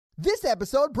This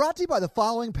episode brought to you by the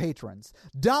following patrons: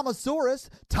 Damasaurus,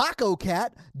 Taco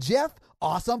Cat, Jeff,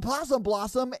 Awesome Possum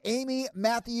Blossom, Amy,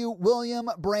 Matthew, William,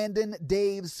 Brandon,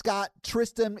 Dave, Scott,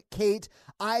 Tristan, Kate,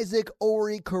 Isaac,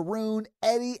 Ori, Karoon,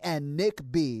 Eddie, and Nick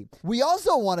B. We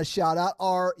also want to shout out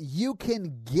our You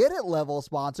Can Get It level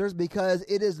sponsors, because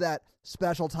it is that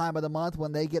special time of the month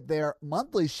when they get their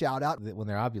monthly shout out. When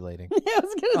they're ovulating. I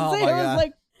was going to say, it was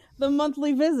like the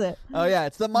monthly visit. Oh, yeah.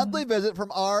 It's the monthly visit from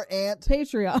our aunt.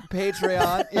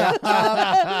 Patreon. Yeah.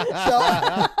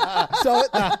 So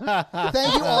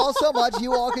thank you all so much.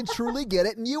 You all can truly get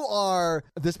it. And you are,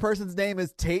 this person's name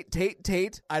is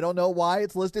Tate. I don't know why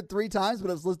it's listed 3 times,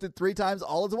 but it's listed 3 times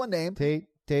all as one name.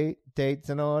 Tate's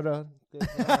in order.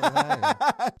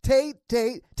 Tate.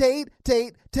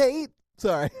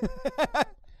 Sorry.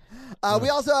 We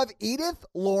also have Edith,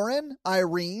 Lauren,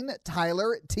 Irene,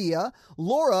 Tyler, Tia,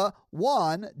 Laura,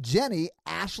 Juan, Jenny,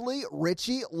 Ashley,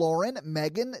 Richie, Lauren,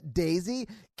 Megan, Daisy,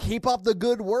 keep up the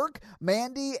good work,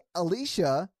 Mandy,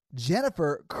 Alicia,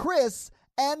 Jennifer, Chris,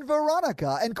 and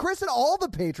Veronica. And Chris and all the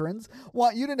patrons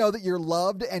want you to know that you're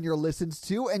loved and you're listened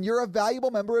to, and you're a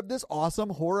valuable member of this awesome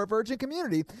Horror Virgin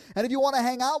community. And if you want to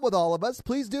hang out with all of us,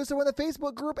 please do so in the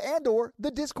Facebook group and or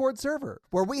the Discord server,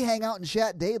 where we hang out and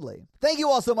chat daily. Thank you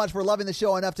all so much for loving the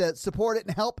show enough to support it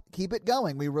and help keep it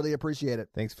going. We really appreciate it.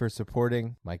 Thanks for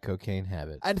supporting my cocaine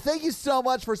habit. And thank you so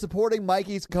much for supporting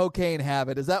Mikey's cocaine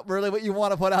habit. Is that really what you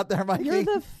want to put out there, Mikey? You're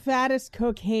the fattest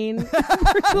cocaine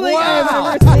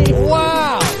I've ever seen. Wow.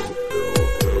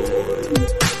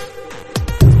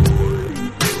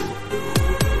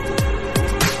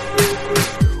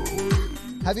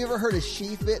 Have you ever heard of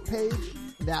SheFit page?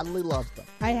 Natalie loves them.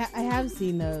 I have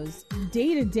seen those.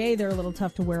 Day to day, they're a little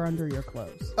tough to wear under your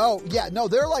clothes. Oh, yeah. No,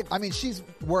 they're like, I mean, she's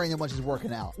wearing them when she's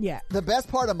working out. Yeah. The best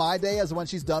part of my day is when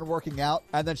she's done working out,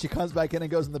 and then she comes back in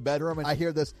and goes in the bedroom, and I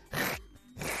hear this,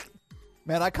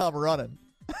 man, I come running.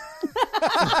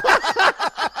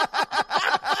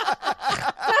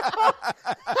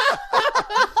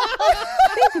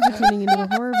 Thank you for tuning into the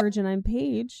Horror Virgin. I'm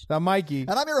Paige. I'm Mikey.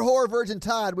 And I'm your Horror Virgin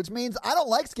Todd, which means I don't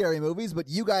like scary movies, but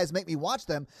you guys make me watch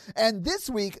them. And this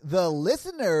week, the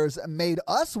listeners made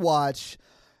us watch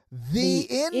The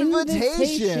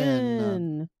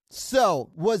Invitation.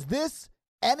 So, was this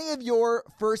any of your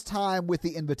first time with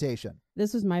The Invitation?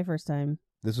 This was my first time.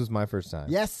 This was my first time.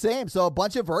 Yes, same. So a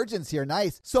bunch of virgins here.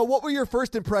 Nice. So what were your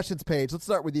first impressions, Paige? Let's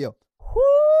start with you.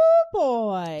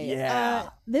 Boy.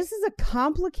 Yeah. This is a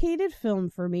complicated film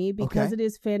for me because it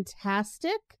is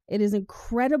fantastic. It is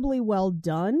incredibly well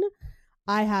done.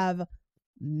 I have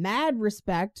mad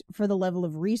respect for the level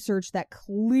of research that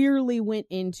clearly went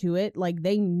into it. Like,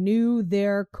 they knew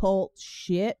their cult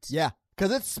shit. Yeah.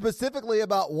 Because it's specifically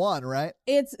about one, right?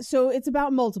 It's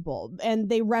about multiple, and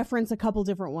they reference a couple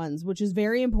different ones, which is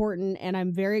very important, and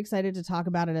I'm very excited to talk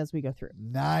about it as we go through.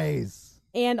 Nice.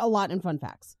 And a lot in fun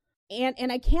facts.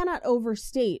 And I cannot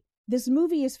overstate, this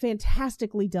movie is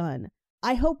fantastically done.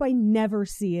 I hope I never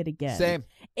see it again. Same.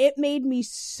 It made me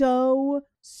so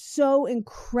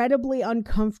incredibly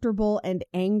uncomfortable and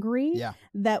angry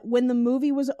that when the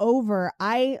movie was over,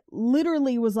 I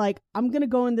literally was like, I'm going to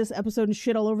go in this episode and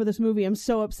shit all over this movie. I'm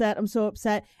so upset.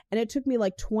 And it took me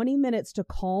like 20 minutes to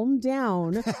calm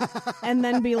down and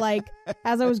then be like,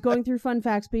 as I was going through fun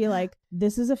facts, be like,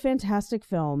 this is a fantastic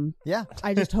film. Yeah.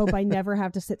 I just hope I never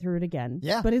have to sit through it again.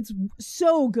 Yeah. But it's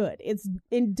so good. It's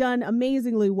done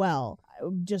amazingly well.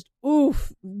 Just,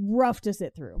 rough to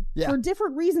sit through. Yeah. For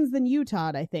different reasons than you,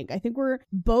 Todd, I think. I think we're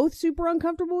both super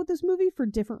uncomfortable with this movie for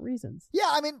different reasons. Yeah,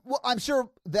 I mean, well, I'm sure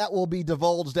that will be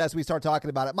divulged as we start talking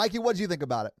about it. Mikey, what did you think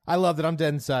about it? I loved it. I'm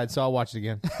dead inside, so I'll watch it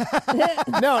again.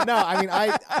 No. I mean,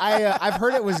 I've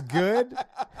heard it was good.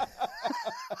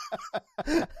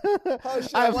 Oh,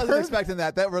 shit, I wasn't expecting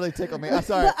that. That really tickled me. I'm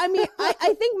sorry. But, I mean,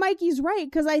 I think Mikey's right,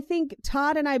 because I think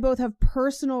Todd and I both have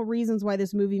personal reasons why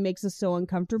this movie makes us so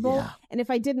uncomfortable. Yeah. And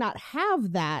if I did not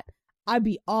have that, I'd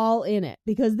be all in it,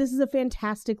 because this is a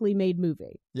fantastically made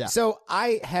movie. Yeah. So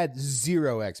I had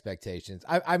zero expectations.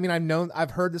 I mean,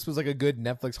 I've heard this was like a good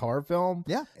Netflix horror film.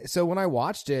 Yeah. So when I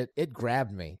watched it, it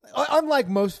grabbed me. Unlike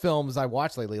most films I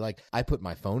watched lately, like I put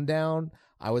my phone down.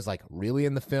 I was like really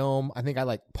in the film. I think I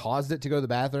like paused it to go to the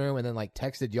bathroom and then like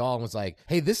texted y'all and was like,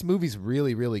 hey, this movie's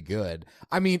really, really good.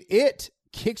 I mean, it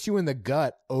kicks you in the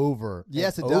gut over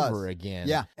again.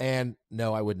 Yeah. And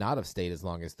no, I would not have stayed as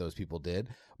long as those people did.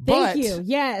 Thank you.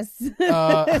 Yes.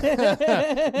 But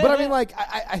I mean, like,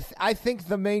 I think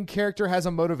the main character has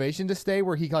a motivation to stay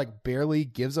where he like barely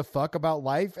gives a fuck about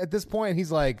life at this point.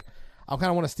 He's like, I kind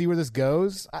of want to see where this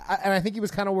goes. And I think he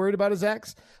was kind of worried about his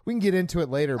ex. We can get into it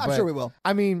later. I'm sure we will.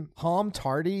 I mean, Tom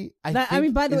Tardy. By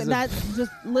the way, that's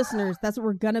just listeners. That's what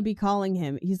we're gonna be calling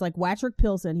him. He's like Watrick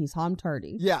Pilson. He's Tom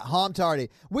Tardy. Yeah, Tom Tardy.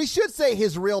 We should say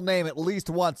his real name at least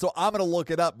once, so I'm gonna look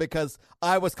it up because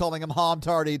I was calling him Tom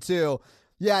Tardy too.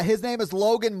 Yeah, his name is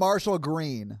Logan Marshall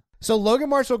Green. So Logan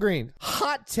Marshall Green,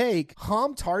 hot take,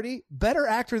 Tom Tardy, better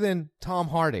actor than Tom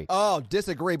Hardy. Oh,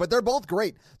 disagree, but they're both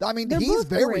great. I mean, he's both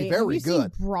very, great. very Have you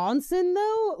good. seen Bronson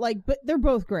though, but they're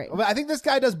both great. But I think this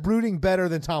guy does brooding better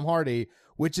than Tom Hardy,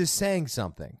 which is saying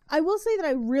something. I will say that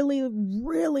I really,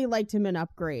 really liked him in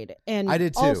Upgrade. And I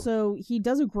did too. Also, he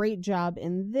does a great job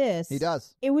in this. He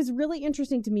does. It was really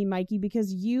interesting to me, Mikey,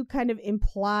 because you kind of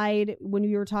implied when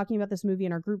we were talking about this movie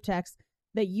in our group text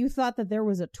that you thought that there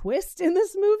was a twist in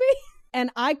this movie. And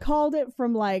I called it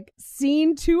from like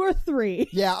scene 2 or 3.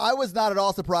 Yeah, I was not at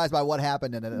all surprised by what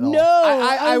happened in it at all. No,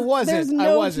 I wasn't. There's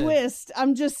no twist.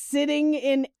 I'm just sitting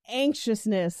in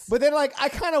anxiousness. But then, like, I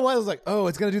kind of was like, oh,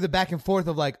 it's going to do the back and forth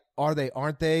of like, are they,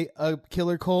 aren't they a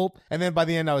killer cult? And then by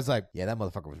the end, I was like, yeah, that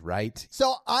motherfucker was right.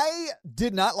 So I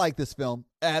did not like this film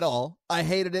at all. I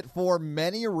hated it for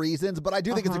many reasons, but I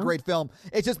do think it's a great film.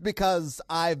 It's just because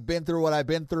I've been through what I've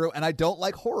been through, and I don't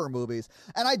like horror movies.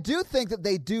 And I do think that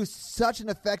they do such an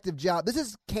effective job. This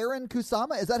is Karen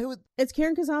Kusama. Is that who? It's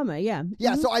Karen Kusama, yeah.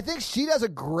 Yeah, Mhm. so I think she does a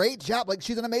great job. Like,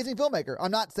 she's an amazing filmmaker.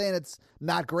 I'm not saying it's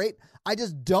not great. I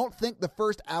just don't think the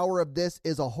first hour of this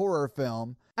is a horror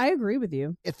film. I agree with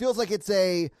you. It feels like it's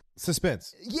a...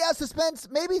 Suspense. Yeah, suspense,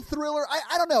 maybe thriller.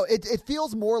 I don't know. It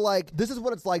feels more like this is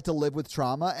what it's like to live with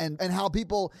trauma and how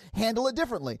people handle it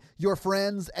differently. Your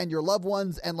friends and your loved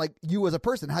ones and like you as a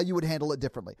person, how you would handle it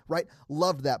differently, right?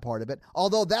 Loved that part of it.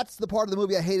 Although that's the part of the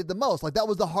movie I hated the most. Like that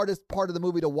was the hardest part of the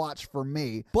movie to watch for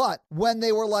me. But when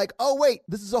they were like, oh wait,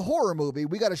 this is a horror movie.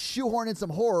 We got to shoehorn in some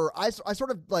horror. I sort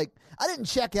of like, I didn't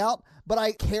check out, but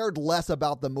I cared less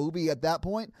about the movie at that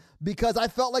point because I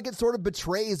felt like it sort of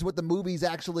betrays what the movie's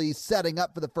actually setting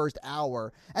up for the first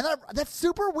hour. And that's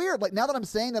super weird. Like now that I'm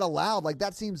saying that aloud, like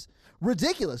that seems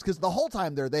ridiculous because the whole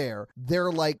time they're there,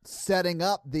 they're like setting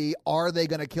up are they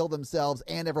going to kill themselves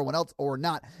and everyone else or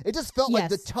not? It just felt like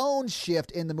the tone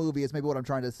shift in the movie is maybe what I'm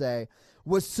trying to say.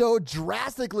 Was so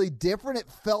drastically different, it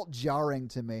felt jarring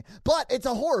to me. But it's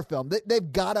a horror film.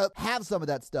 They've got to have some of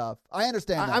that stuff. I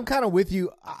understand that. I'm kind of with you.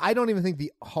 I don't even think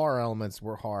the horror elements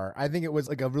were horror. I think it was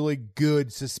like a really good,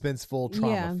 suspenseful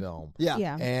trauma film.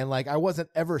 Yeah. And like, I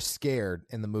wasn't ever scared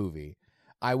in the movie.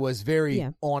 I was very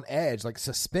on edge, like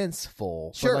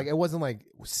suspenseful. Sure. But like, it wasn't like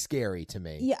scary to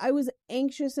me. Yeah, I was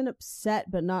anxious and upset,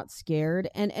 but not scared.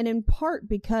 And in part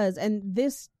because, and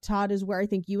this, Todd, is where I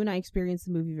think you and I experienced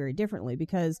the movie very differently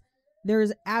because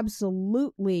there's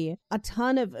absolutely a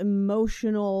ton of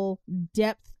emotional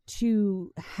depth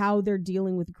to how they're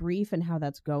dealing with grief and how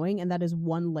that's going. And that is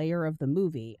one layer of the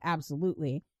movie.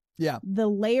 Absolutely. Yeah. The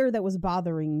layer that was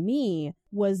bothering me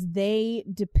was they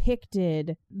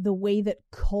depicted the way that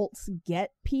cults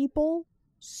get people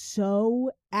so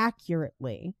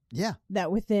accurately. Yeah.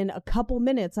 That within a couple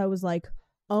minutes, I was like,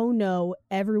 oh no,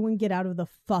 everyone get out of the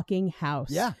fucking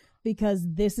house. Yeah. Because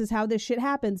this is how this shit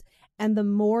happens. And the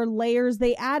more layers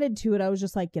they added to it, I was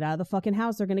just like, get out of the fucking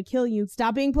house. They're going to kill you.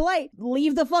 Stop being polite.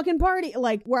 Leave the fucking party.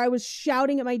 Like where I was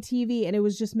shouting at my TV and it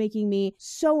was just making me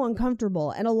so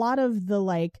uncomfortable. And a lot of the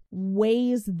like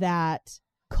ways that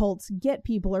cults get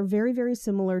people are very, very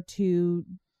similar to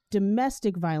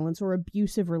domestic violence or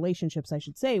abusive relationships, I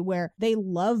should say, where they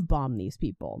love bomb these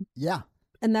people. Yeah.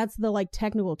 And that's the like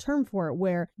technical term for it,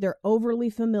 where they're overly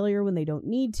familiar when they don't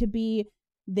need to be.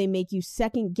 They make you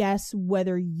second guess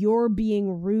whether you're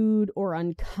being rude or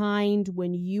unkind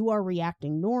when you are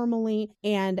reacting normally.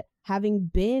 And having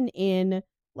been in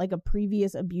like a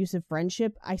previous abusive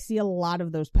friendship, I see a lot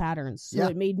of those patterns. So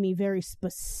it made me very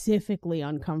specifically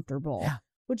uncomfortable. Yeah.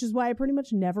 Which is why I pretty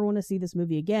much never want to see this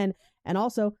movie again. And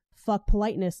also, fuck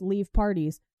politeness, leave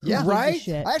parties. Yeah, right?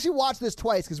 Shit. I actually watched this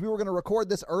twice because we were going to record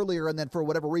this earlier and then for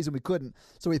whatever reason we couldn't.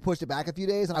 So we pushed it back a few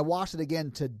days and I watched it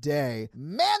again today.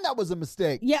 Man, that was a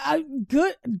mistake. Yeah,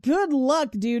 good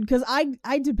luck, dude, because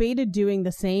I debated doing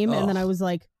the same and then I was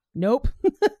like, nope,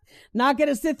 not going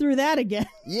to sit through that again.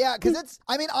 Yeah, because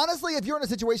honestly, if you're in a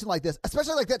situation like this,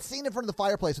 especially like that scene in front of the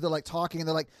fireplace where they're like talking and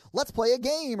they're like, let's play a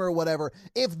game or whatever.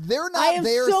 If they're not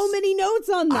there. I have so many notes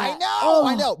on that.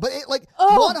 I know. But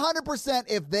 100%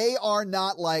 if they are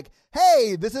not like,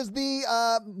 hey, this is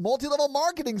the multi-level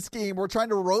marketing scheme we're trying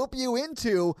to rope you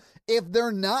into. If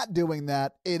they're not doing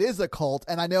that, it is a cult.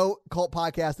 And I know Cult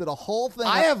Podcast did a whole thing.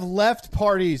 I have left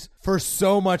parties for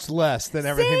so much less than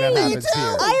everything that happens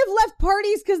here. I have left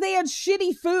parties because they had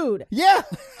shitty food. Yeah.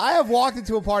 I have walked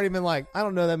into a party and been like, I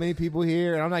don't know that many people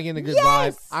here and I'm not getting a good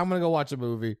vibe. I'm going to go watch a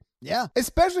movie. Yeah.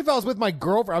 Especially if I was with my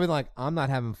girlfriend, I'd be like, I'm not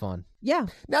having fun. Yeah.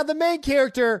 Now, the main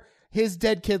character, his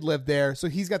dead kid lived there, so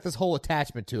he's got this whole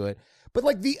attachment to it. But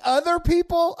like the other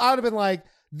people, I would have been like,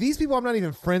 these people I'm not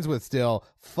even friends with still.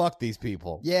 Fuck these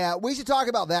people. Yeah, we should talk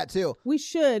about that too. We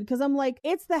should, because I'm like,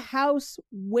 it's the house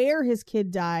where his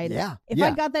kid died. Yeah. If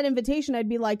I got that invitation, I'd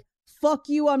be like, fuck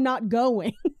you, I'm not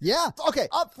going. Yeah. Okay,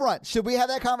 up front, should we have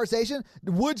that conversation?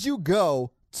 Would you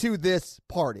go to this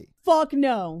party? Fuck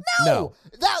no. No.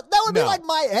 That would be like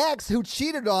my ex who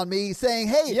cheated on me saying,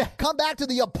 hey, come back to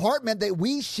the apartment that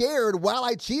we shared while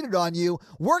I cheated on you.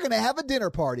 We're going to have a dinner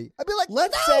party. I'd be like,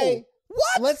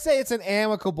 Let's say it's an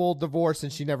amicable divorce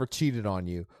and she never cheated on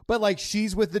you. But like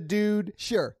she's with the dude.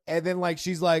 Sure. And then like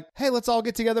she's like, hey, let's all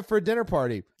get together for a dinner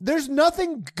party. There's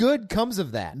nothing good comes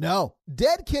of that. No.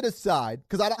 Dead kid aside,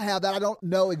 because I don't have that. I don't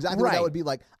know exactly what that would be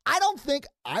like. I don't think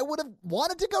I would have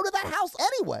wanted to go to that house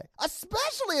anyway,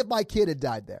 especially if my kid had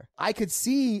died there. I could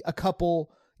see a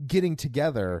couple getting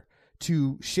together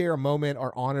to share a moment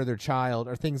or honor their child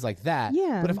or things like that.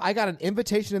 Yeah. But if I got an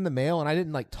invitation in the mail and I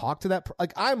didn't like talk to that,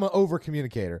 like I'm an over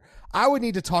communicator. I would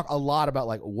need to talk a lot about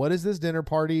like, what is this dinner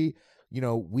party? You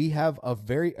know, we have a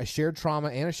shared trauma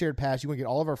and a shared past. You want to get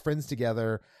all of our friends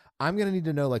together. I'm going to need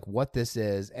to know like what this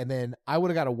is. And then I would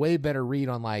have got a way better read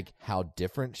on like how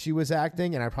different she was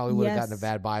acting. And I probably would have gotten a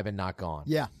bad vibe and not gone.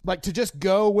 Yeah. Like to just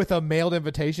go with a mailed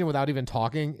invitation without even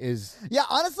talking is. Yeah.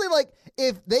 Honestly, like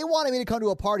if they wanted me to come to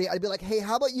a party, I'd be like, hey,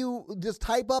 how about you just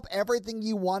type up everything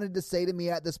you wanted to say to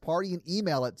me at this party and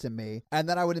email it to me. And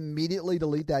then I would immediately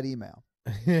delete that email.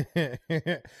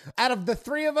 Out of the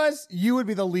three of us, you would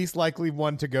be the least likely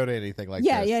one to go to anything like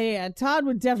this. Yeah. Todd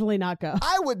would definitely not go.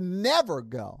 I would never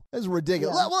go. This is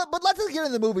ridiculous. Well, but let's just get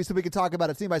into the movie so we can talk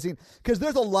about it scene by scene, because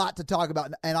there's a lot to talk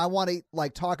about, and I want to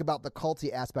like talk about the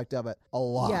culty aspect of it a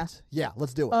lot. Yeah,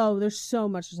 let's do it. Oh, there's so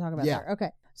much to talk about there.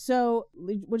 Okay. So,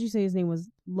 what'd you say his name was?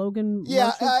 Logan?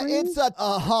 Yeah, it's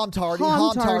Hom Tardy.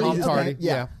 Hom Tardy. Okay.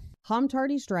 Yeah. Hom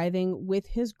Tardy's driving with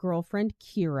his girlfriend,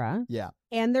 Kira. Yeah.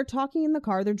 And they're talking in the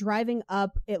car. They're driving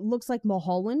up, it looks like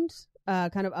Mulholland,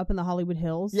 kind of up in the Hollywood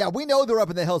Hills. Yeah, we know they're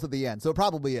up in the hills at the end, so it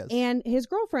probably is. And his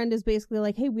girlfriend is basically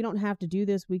like, hey, we don't have to do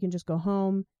this. We can just go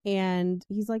home. And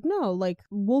he's like, no, like,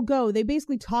 we'll go. They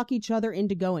basically talk each other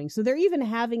into going. So they're even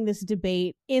having this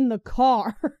debate in the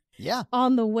car. Yeah.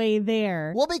 On the way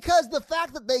there. Well, because the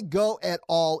fact that they go at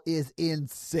all is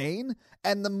insane,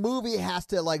 and the movie has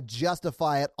to like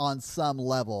justify it on some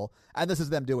level, and this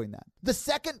is them doing that. The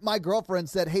second my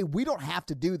girlfriend said, hey, we don't have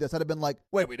to do this, I'd have been like,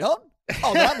 wait, we don't?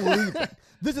 Oh, no, I'm leaving.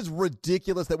 This is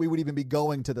ridiculous that we would even be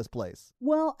going to this place.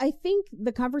 Well, I think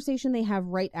the conversation they have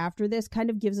right after this kind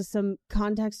of gives us some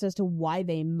context as to why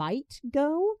they might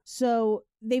go. So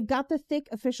they've got the thick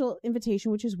official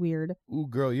invitation, which is weird. Ooh,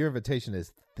 girl, your invitation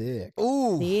is thick.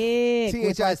 Ooh. Thick.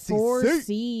 With like 4 THICC.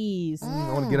 C's.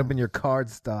 I want to get up in your card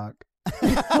stock.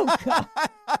 Oh, God.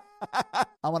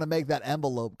 I want to make that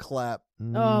envelope clap.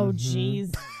 Oh,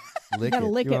 jeez. Lick gotta it.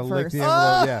 lick You it wanna lick first. the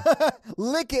envelope? Yeah.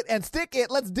 Lick it and stick it.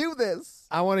 Let's do this.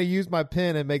 I want to use my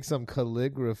pen and make some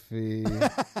calligraphy.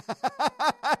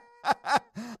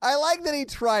 I like that he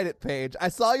tried it, Paige. I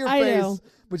saw your I face, know.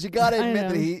 but you got to I admit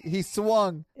know. that he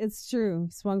swung. It's true.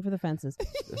 He swung for the fences.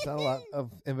 There's not a lot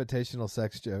of invitational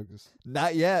sex jokes.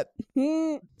 Not yet.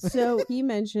 So he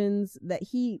mentions that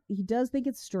he does think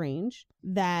it's strange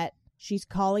that she's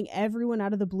calling everyone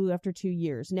out of the blue after 2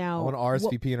 years. Now, I want to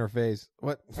RSVP in her face.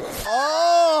 What?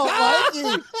 Oh, Mikey.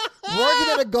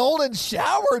 Working at a golden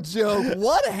shower joke.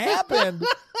 What happened?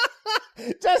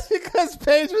 Just because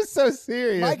Paige was so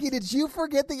serious. Mikey, did you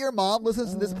forget that your mom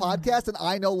listens to this podcast and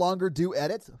I no longer do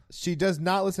edits? She does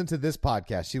not listen to this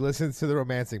podcast. She listens to the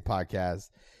Romancing podcast.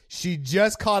 She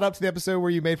just caught up to the episode where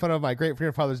you made fun of my great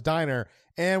grandfather's diner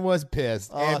and was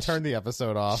pissed and turned the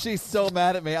episode off. She's so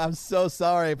mad at me. I'm so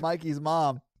sorry, Mikey's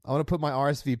mom. I want to put my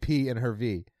RSVP in her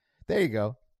V. There you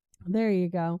go. There you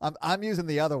go. I'm using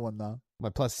the other one, though. My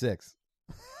 +6.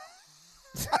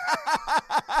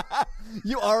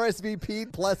 You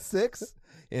RSVP'd +6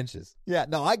 inches. Yeah,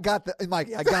 no, I got the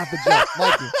Mikey. I got the joke,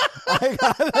 Mikey. I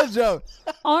got the joke.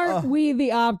 Aren't we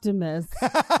the optimists?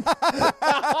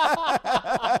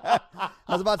 I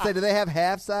was about to say, do they have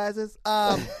half sizes?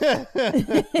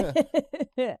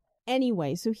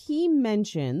 Anyway, so he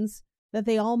mentions that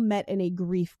they all met in a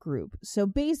grief group. So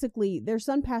basically, their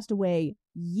son passed away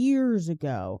years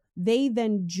ago. They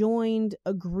then joined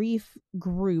a grief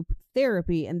group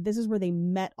therapy, and this is where they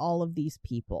met all of these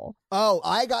people. Oh,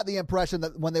 I got the impression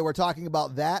that when they were talking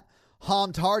about that,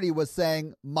 Hom Tardy was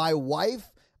saying, my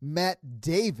wife met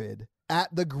David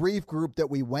at the grief group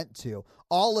that we went to.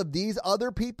 All of these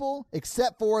other people,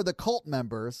 except for the cult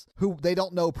members who they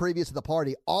don't know previous to the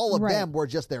party, all of them were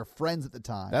just their friends at the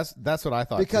time. That's what I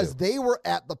thought, because too. they were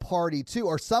at the party too,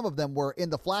 or some of them were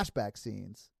in the flashback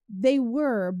scenes. They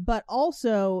were, but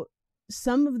also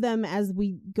some of them, as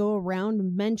we go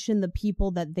around, mention the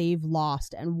people that they've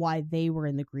lost and why they were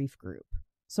in the grief group.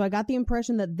 So I got the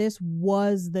impression that this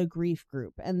was the grief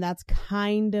group, and that's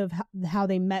kind of how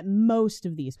they met most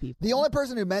of these people. The only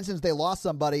person who mentions they lost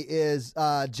somebody is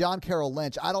John Carroll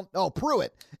Lynch.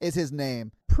 Pruitt is his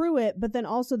name. Pruitt, but then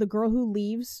also the girl who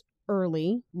leaves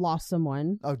early lost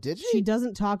someone. Oh, did she? She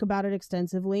doesn't talk about it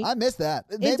extensively. I missed that.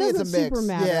 Maybe it it's a mix. Super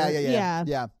matter.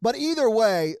 Yeah. But either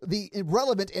way, the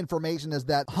relevant information is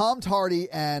that Humped, Hardy,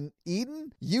 and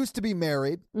Eden used to be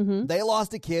married. Mm-hmm. They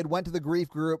lost a kid, went to the grief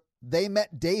group. They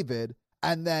met David,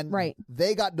 and then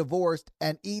they got divorced,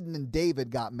 and Eden and David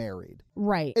got married.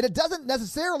 Right. And it doesn't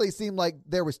necessarily seem like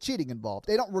there was cheating involved.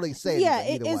 They don't really say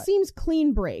anything it seems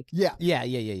clean break. Yeah.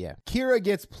 Kira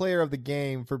gets player of the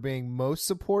game for being most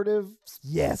supportive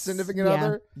significant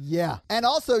other. Yeah. And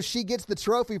also she gets the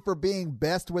trophy for being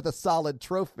best with a solid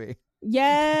trophy.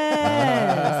 Yes.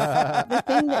 The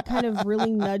thing that kind of really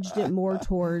nudged it more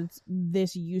towards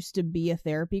this used to be a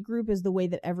therapy group is the way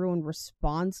that everyone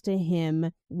responds to him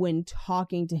when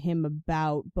talking to him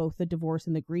about both the divorce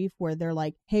and the grief, where they're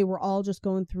like, hey, we're all just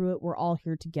going through it. We're all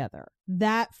here together.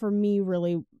 That for me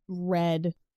really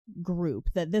read group,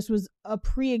 that this was a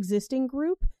pre-existing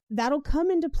group. That'll come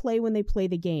into play when they play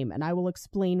the game, and I will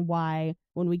explain why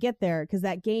when we get there, because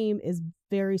that game is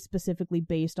very specifically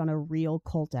based on a real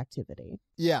cult activity.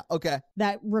 Yeah, okay.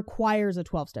 That requires a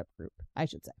 12-step group, I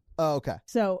should say. Oh, okay.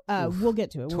 So we'll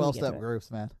get to it. 12-step groups,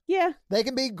 man. Yeah. They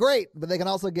can be great, but they can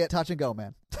also get touch and go,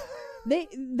 man.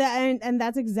 And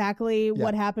that's exactly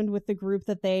what happened with the group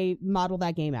that they modeled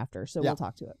that game after. So we'll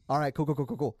talk to it. All right,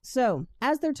 cool. So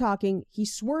as they're talking, he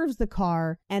swerves the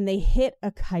car and they hit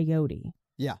a coyote.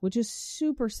 Yeah. Which is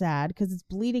super sad because it's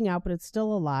bleeding out, but it's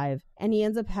still alive. And he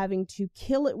ends up having to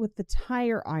kill it with the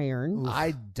tire iron. Oof.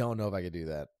 I don't know if I could do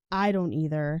that. I don't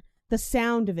either. The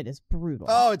sound of it is brutal.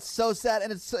 Oh, it's so sad.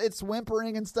 And it's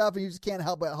whimpering and stuff, and you just can't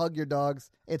help but hug your dogs.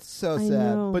 It's so sad.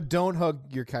 Know. But don't hug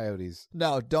your coyotes.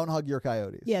 No, don't hug your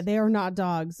coyotes. Yeah, they are not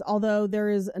dogs. Although there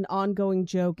is an ongoing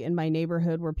joke in my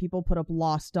neighborhood where people put up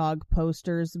lost dog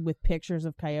posters with pictures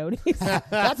of coyotes.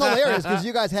 That's hilarious because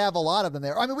you guys have a lot of them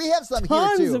there. I mean, we have some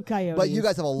Tons here too. Of coyotes. But you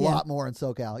guys have a lot more in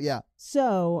SoCal. Yeah.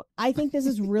 So I think this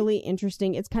is really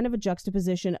interesting. It's kind of a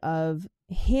juxtaposition of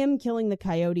him killing the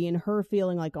coyote and her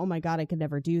feeling like, oh my God, I could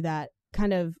never do that.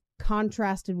 Kind of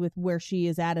contrasted with where she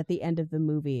is at the end of the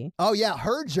movie. Oh yeah,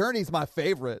 her journey's my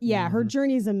favorite. Yeah, her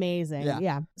journey's amazing.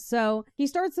 Yeah. So he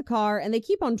starts the car and they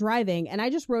keep on driving, and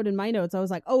I just wrote in my notes, I was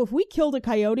like, oh, if we killed a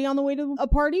coyote on the way to a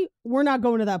party, we're not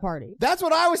going to that party. That's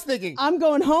what I was thinking. I'm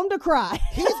going home to cry.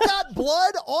 He's got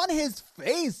blood on his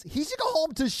face. He should go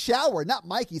home to shower. Not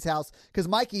Mikey's house, because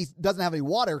Mikey doesn't have any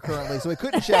water currently, so he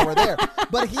couldn't shower there.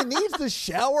 But he needs to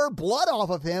shower blood off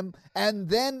of him, and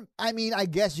then, I mean, I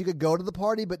guess you could go to the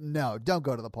party, but no, don't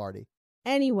go to the party.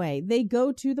 Anyway, they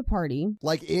go to the party.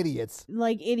 Like idiots.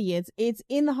 It's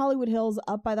in the Hollywood Hills,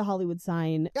 up by the Hollywood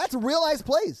sign. That's a real nice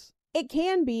place. It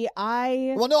can be.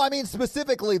 Well, no, I mean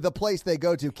specifically the place they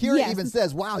go to. Kira even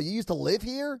says, wow, you used to live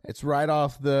here? It's right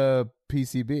off the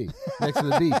PCB, next to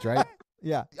the beach, right?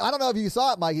 Yeah. I don't know if you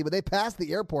saw it, Mikey, but they passed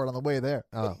the airport on the way there.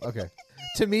 Oh, okay.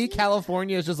 To me,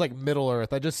 California is just like Middle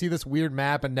Earth. I just see this weird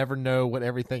map and never know what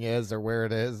everything is or where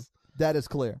it is. That is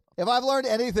clear. If I've learned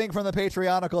anything from the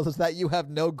Patreonicals, it's that you have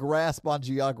no grasp on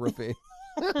geography.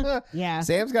 Yeah.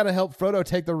 Sam's got to help Frodo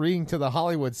take the ring to the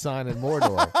Hollywood sign in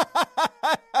Mordor.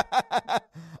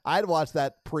 I'd watch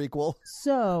that prequel.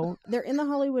 So they're in the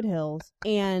Hollywood Hills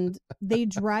and they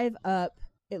drive up.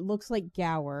 It looks like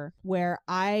Gower, where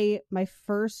my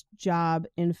first job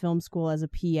in film school as a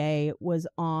PA was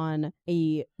on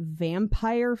a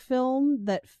vampire film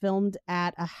that filmed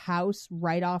at a house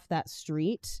right off that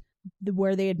street,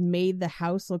 where they had made the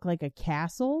house look like a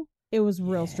castle. It was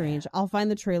real strange. I'll find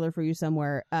the trailer for you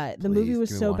somewhere. The movie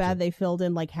was so bad they filled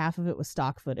in like half of it with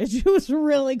stock footage. It was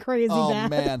really crazy bad. Oh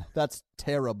man, that's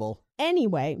terrible.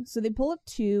 Anyway, so they pull up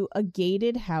to a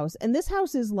gated house, and this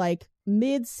house is like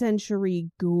mid-century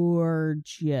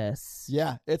gorgeous.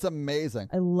 Yeah, it's amazing.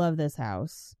 I love this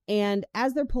house. And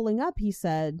as they're pulling up,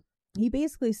 he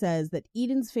basically says that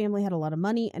Eden's family had a lot of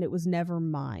money and it was never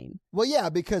mine. Well, yeah,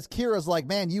 because Kira's like,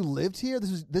 man, you lived here?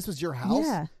 This was your house?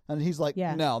 Yeah. And he's like,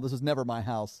 no, this was never my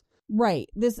house. Right.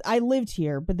 I lived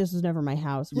here, but this was never my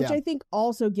house, which I think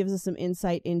also gives us some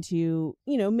insight into,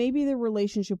 maybe the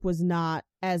relationship was not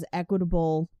as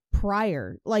equitable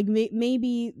prior. Like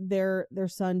maybe their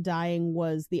son dying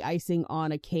was the icing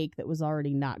on a cake that was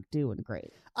already not doing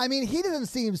great. I mean, he doesn't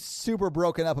seem super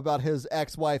broken up about his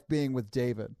ex-wife being with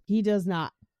David. He does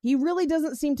not. He really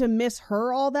doesn't seem to miss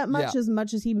her all that much as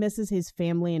he misses his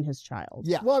family and his child.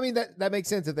 Yeah. Well, I mean, that makes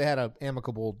sense if they had an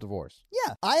amicable divorce.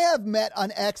 Yeah. I have met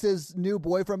an ex's new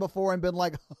boyfriend before and been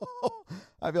like, oh,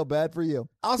 I feel bad for you.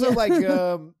 Also, like,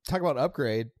 talk about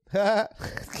upgrade.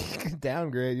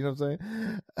 Downgrade, you know what I'm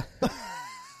saying?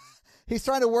 He's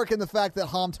trying to work in the fact that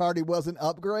Tom Hardy was an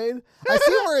upgrade. I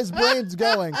see where his brain's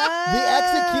going. The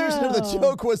execution of the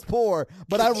joke was poor,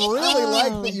 but I really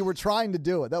like that you were trying to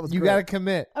do it. That was You great. got to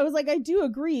commit. I was like, I do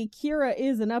agree. Kira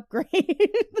is an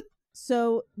upgrade.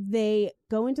 So they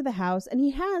go into the house, and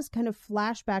he has kind of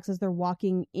flashbacks as they're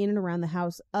walking in and around the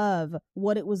house of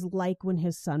what it was like when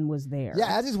his son was there.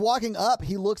 Yeah, as he's walking up,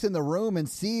 he looks in the room and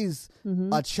sees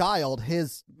a child,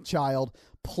 his child,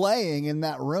 playing in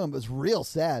that room. It was real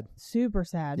sad. Super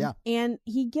sad. Yeah. And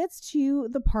he gets to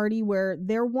the party where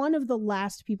they're one of the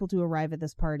last people to arrive at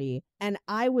this party. And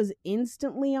I was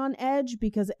instantly on edge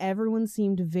because everyone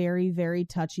seemed very, very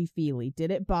touchy-feely.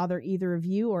 Did it bother either of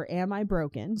you, or am I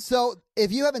broken? So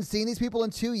if you haven't seen these people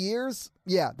in 2 years,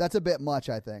 yeah, that's a bit much,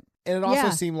 I think. And it also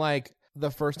seemed like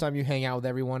the first time you hang out with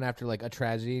everyone after like a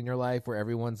tragedy in your life where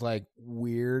everyone's like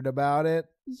weird about it.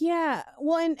 Yeah.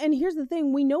 Well, and here's the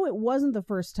thing. We know it wasn't the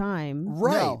first time.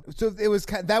 Right. No. So it was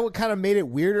that what kind of made it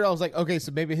weirder. I was like, okay,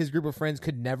 so maybe his group of friends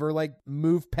could never like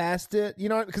move past it, you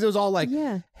know, because it was all like,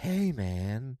 hey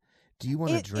man, do you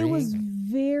want to drink? It was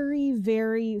very,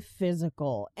 very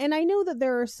physical. And I know that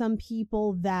there are some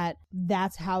people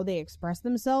that's how they express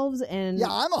themselves. And yeah,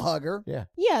 I'm a hugger.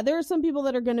 Yeah, there are some people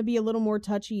that are going to be a little more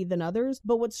touchy than others.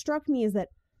 But what struck me is that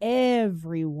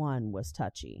everyone was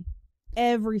touchy.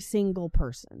 Every single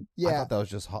person. Yeah. I thought that was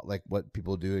just hot, like what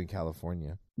people do in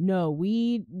California. No,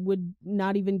 we would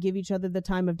not even give each other the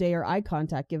time of day or eye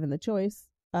contact given the choice.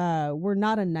 We're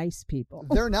not a nice people.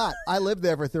 They're not. I lived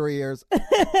there for 3 years. Listen,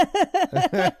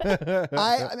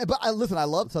 I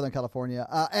love Southern California.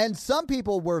 And some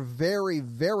people were very,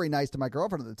 very nice to my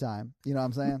girlfriend at the time. You know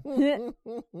what I'm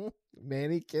saying?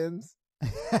 Mannequins.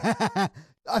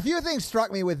 A few things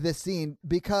struck me with this scene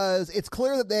because it's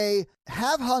clear that they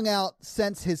have hung out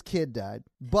since his kid died,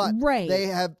 but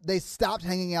they stopped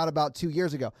hanging out about 2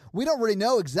 years ago. We don't really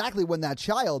know exactly when that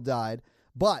child died,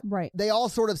 but they all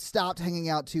sort of stopped hanging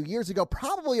out 2 years ago,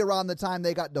 probably around the time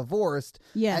they got divorced.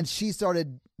 Yeah. And she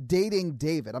started dating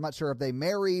David. I'm not sure if they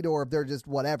married or if they're just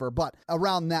whatever, but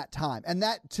around that time. And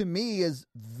that to me is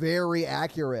very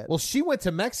accurate. Well, she went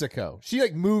to Mexico. She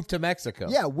like moved to Mexico.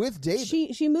 Yeah, with David.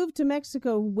 She moved to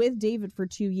Mexico with David for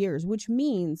 2 years, which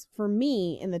means for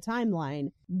me in the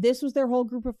timeline, this was their whole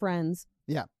group of friends.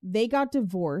 Yeah. They got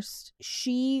divorced.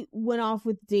 She went off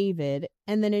with David.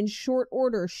 And then in short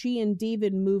order, she and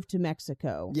David moved to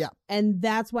Mexico. Yeah. And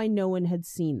that's why no one had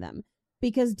seen them.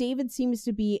 Because David seems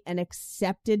to be an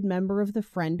accepted member of the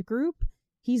friend group.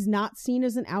 He's not seen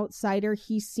as an outsider.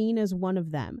 He's seen as one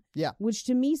of them. Yeah. Which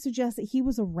to me suggests that he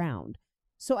was around.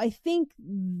 So I think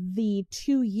the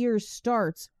 2 years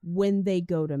starts when they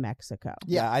go to Mexico.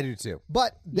 Yeah, I do too.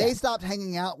 But they stopped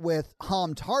hanging out with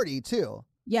Tom Hardy too.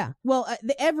 Yeah. Well,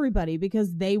 everybody,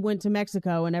 because they went to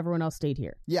Mexico and everyone else stayed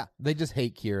here. Yeah. They just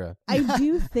hate Kira. I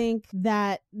do think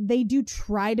that they do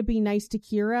try to be nice to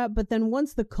Kira, but then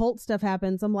once the cult stuff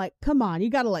happens, I'm like, come on, you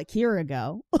got to let Kira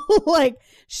go. Like,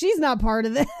 she's not part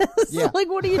of this. Yeah. Like,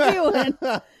 what are you doing?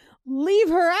 Leave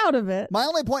her out of it. My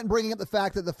only point in bringing up the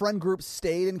fact that the friend group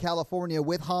stayed in California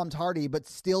with Tom Hardy but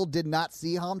still did not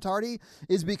see Tom Hardy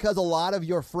is because a lot of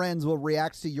your friends will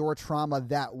react to your trauma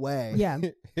that way. Yeah.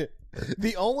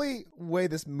 The only way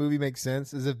this movie makes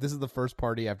sense is if this is the first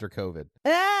party after COVID.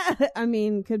 I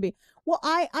mean, could be. Well,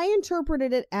 I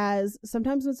interpreted it as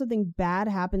sometimes when something bad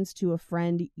happens to a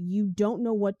friend, you don't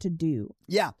know what to do.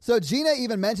 Yeah. So Gina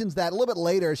even mentions that a little bit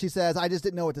later. She says, I just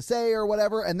didn't know what to say or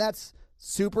whatever. And that's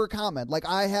super common. Like,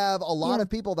 I have a lot of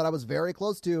people that I was very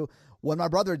close to when my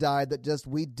brother died that just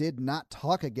we did not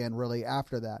talk again really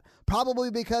after that.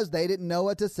 Probably because they didn't know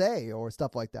what to say or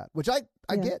stuff like that, which I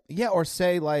get. Yeah, or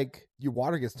say like your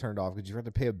water gets turned off because you have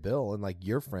to pay a bill and like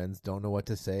your friends don't know what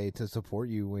to say to support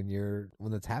you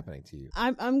when that's happening to you.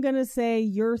 I'm going to say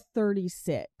you're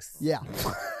 36. Yeah.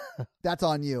 That's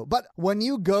on you. But when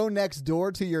you go next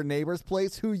door to your neighbor's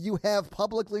place, who you have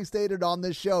publicly stated on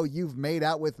this show you've made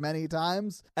out with many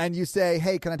times, and you say,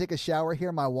 hey, can I take a shower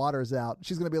here? My water's out.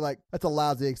 She's going to be like, that's a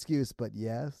lousy excuse, but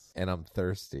yes. And I'm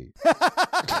thirsty.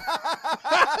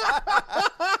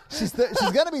 She's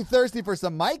going to be thirsty for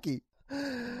some Mikey.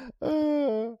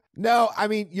 No, I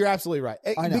mean, you're absolutely right.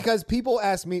 I know. Because people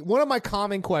ask me, one of my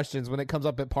common questions when it comes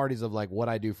up at parties of like what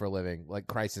I do for a living, like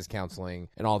crisis counseling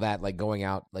and all that, like going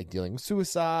out, like dealing with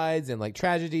suicides and like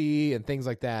tragedy and things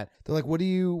like that. They're like, what do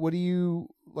you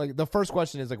like? The first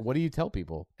question is like, what do you tell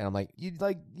people? And I'm like, you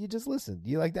just listen.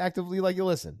 You like to actively you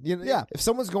listen. Yeah. If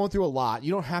someone's going through a lot,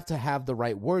 you don't have to have the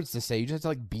right words to say. You just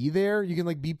have to like be there. You can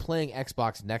like be playing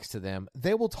Xbox next to them.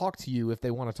 They will talk to you if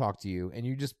they want to talk to you, and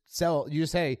you just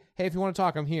say, hey, if you want to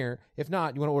talk, I'm here. If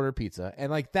not, you want to order a pizza,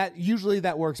 and like that. Usually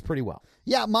that works pretty well.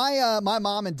 Yeah, my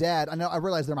mom and dad, I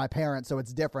realize they're my parents, so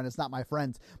it's different. It's not my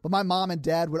friends. But my mom and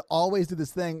dad would always do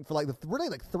this thing for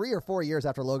really 3 or 4 years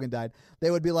after Logan died.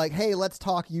 They would be like, hey, let's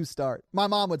talk, you start. My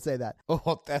mom would say that.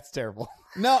 Oh, that's terrible.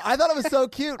 No, I thought it was so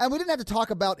cute. And we didn't have to talk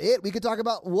about it. We could talk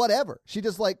about whatever. She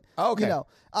just okay.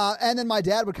 And then my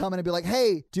dad would come in and be like,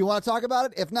 hey, do you want to talk about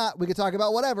it? If not, we could talk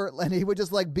about whatever. And he would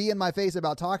just like be in my face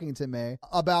about talking to me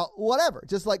about whatever,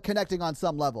 just like connecting on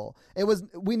some level.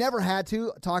 We never had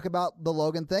to talk about the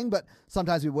Logan thing, but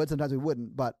sometimes we would, sometimes we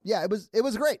wouldn't. But yeah, it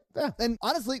was great. Yeah. And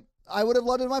honestly, I would have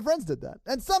loved it if my friends did that.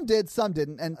 And some did, some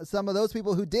didn't. And some of those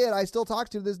people who did, I still talk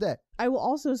to this day. I will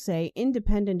also say,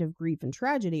 independent of grief and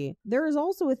tragedy, there is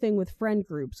also a thing with friend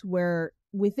groups where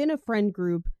within a friend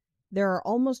group, there are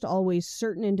almost always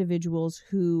certain individuals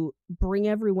who bring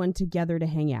everyone together to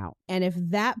hang out. And if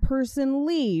that person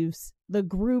leaves, the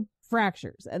group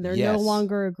fractures and they're no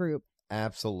longer a group.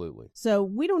 Absolutely. So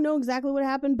we don't know exactly what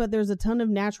happened, but there's a ton of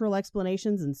natural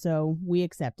explanations, and so we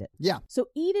accept it. Yeah. So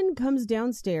Eden comes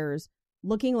downstairs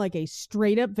looking like a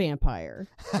straight up vampire.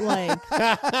 Like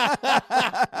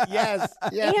yes.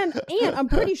 And I'm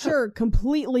pretty sure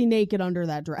completely naked under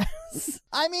that dress.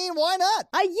 I mean, why not?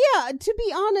 Yeah, to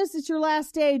be honest, it's your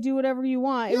last day. Do whatever you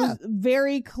want. It was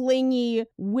very clingy,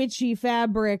 witchy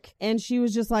fabric, and she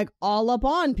was just like all up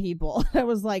on people. I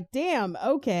was like, damn,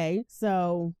 okay.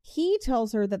 So he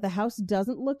tells her that the house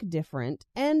doesn't look different,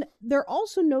 and they're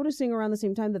also noticing around the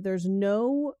same time that there's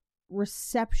no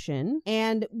reception,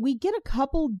 and we get a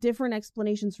couple different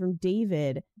explanations from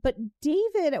David, but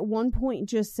David at one point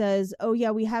just says, oh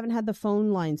yeah, we haven't had the phone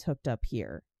lines hooked up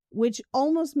here, which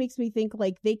almost makes me think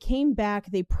like they came back,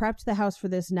 they prepped the house for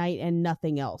this night and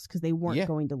nothing else because they weren't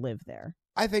going to live there.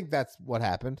 I think that's what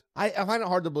happened. I find it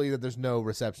hard to believe that there's no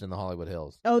reception in the Hollywood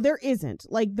Hills. Oh, there isn't.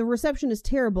 Like, the reception is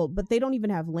terrible, but they don't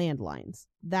even have landlines.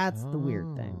 That's the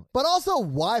weird thing. But also,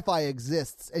 Wi-Fi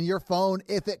exists, and your phone,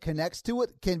 if it connects to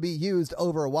it, can be used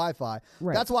over Wi-Fi.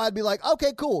 Right. That's why I'd be like,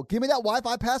 okay, cool. Give me that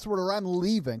Wi-Fi password or I'm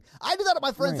leaving. I do that at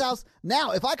my friend's house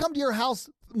now. If I come to your house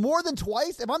more than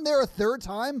twice, if I'm there a third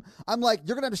time, I'm like,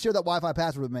 you're going to have to share that Wi-Fi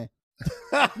password with me.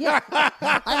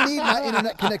 I need my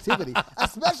internet connectivity,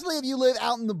 especially if you live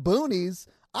out in the boonies.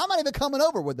 I'm not even coming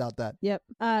over without that. Yep.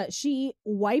 She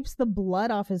wipes the blood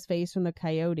off his face from the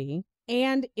coyote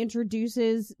and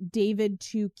introduces David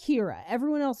to Kira.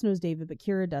 Everyone else knows David, but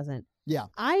Kira doesn't. Yeah.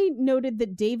 I noted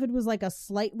that David was like a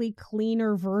slightly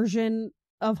cleaner version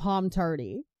of Tom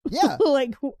Tardy. Yeah.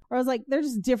 Like, I was like, they're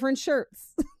just different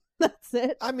shirts. That's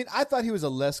it. I mean, I thought he was a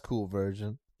less cool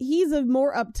version. He's a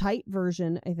more uptight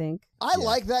version, I think. I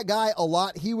like that guy a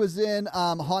lot. He was in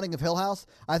Haunting of Hill House.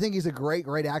 I think he's a great,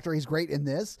 great actor. He's great in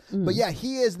this. But yeah,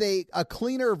 he is a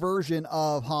cleaner version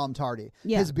of Tom Tardy.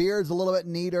 Yeah. His beard's a little bit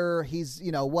neater. He's,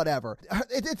 whatever.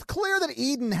 It's clear that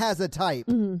Eden has a type.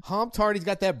 Tom Tardy's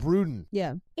got that brooding.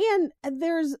 Yeah. And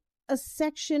there's a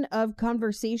section of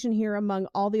conversation here among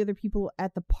all the other people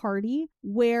at the party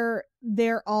where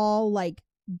they're all like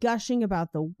gushing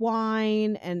about the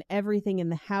wine and everything in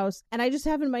the house. And I just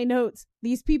have in my notes,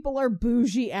 these people are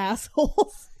bougie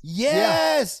assholes.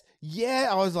 Yes! Yeah,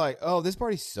 I was like, oh, this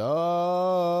party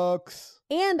sucks.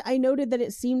 And I noted that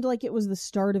it seemed like it was the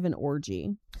start of an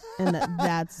orgy and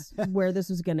that's where this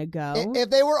was going to go. If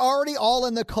they were already all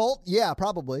in the cult, yeah,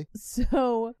 probably.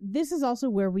 So this is also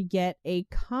where we get a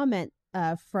comment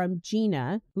from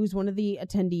Gina, who's one of the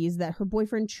attendees, that her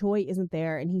boyfriend Choi isn't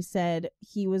there, and he said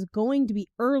he was going to be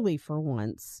early for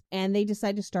once, and they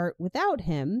decided to start without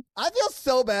him. I feel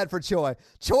so bad for Choi.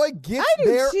 Choi gets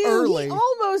there early. He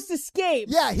almost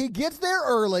escaped. Yeah, he gets there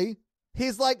early.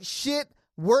 He's like, shit,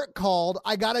 work called.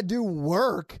 I gotta do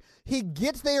work. He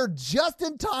gets there just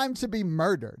in time to be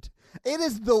murdered. It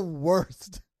is the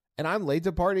worst. And I'm late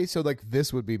to party, so like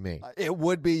this would be me. It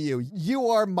would be you. You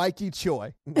are Mikey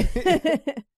Choi.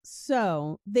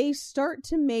 So they start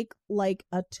to make like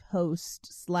a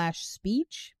toast /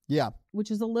 speech. Yeah. Which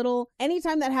is a little,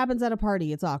 anytime that happens at a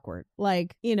party, it's awkward.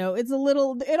 Like, it's a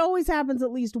little, it always happens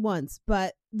at least once,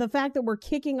 but the fact that we're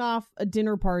kicking off a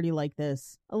dinner party like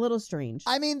this, a little strange.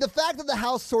 I mean, the fact that the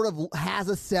house sort of has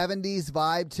a 70s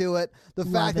vibe to it, the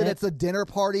fact that it's a dinner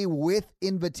party with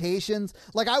invitations,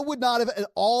 like I would not have at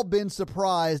all been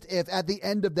surprised if at the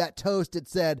end of that toast it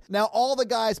said, now all the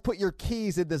guys put your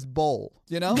keys in this bowl,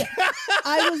 you know? Yeah.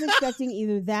 I was expecting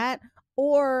either that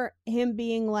or him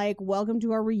being like, welcome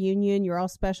to our reunion. You're all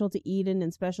special to Eden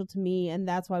and special to me. And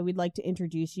that's why we'd like to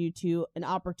introduce you to an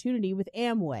opportunity with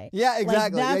Amway. Yeah,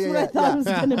 exactly. Like, that's what I thought it was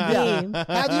going to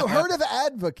be. Have you heard of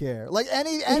Advocare? Like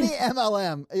any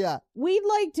MLM. Yeah. We'd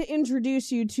like to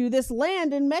introduce you to this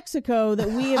land in Mexico that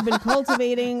we have been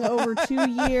cultivating over 2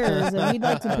 years. And we'd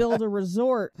like to build a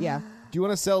resort. Yeah. Do you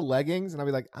want to sell leggings? And I'll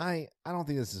be like, I don't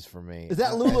think this is for me. Is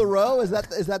that LuLaRoe? Is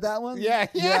that one? Yeah.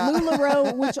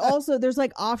 LuLaRoe, which also there's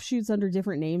like offshoots under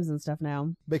different names and stuff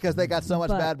now. Because they got so much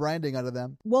bad branding out of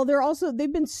them. Well,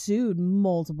 they've been sued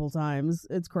multiple times.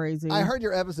 It's crazy. I heard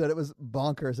your episode. It was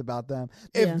bonkers about them.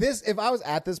 If I was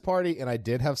at this party and I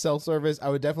did have cell service, I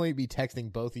would definitely be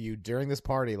texting both of you during this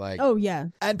party. Like, oh yeah.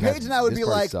 And Paige and I would be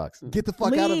like, sucks. get the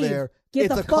fuck out of there. Get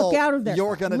it's the a fuck cult. out of there.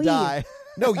 You're gonna Leave. die.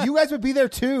 No, you guys would be there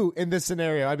too in this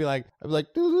scenario. I'd be like,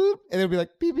 doo-doo, and it'd be like,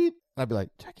 beep, beep. I'd be like,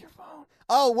 check your phone.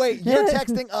 Oh, wait, you're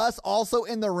texting us also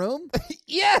in the room?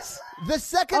 Yes. The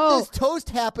second this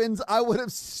toast happens, I would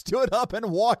have stood up and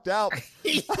walked out.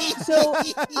 So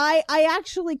I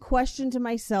actually questioned to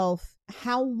myself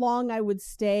how long I would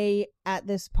stay at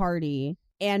this party.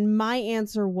 And my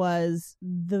answer was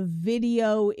the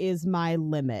video is my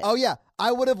limit. Oh, yeah.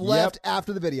 I would have left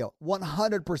after the video.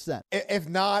 100%. If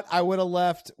not, I would have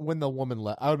left when the woman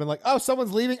left. I would have been like, oh,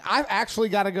 someone's leaving. I've actually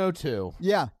got to go too.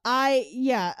 Yeah.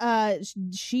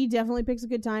 She definitely picks a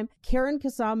good time. Karen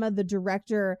Kasama, the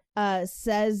director,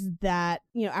 says that,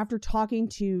 after talking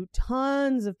to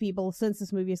tons of people since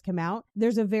this movie has come out,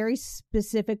 there's a very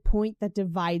specific point that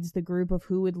divides the group of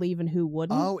who would leave and who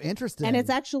wouldn't. Oh, interesting. And it's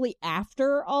actually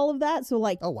after all of that. So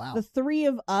like, oh, wow. The three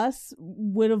of us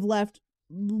would have left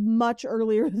much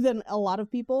earlier than a lot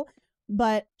of people.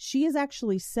 But she has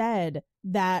actually said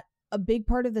that a big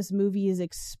part of this movie is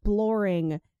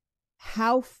exploring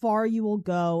how far you will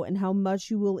go and how much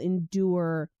you will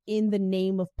endure in the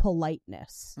name of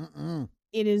politeness.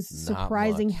 It is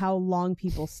surprising how long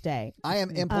people stay. I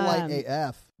am impolite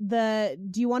AF. Do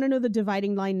you want to know the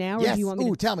dividing line now? Yes. Or do you want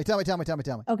me tell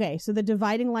me. Okay, so the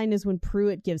dividing line is when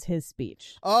Pruitt gives his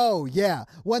speech. Oh, yeah.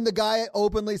 When the guy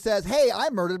openly says, hey, I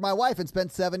murdered my wife and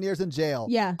spent 7 years in jail.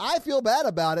 Yeah. I feel bad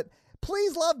about it.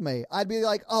 Please love me. I'd be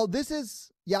like, oh, this is...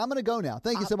 Yeah, I'm going to go now.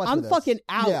 Thank you so much for I'm this. fucking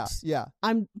out. Yeah.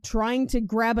 I'm trying to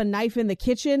grab a knife in the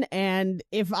kitchen, and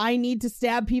if I need to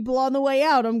stab people on the way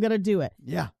out, I'm going to do it.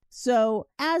 Yeah. So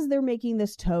as they're making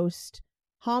this toast,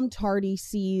 Hom Tardy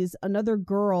sees another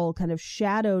girl kind of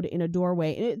shadowed in a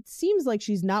doorway. It seems like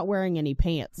she's not wearing any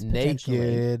pants.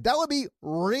 Naked. That would be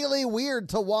really weird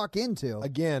to walk into.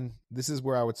 Again, this is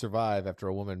where I would survive after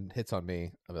a woman hits on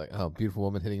me. I'd be like, oh, beautiful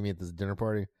woman hitting me at this dinner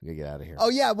party. You gotta get out of here. Oh,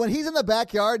 yeah. When he's in the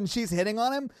backyard and she's hitting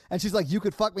on him and she's like, you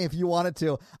could fuck me if you wanted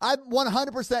to. I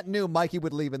 100% knew Mikey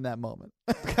would leave in that moment.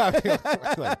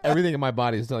 Like, everything in my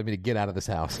body is telling me to get out of this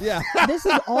house. Yeah.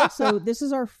 This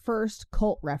is our first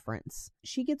cult reference.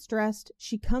 She gets dressed.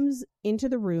 She comes into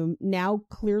the room, now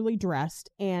clearly dressed,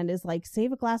 and is like,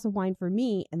 save a glass of wine for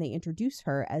me. And they introduce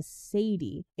her as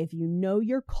Sadie. If you know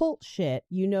your cult shit,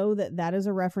 you know that is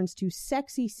a reference to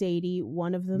Sexy Sadie,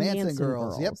 one of the Manson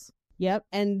girls. Yep.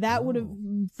 And that would have,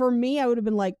 for me, I would have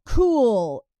been like,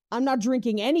 cool. I'm not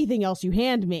drinking anything else you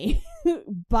hand me.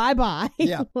 Bye-bye.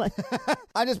 Yeah.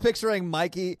 I'm just picturing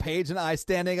Mikey, Paige, and I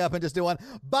standing up and just doing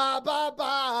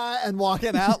bye and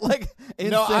walking out like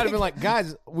No, I'd have been like,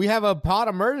 guys, we have a pod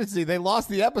emergency. They lost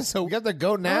the episode. We have to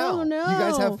go now. Oh, no. You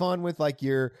guys have fun with like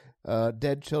your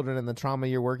dead children and the trauma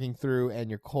you're working through and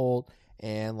your cult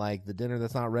and like the dinner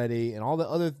that's not ready and all the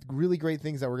other really great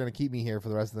things that were going to keep me here for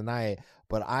the rest of the night.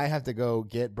 But I have to go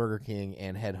get Burger King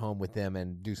and head home with them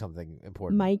and do something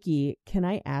important. Mikey, can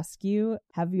I ask you,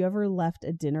 have you ever left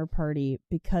a dinner party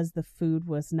because the food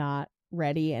was not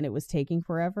ready and it was taking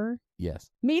forever?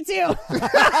 Yes. Me too.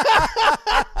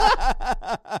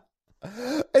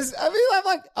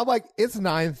 I'm like, it's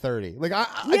 9:30. Like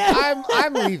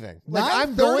I'm leaving. Like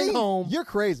I'm going home. You're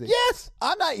crazy. Yes.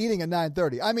 I'm not eating at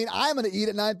 9:30. I mean, I'm going to eat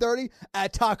at 9:30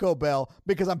 at Taco Bell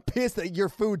because I'm pissed that your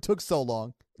food took so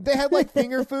long. They had like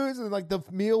finger foods and like the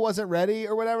meal wasn't ready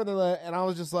or whatever. And I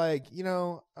was just like,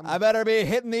 I better be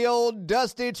hitting the old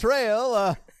dusty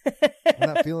trail.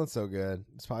 I'm not feeling so good.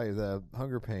 It's probably the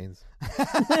hunger pains.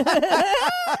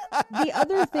 The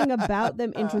other thing about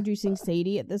them introducing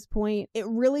Sadie at this point, it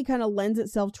really kind of lends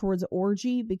itself towards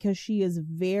orgy because she is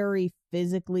very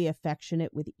physically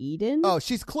affectionate with Eden. Oh,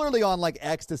 she's clearly on like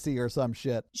ecstasy or some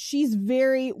shit. She's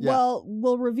very well,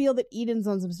 we'll reveal that Eden's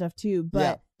on some stuff too,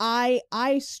 but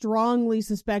I strongly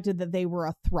suspected that they were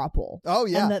a throuple. Oh,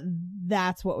 yeah. And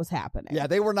that's what was happening. Yeah,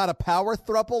 they were not a power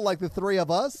throuple like the three of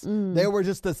us. They were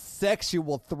just a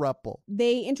sexual throuple.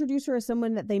 They introduce her as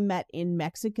someone that they met in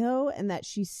Mexico and that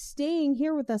she's staying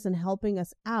here with us and helping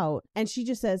us out. And she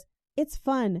just says, it's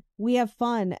fun. We have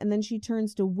fun. And then she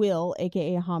turns to Will,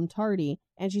 a.k.a. Ham Tardy,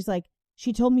 and she's like,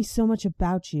 she told me so much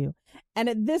about you. And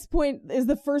at this point is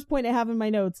the first point I have in my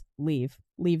notes. Leave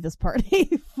this party.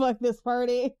 Fuck this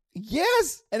party.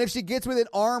 Yes. And if she gets within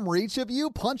arm reach of you,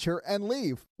 punch her and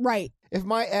leave. Right. If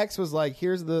my ex was like,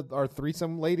 here's our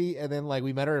threesome lady, and then like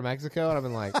we met her in Mexico, and I've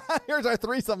been like, here's our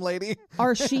threesome lady.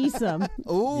 Our she-some.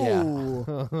 Ooh.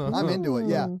 Yeah. I'm into it.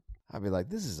 Yeah. I'd be like,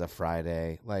 this is a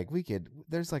Friday. Like,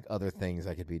 there's like other things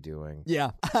I could be doing.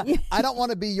 Yeah. I don't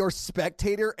want to be your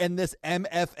spectator in this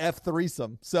MFF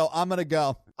threesome. So I'm going to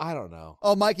go. I don't know.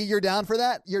 Oh, Mikey, you're down for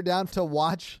that? You're down to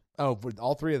watch? Oh, for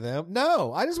all three of them?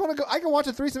 No, I just want to go. I can watch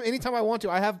a threesome anytime I want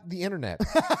to. I have the internet.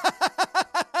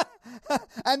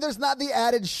 And there's not the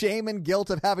added shame and guilt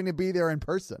of having to be there in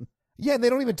person. Yeah, and they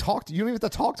don't even talk to you. You don't even have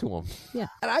to talk to them. Yeah.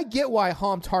 And I get why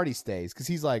Ham Tardy stays, because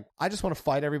he's like, I just want to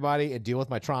fight everybody and deal with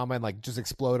my trauma and like just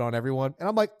explode on everyone. And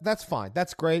I'm like, that's fine.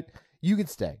 That's great. You can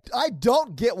stay. I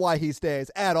don't get why he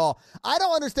stays at all. I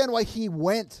don't understand why he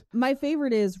went. My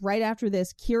favorite is right after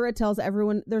this, Kira tells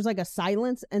everyone there's like a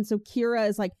silence. And so Kira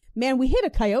is like, man, we hit a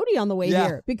coyote on the way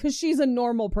here because she's a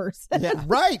normal person. Yeah,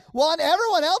 right. Well, and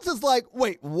everyone else is like,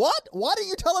 wait, what? Why didn't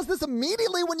you tell us this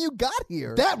immediately when you got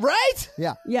here? That right?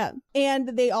 Yeah. Yeah. And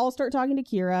they all start talking to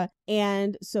Kira.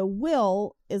 And so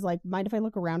Will is like, mind if I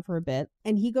look around for a bit?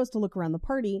 And he goes to look around the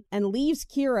party and leaves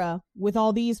Kira with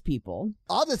all these people.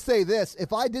 I'll just say this.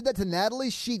 If I did that to Natalie,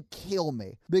 she'd kill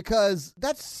me because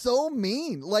that's so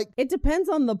mean. Like, it depends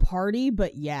on the party,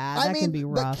 but yeah, that can be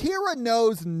rough. But Kira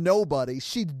knows nobody.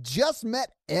 She just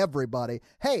met everybody.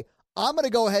 Hey, I'm going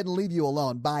to go ahead and leave you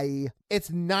alone. Bye. It's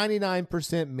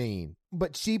 99% mean.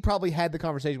 But she probably had the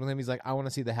conversation with him. He's like, I want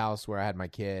to see the house where I had my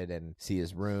kid and see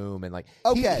his room. And like,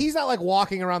 he's not like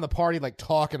walking around the party, like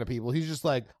talking to people. He's just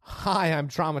like, hi, I'm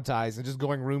traumatized, and just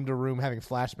going room to room having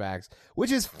flashbacks, which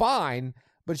is fine.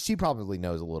 But she probably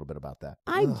knows a little bit about that.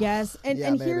 I guess. And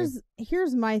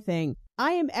here's my thing.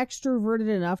 I am extroverted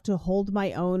enough to hold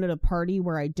my own at a party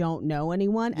where I don't know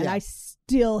anyone. And I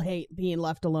still hate being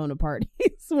left alone at parties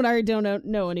when I don't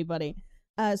know anybody.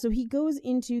 So he goes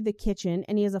into the kitchen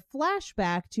and he has a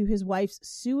flashback to his wife's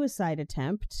suicide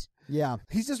attempt. Yeah.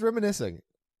 He's just reminiscing.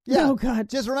 Yeah. Oh, God.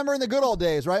 Just remembering the good old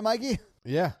days, right, Mikey?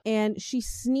 Yeah. And she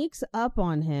sneaks up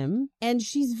on him and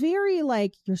she's very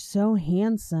like, you're so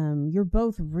handsome. You're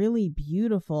both really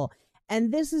beautiful.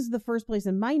 And this is the first place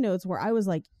in my notes where I was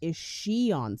like, is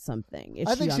she on something?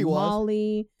 Is she on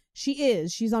Molly? She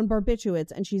is. She's on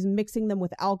barbiturates and she's mixing them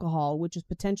with alcohol, which is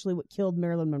potentially what killed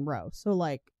Marilyn Monroe. So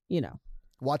like, you know.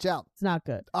 Watch out. It's not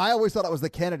good. I always thought it was the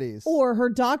Kennedys. Or her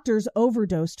doctors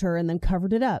overdosed her and then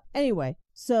covered it up. Anyway,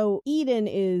 so Eden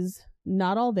is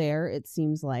not all there, it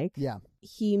seems like. Yeah.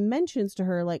 He mentions to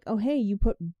her like, oh, hey, you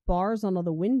put bars on all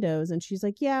the windows. And she's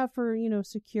like, yeah, for,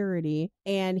 security.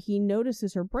 And he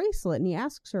notices her bracelet and he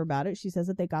asks her about it. She says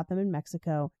that they got them in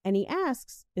Mexico. And he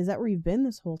asks, is that where you've been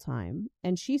this whole time?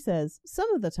 And she says,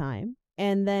 some of the time.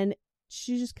 And then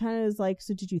she just kind of is like,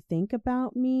 so did you think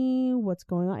about me? What's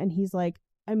going on? And he's like,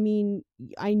 I mean,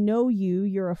 I know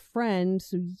you're a friend,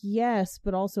 so yes,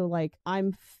 but also like,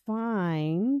 I'm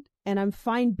fine and I'm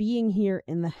fine being here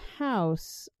in the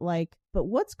house. Like, but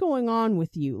what's going on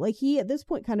with you? Like he at this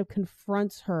point kind of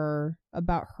confronts her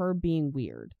about her being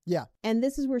weird. Yeah. And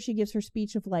this is where she gives her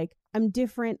speech of like, I'm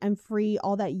different, I'm free,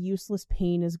 all that useless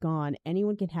pain is gone.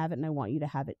 Anyone can have it and I want you to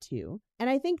have it too. And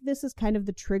I think this is kind of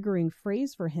the triggering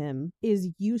phrase for him is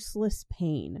useless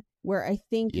pain, where I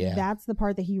think that's the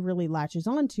part that he really latches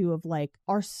onto of like,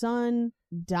 our son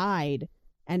died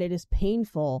and it is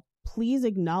painful. Please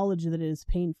acknowledge that it is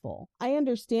painful. I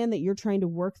understand that you're trying to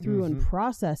work through and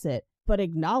process it, but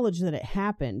acknowledge that it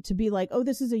happened. To be like, oh,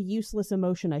 this is a useless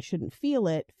emotion, I shouldn't feel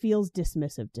it, feels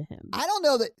dismissive to him. I don't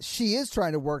know that she is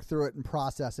trying to work through it and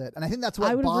process it. And I think that's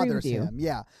what bothers him.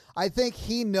 Yeah. I think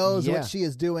he knows what she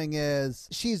is doing is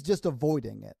she's just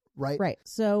avoiding it, right? Right.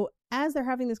 So as they're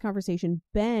having this conversation,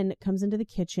 Ben comes into the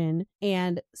kitchen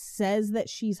and says that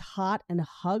she's hot and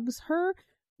hugs her,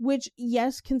 which,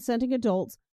 yes, consenting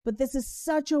adults, But this is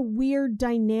such a weird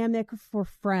dynamic for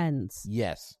friends.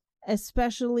 Yes.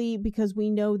 Especially because we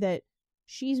know that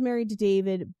she's married to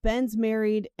David, Ben's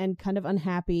married and kind of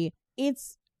unhappy.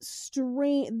 It's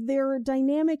strange. Their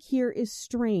dynamic here is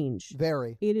strange.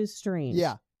 Very. It is strange.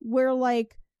 Yeah. Where,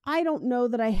 like, I don't know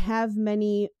that I have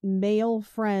many male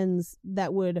friends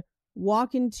that would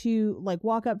walk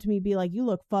up to me, be like, you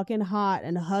look fucking hot,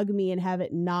 and hug me and have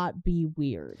it not be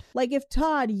weird. Like, if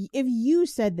you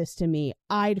said this to me,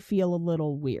 I'd feel a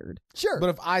little weird. Sure. But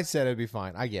if I said it'd be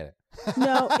fine. I get it.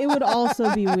 No, it would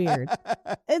also be weird.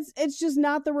 It's just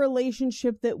not the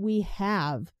relationship that we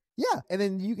have. Yeah. And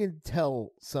then you can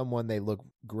tell someone they look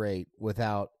great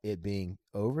without it being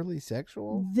overly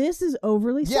sexual. This is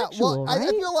overly sexual, well, right?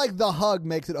 I feel like the hug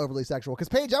makes it overly sexual. Because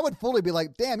Paige, I would fully be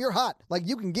like, damn, you're hot. Like,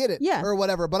 you can get it. Yeah. Or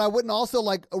whatever. But I wouldn't also,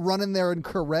 like, run in there and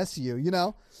caress you, you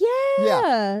know?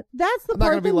 Yeah. That's the I'm not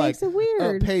part gonna be that like, makes it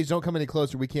weird. Paige, don't come any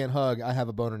closer. We can't hug. I have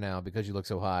a boner now because you look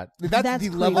so hot. That's the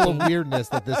creepy. level of weirdness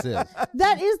that this is.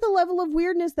 That is the level of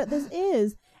weirdness that this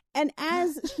is. And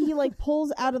as he like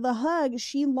pulls out of the hug,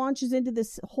 she launches into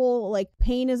this whole like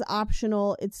pain is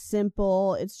optional. It's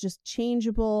simple. It's just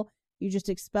changeable. You just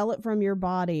expel it from your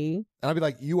body. And I'll be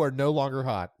like, you are no longer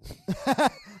hot.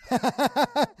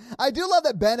 I do love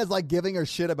that Ben is like giving her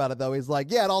shit about it though. He's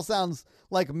like, yeah, it all sounds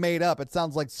like made up. It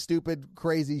sounds like stupid,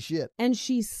 crazy shit. And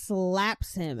she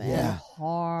slaps him Yeah.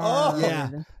 hard. Oh, yeah.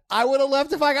 I would have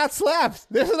left if I got slapped.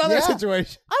 There's another Yeah.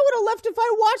 situation. I would have left if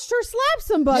I watched her slap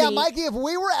somebody. Yeah, Mikey, if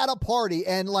we were at a party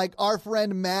and like our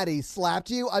friend Maddie slapped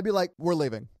you, I'd be like, we're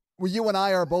leaving. Well, you and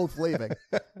I are both leaving.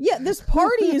 Yeah, this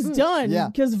party is done Yeah.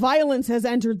 because violence has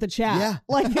entered the chat. Yeah.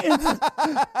 Like,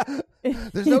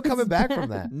 it's, There's no coming back from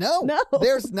that. No,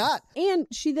 there's not. And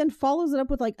she then follows it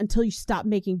up with like, until you stop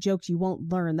making jokes, you won't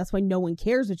learn. That's why no one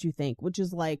cares what you think, which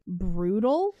is like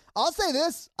brutal. I'll say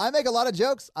this. I make a lot of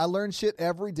jokes. I learn shit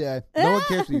every day. No one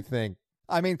cares what you think.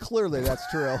 I mean, clearly that's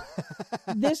true.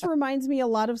 This reminds me a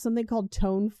lot of something called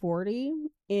Tone 40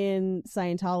 in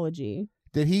Scientology.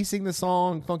 Did he sing the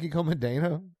song Funky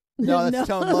Comedano? No, that's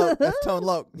Tone Loc. That's Tone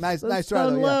Loc. Nice try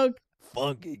though. Yeah. Loc.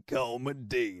 Funky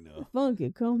Comedina.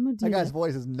 Funky comedy. That guy's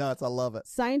voice is nuts. I love it.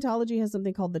 Scientology has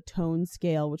something called the tone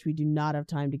scale, which we do not have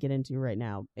time to get into right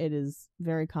now. It is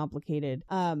very complicated.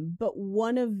 But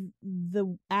one of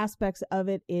the aspects of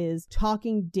it is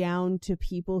talking down to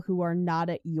people who are not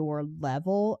at your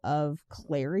level of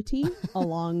clarity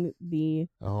along the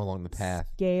along the path.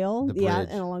 Scale. The Yeah, bridge.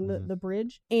 and along the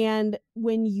bridge. And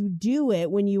when you do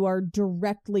it, when you are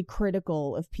directly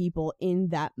critical of people in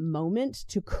that moment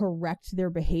to correct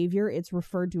their behavior, it's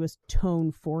referred to as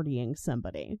tone 40ing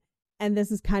somebody. And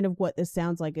this is kind of what this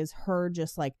sounds like, is her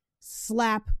just like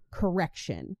slap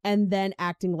correction and then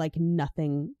acting like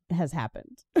nothing has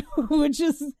happened, which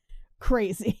is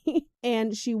crazy.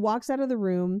 And she walks out of the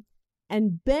room,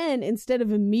 and Ben, instead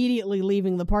of immediately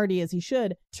leaving the party as he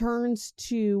should, turns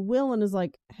to Will and is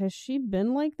like, has she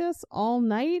been like this all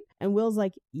night? And Will's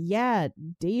like, yeah,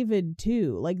 David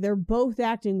too. Like, they're both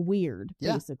acting weird,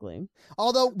 basically.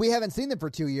 Although we haven't seen them for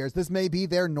 2 years, this may be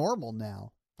their normal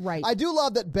now. Right. I do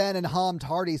love that Ben and Hamd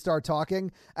Hardy start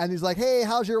talking, and he's like, hey,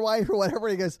 how's your wife or whatever.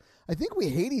 He goes, I think we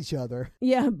hate each other.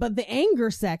 Yeah, but the anger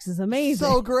sex is amazing.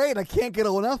 So great. I can't get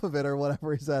enough of it or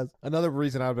whatever he says. Another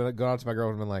reason I've been gone out to my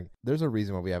girlfriend and been like, there's a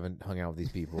reason why we haven't hung out with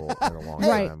these people in a long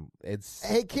Right. time. It's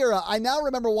Hey, Kira, I now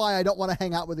remember why I don't want to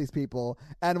hang out with these people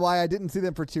and why I didn't see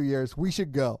them for 2 years. We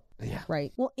should go. yeah.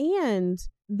 Right. Well, and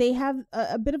they have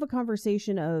a bit of a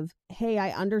conversation of, hey,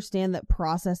 I understand that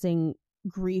processing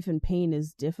grief and pain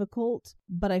is difficult,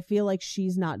 but I feel like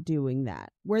she's not doing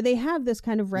that. Where they have this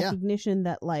kind of recognition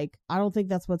that, like, I don't think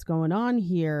that's what's going on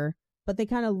here, but they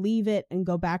kind of leave it and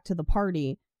go back to the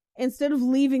party instead of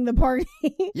leaving the party.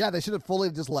 Yeah, they should have fully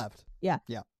just left. Yeah.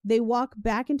 Yeah. They walk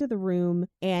back into the room,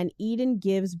 and Eden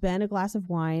gives Ben a glass of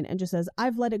wine and just says,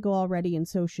 I've let it go already, and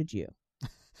so should you.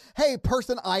 Hey,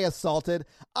 person I assaulted,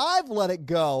 I've let it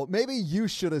go. Maybe you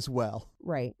should as well.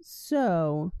 Right.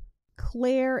 So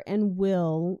Claire and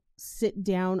Will sit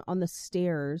down on the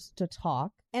stairs to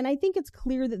talk. And I think it's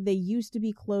clear that they used to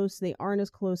be close. They aren't as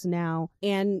close now.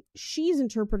 And she's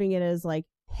interpreting it as like,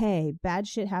 hey, bad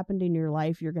shit happened in your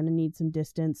life. You're going to need some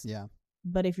distance. Yeah.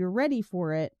 But if you're ready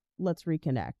for it, let's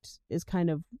reconnect, is kind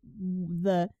of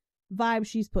the vibe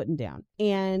she's putting down.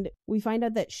 And we find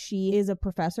out that she is a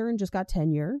professor and just got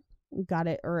tenure. Got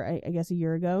it, or I guess a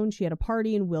year ago, and she had a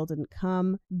party and Will didn't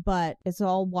come, but it's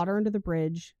all water under the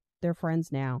bridge. They're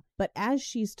friends now. But as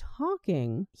she's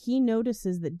talking, he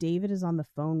notices that David is on the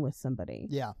phone with somebody.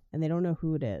 Yeah. And they don't know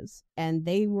who it is. And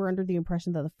they were under the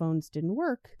impression that the phones didn't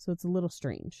work, so it's a little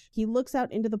strange. He looks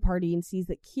out into the party and sees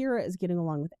that Kira is getting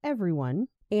along with everyone.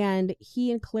 And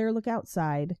he and Claire look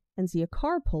outside and see a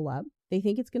car pull up. They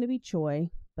think it's going to be Choi,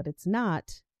 but it's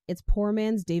not. It's poor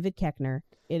man's David Koechner.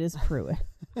 It is Pruitt.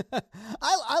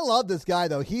 I love this guy,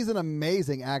 though. He's an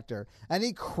amazing actor, and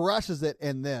he crushes it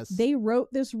in this. They wrote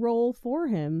this role for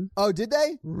him. Oh, did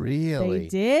they? Really? They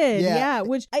did, Yeah. yeah.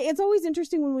 Which it's always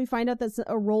interesting when we find out that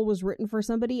a role was written for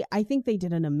somebody. I think they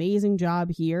did an amazing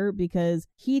job here because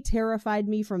he terrified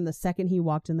me from the second he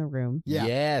walked in the room. Yeah.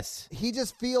 Yes. He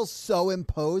just feels so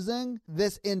imposing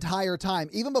this entire time.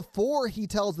 Even before he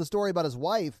tells the story about his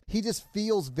wife, he just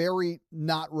feels very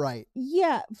not right.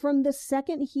 Yeah, from the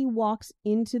second he walks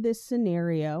into this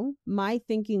scenario, my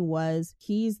thinking was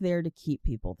he's there to keep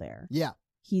people there. Yeah.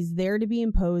 He's there to be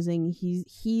imposing.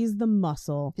 He's the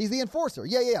muscle. He's the enforcer.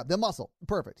 Yeah. The muscle.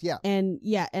 Perfect. Yeah.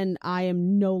 And I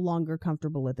am no longer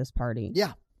comfortable at this party.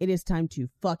 Yeah. It is time to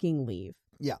fucking leave.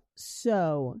 Yeah.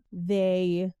 So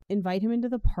they invite him into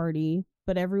the party,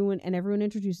 but everyone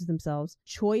introduces themselves.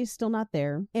 Choi is still not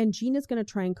there, and Gina's going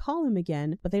to try and call him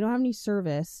again, but they don't have any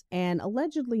service, and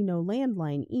allegedly no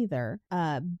landline either.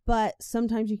 But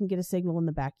sometimes you can get a signal in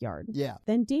the backyard. Yeah.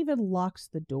 Then David locks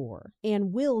the door,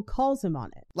 and Will calls him on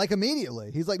it. Like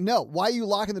immediately. He's like, no, why are you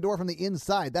locking the door from the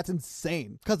inside? That's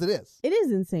insane. Because it is. It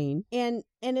is insane. And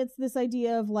it's this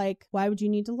idea of like, why would you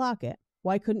need to lock it?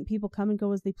 Why couldn't people come and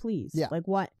go as they please? Yeah. Like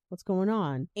what's going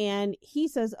on? And he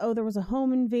says, oh, there was a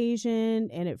home invasion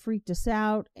and it freaked us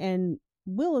out. And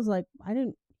Will is like, I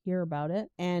didn't hear about it.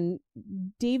 And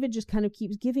David just kind of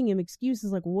keeps giving him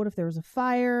excuses like, well, what if there was a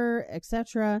fire,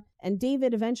 etc. And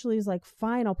David eventually is like,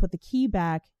 fine, I'll put the key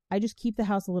back. I just keep the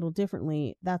house a little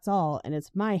differently. That's all. And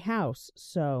it's my house.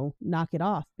 So knock it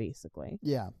off, basically.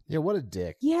 Yeah. Yeah, what a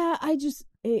dick. Yeah,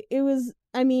 it was,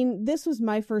 I mean, this was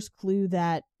my first clue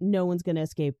that no one's going to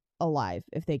escape alive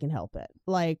if they can help it.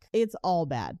 Like, it's all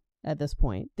bad at this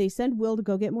point. They send Will to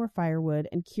go get more firewood,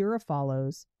 and Kira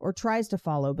follows, or tries to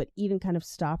follow, but Eden kind of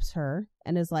stops her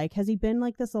and is like, has he been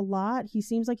like this a lot? He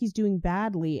seems like he's doing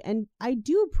badly. And I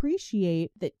do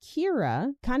appreciate that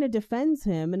Kira kind of defends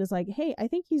him and is like, hey, I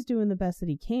think he's doing the best that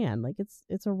he can. Like,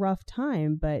 it's a rough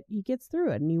time, but he gets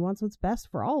through it and he wants what's best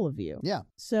for all of you. Yeah.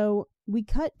 So we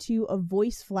cut to a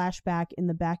voice flashback in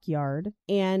the backyard,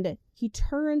 and he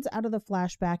turns out of the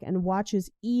flashback and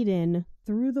watches Eden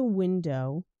through the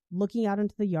window looking out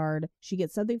into the yard. She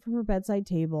gets something from her bedside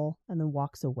table and then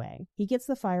walks away. He gets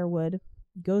the firewood,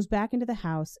 goes back into the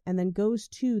house, and then goes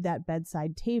to that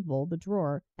bedside table, the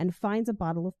drawer, and finds a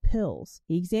bottle of pills.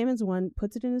 He examines one,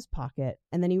 puts it in his pocket,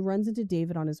 and then he runs into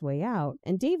David on his way out.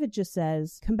 And David just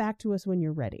says, come back to us when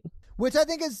you're ready. Which I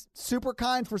think is super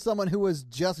kind for someone who was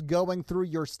just going through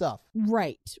your stuff.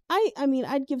 Right. I mean,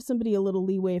 I'd give somebody a little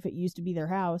leeway if it used to be their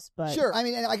house, but... Sure. I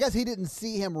mean, I guess he didn't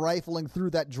see him rifling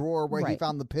through that drawer where he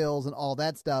found the pills and all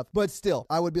that stuff. But still,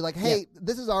 I would be like, hey,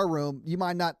 This is our room. You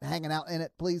mind not hanging out in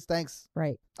it, please? Thanks.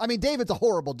 Right. I mean, David's a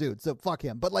horrible dude, so fuck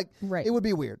him. But, like, It would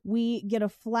be weird. We get a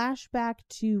flashback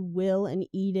to Will and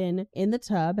Eden in the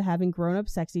tub having grown-up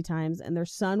sexy times, and their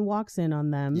son walks in on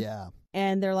them. Yeah.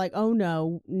 And they're like, oh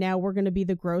no, now we're going to be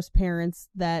the gross parents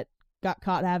that got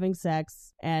caught having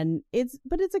sex. And it's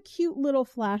a cute little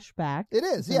flashback. It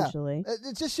is, essentially. Yeah.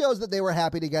 It just shows that they were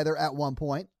happy together at one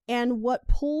point. And what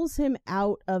pulls him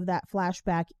out of that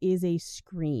flashback is a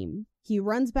scream. He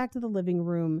runs back to the living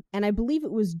room, and I believe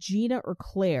it was Gina or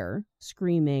Claire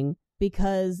screaming,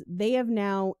 because they have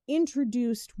now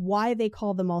introduced why they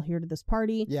call them all here to this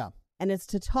party. Yeah. And it's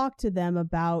to talk to them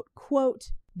about,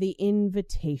 quote, the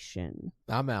invitation.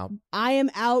 I'm out. I am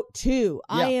out too.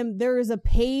 Yeah. There is a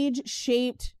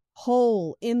page-shaped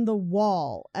hole in the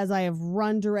wall as I have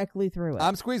run directly through it.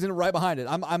 I'm squeezing it right behind it.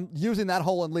 I'm using that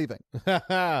hole and leaving.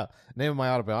 Name of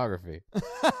my autobiography.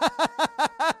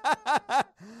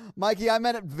 Mikey, I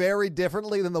meant it very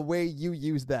differently than the way you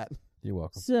used that. You're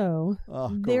welcome. So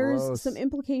there's gross. some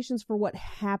implications for what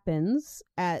happens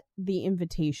at the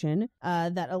invitation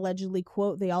that allegedly,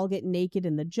 quote, they all get naked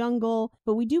in the jungle.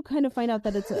 But we do kind of find out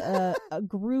that it's a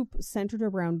group centered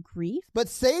around grief. But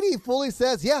Sadie fully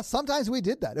says, yeah, sometimes we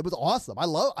did that. It was awesome. I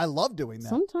love doing that.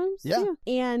 Sometimes. Yeah.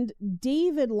 And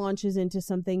David launches into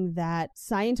something that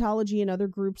Scientology and other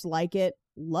groups like it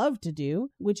love to do,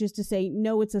 which is to say,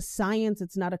 no, it's a science,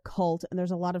 it's not a cult, and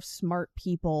there's a lot of smart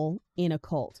people in a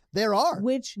cult. There are.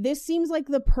 Which this seems like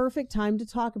the perfect time to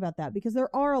talk about that, because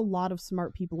there are a lot of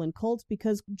smart people in cults,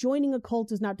 because joining a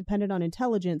cult is not dependent on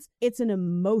intelligence. It's an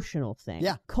emotional thing.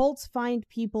 Yeah. Cults find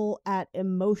people at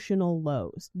emotional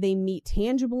lows. They meet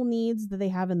tangible needs that they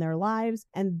have in their lives,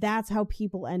 and that's how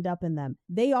people end up in them.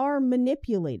 They are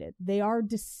manipulated. They are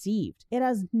deceived. It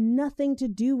has nothing to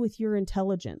do with your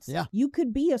intelligence. Yeah. You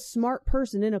could be a smart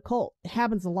person in a cult. It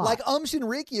happens a lot. Like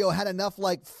Shinrikyo had enough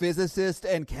like physicists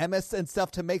and chemists and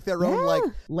stuff to make their own like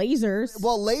lasers.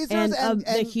 Well, lasers and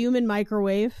the human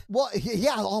microwave. Well,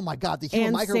 yeah. Oh my God, the human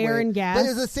and microwave. Sarin gas.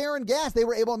 There's a sarin gas. They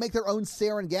were able to make their own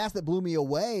sarin gas that blew me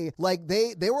away. Like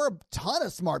they were a ton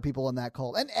of smart people in that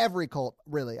cult, and every cult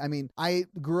really. I mean, I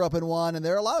grew up in one, and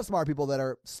there are a lot of smart people that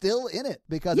are still in it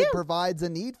because it provides a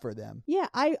need for them. Yeah,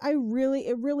 it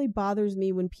really bothers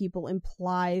me when people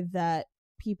imply that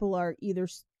people are either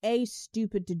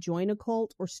stupid to join a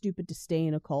cult or stupid to stay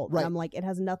in a cult. Right. And I'm like, it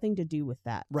has nothing to do with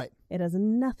that. Right. It has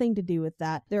nothing to do with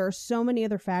that. There are so many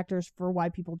other factors for why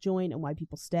people join and why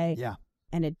people stay. Yeah.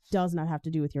 And it does not have to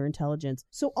do with your intelligence.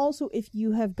 So also, if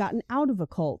you have gotten out of a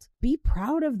cult, be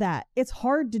proud of that. It's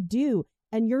hard to do.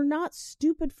 And you're not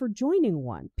stupid for joining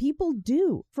one. People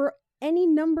do for any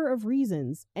number of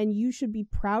reasons. And you should be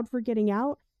proud for getting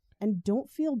out. And don't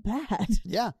feel bad.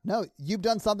 Yeah, no, you've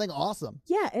done something awesome.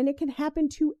 Yeah, and it can happen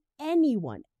to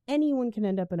anyone. Anyone can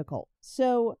end up in a cult.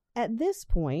 So at this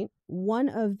point, one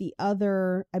of the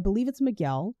other, I believe it's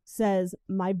Miguel, says,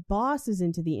 my boss is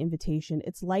into the invitation.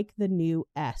 It's like the new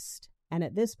EST. And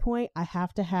at this point, I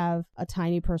have to have a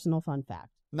tiny personal fun fact.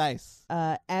 Nice.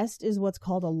 EST is what's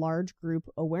called a large group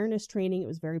awareness training. It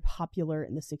was very popular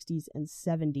in the 60s and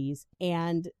 70s.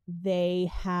 And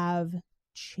they have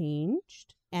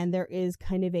changed. And there is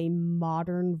kind of a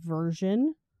modern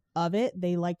version of it.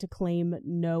 They like to claim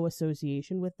no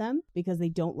association with them because they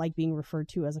don't like being referred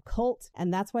to as a cult.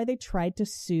 And that's why they tried to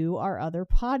sue our other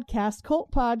podcast,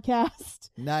 Cult Podcast.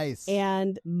 Nice.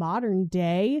 And modern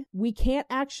day, we can't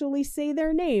actually say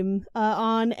their name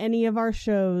on any of our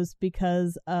shows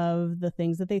because of the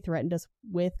things that they threatened us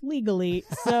with legally.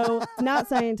 So not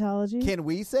Scientology. Can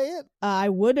we say it? I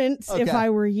wouldn't if I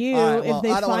were you. Right, well, if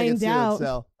they I don't wanna get find sued, out,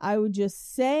 so. I would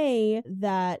just say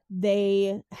that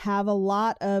they have a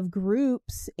lot of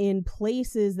groups in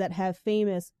places that have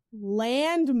famous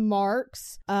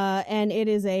landmarks, and it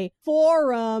is a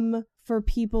forum for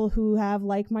people who have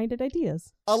like-minded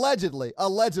ideas. Allegedly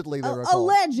they're a cult.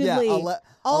 Allegedly. Yeah,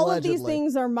 all allegedly. of these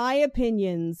things are my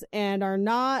opinions and are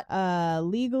not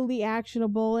legally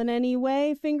actionable in any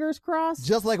way, fingers crossed.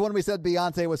 Just like when we said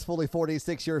Beyonce was fully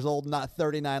 46 years old, not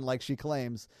 39 like she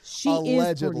claims. She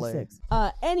allegedly. is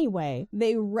 46. Anyway,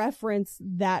 they reference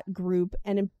that group,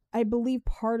 and I believe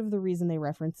part of the reason they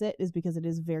reference it is because it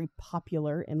is very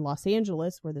popular in Los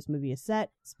Angeles, where this movie is set.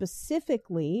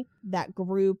 Specifically, that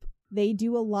group, they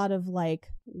do a lot of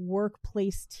like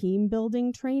workplace team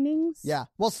building trainings. Yeah.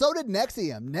 Well, so did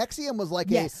NXIVM. NXIVM was like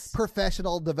a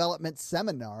professional development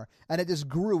seminar, and it just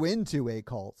grew into a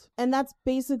cult. And that's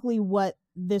basically what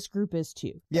this group is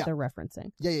too, that they're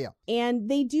referencing. Yeah. And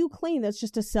they do claim that's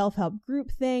just a self-help group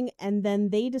thing, and then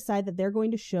they decide that they're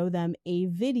going to show them a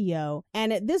video.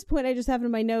 And at this point, I just have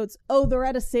in my notes, they're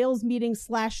at a sales meeting /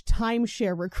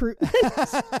 timeshare recruitment.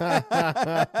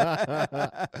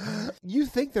 You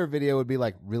think their video would be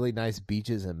like really nice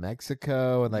beaches in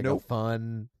Mexico and like a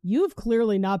fun... You've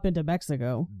clearly not been to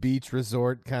Mexico. Beach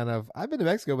resort kind of... I've been to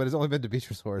Mexico, but it's only been to beach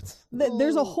resorts.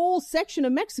 There's a whole section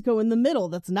of Mexico in the middle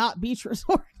that's not beach resorts.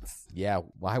 Yeah,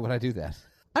 why would I do that?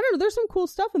 I don't know. There's some cool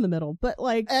stuff in the middle, but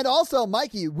like... And also,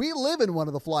 Mikey, we live in one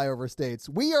of the flyover states.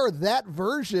 We are that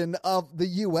version of the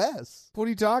U.S. What are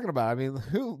you talking about? I mean,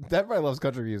 everybody loves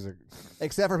country music.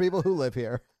 Except for people who live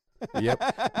here. Yep.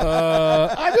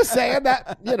 I'm just saying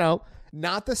that,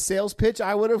 not the sales pitch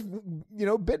I would have,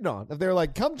 bidden on. If they're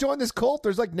like, come join this cult,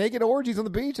 there's like naked orgies on the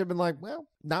beach. I've been like, well,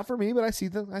 not for me, but I see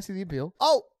the appeal.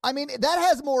 Oh, I mean, that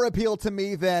has more appeal to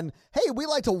me than, hey, we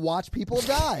like to watch people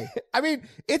die. I mean,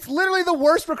 it's literally the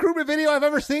worst recruitment video I've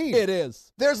ever seen. It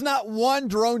is. There's not one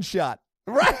drone shot.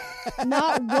 Right.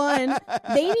 Not one.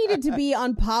 They needed to be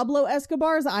on Pablo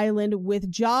Escobar's island with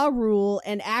Ja Rule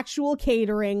and actual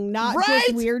catering, not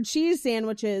just weird cheese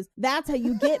sandwiches. That's how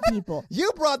you get people.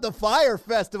 You brought the Fire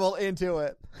Festival into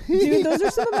it. Dude, those are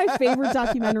some of my favorite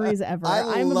documentaries ever.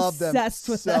 I'm love obsessed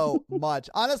them with so them. much.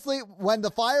 Honestly, when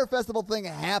the Fire Festival thing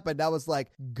happened, I was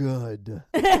like, good.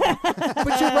 But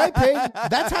you're right, Pig.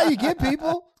 That's how you get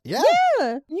people. Yeah.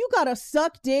 You gotta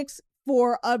suck dicks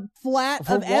for a flat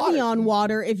of water. Evian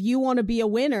water if you want to be a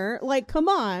winner. Like, come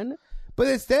on. But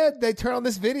instead, they turn on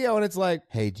this video and it's like,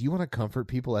 hey, do you want to comfort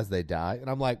people as they die? And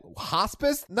I'm like,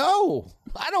 hospice? No,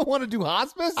 I don't want to do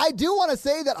hospice. I do want to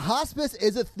say that hospice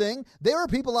is a thing. There are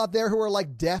people out there who are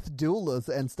like death doulas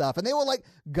and stuff, and they will like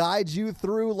guide you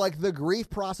through like the grief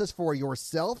process for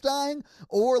yourself dying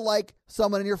or like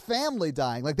someone in your family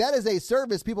dying. Like that is a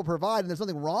service people provide, and there's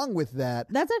nothing wrong with that.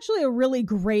 That's actually a really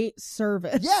great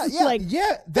service. Yeah, yeah. Like,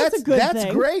 yeah, that's a good that's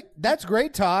thing. great. That's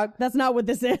great, Todd. That's not what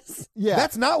this is. Yeah.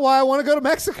 That's not why I want to go to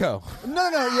Mexico. No,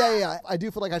 yeah. I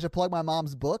do feel like I should plug my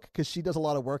mom's book because she does a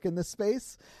lot of work in this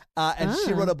space. And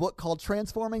she wrote a book called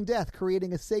Transforming Death,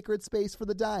 Creating a Sacred Space for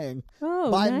the Dying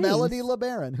by nice. Melody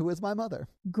LeBaron, who is my mother.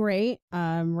 Great.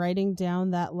 I'm writing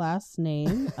down that last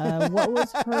name. What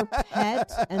was her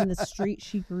pet and the street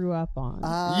she grew up on?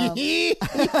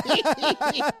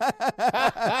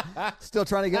 Still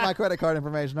trying to get my credit card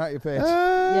information, aren't you, Paige?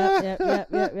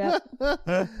 Yep.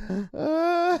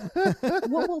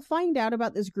 What we'll find out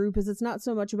about this group is it's not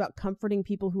so much about comforting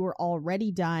people who are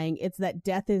already dying. It's that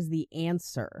death is the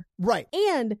answer. Right.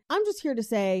 And I'm just here to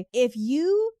say, if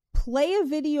you play a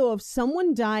video of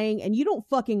someone dying and you don't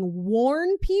fucking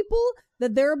warn people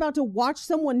that they're about to watch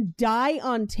someone die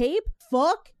on tape,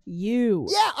 fuck you.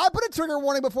 Yeah, I put a trigger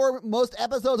warning before most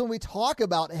episodes when we talk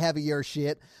about heavier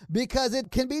shit because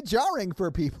it can be jarring for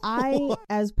people. I,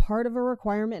 as part of a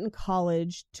requirement in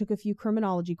college, took a few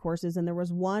criminology courses, and there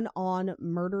was one on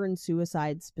murder and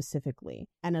suicide specifically.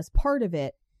 And as part of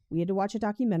it, we had to watch a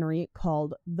documentary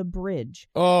called The Bridge.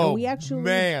 Oh, and we actually,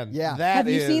 man. Yeah. Have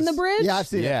you seen The Bridge? Yeah, I've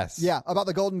seen Yes. it. Yeah, about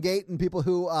the Golden Gate and people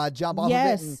who jump off of it.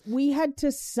 Yes, we had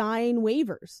to sign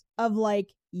waivers of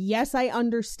like, yes, I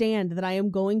understand that I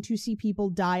am going to see people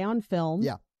die on film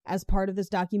as part of this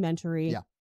documentary. Yeah.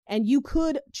 And you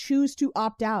could choose to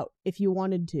opt out if you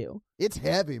wanted to. It's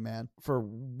heavy, man. For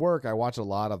work, I watch a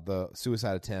lot of the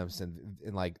suicide attempts and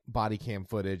like body cam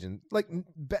footage and like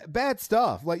bad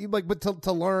stuff. But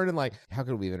to learn and like how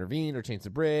could we have intervened or changed the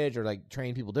bridge or like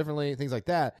train people differently, things like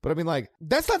that. But I mean, like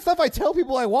that's not stuff I tell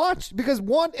people I watch because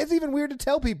one, it's even weird to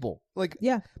tell people. Like,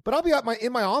 yeah. But I'll be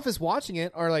in my office watching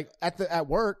it or like at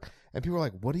work, and people are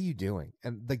like, "What are you doing?"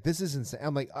 And like, this is insane.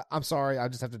 I'm like, I'm sorry, I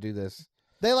just have to do this.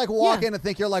 They like walk in and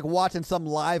think you're like watching some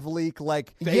live leak,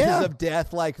 like Faces of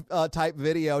Death, like type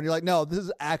video. And you're like, no, this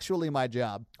is actually my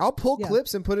job. I'll pull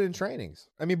clips and put it in trainings.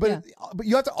 I mean, but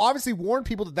you have to obviously warn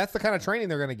people that that's the kind of training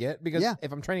they're going to get because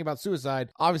if I'm training about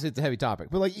suicide, obviously it's a heavy topic.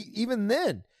 But like even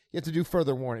then you have to do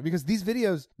further warning because these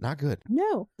videos, not good.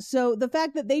 No. So the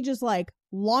fact that they just like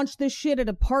launch this shit at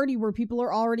a party where people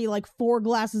are already like 4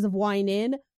 glasses of wine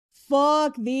in,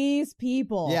 fuck these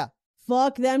people. Yeah.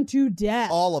 Fuck them to death.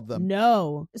 All of them.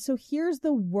 No. So here's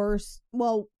the worst.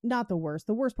 Well, not the worst.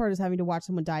 The worst part is having to watch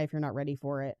someone die if you're not ready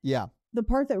for it. Yeah. The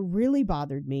part that really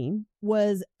bothered me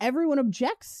was everyone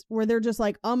objects where they're just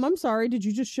like, I'm sorry, did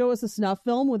you just show us a snuff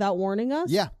film without warning us?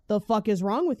 Yeah. The fuck is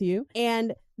wrong with you?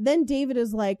 And then David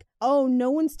is like, oh, no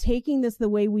one's taking this the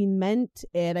way we meant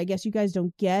it. I guess you guys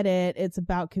don't get it. It's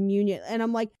about communion. And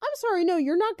I'm like, I'm sorry, no,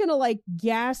 you're not going to like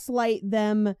gaslight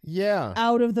them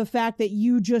out of the fact that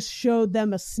you just showed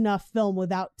them a snuff film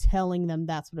without telling them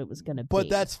that's what it was going to be. But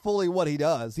that's fully what he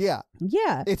does. Yeah.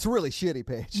 Yeah. It's really shitty,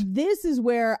 Paige. This is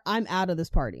where I'm out of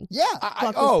this party. Yeah.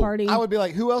 Fuck this party. I would be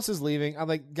like, who else is leaving? I'm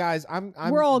like, guys, I'm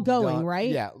we're all going, done. right?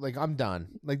 Yeah. Like, I'm done.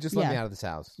 Like, just let me out of this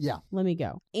house. Yeah. Let me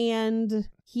go. And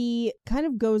he kind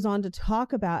of goes on to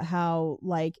talk about how,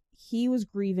 like, he was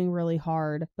grieving really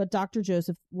hard, but Dr.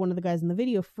 Joseph, one of the guys in the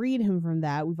video, freed him from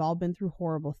that. We've all been through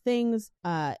horrible things,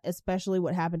 especially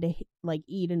what happened to, like,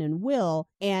 Eden and Will.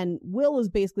 And Will is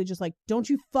basically just like, don't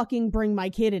you fucking bring my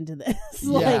kid into this.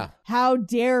 Like, how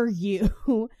dare you?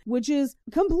 Which is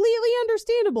completely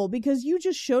understandable because you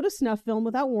just showed a snuff film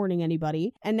without warning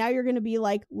anybody. And now you're going to be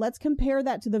like, let's compare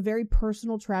that to the very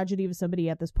personal tragedy of somebody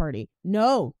at this party.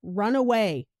 No, run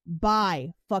away.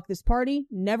 Bye. Fuck this party.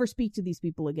 Never speak to these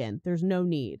people again. There's no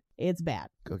need. It's bad.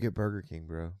 Go get Burger King,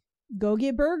 bro. Go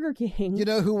get Burger King. You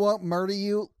know who won't murder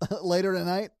you later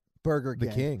tonight? Burger King.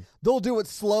 The King. They'll do it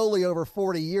slowly over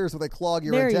 40 years where they clog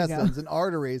your intestines and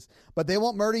arteries, but they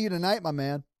won't murder you tonight, my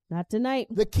man. Not tonight.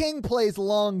 The King plays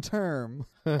long term.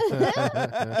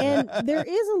 And there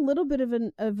is a little bit of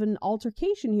an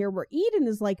altercation here where Eden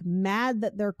is like mad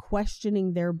that they're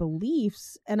questioning their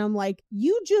beliefs, and I'm like,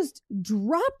 you just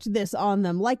dropped this on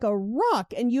them like a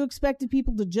rock and you expected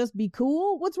people to just be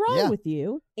cool? What's wrong with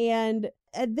you? And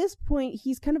at this point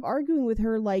he's kind of arguing with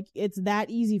her like it's that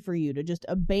easy for you to just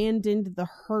abandon the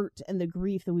hurt and the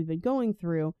grief that we've been going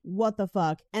through. What the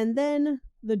fuck? And then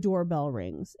the doorbell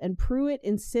rings and Pruitt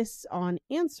insists on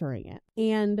answering it.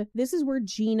 And this is where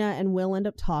Gina and Will end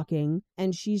up talking.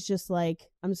 And she's just like,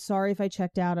 I'm sorry if I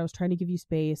checked out. I was trying to give you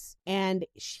space. And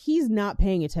he's not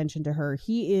paying attention to her.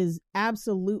 He is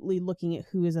absolutely looking at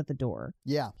who is at the door.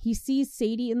 Yeah. He sees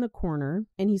Sadie in the corner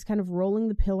and he's kind of rolling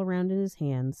the pill around in his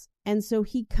hands. And so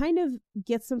he kind of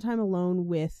gets some time alone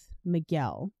with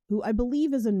Miguel, who I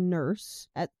believe is a nurse.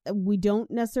 We don't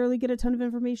necessarily get a ton of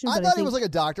information. I thought he was like a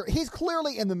doctor. He's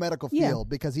clearly in the medical field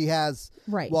because he has,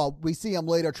 well, we see him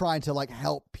later trying to like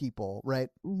help people, right?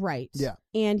 Right. Yeah.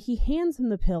 And he hands him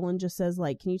the pill and just says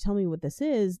like, can you tell me what this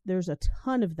is? There's a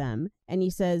ton of them. And he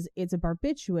says, it's a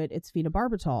barbiturate. It's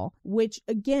phenobarbital, which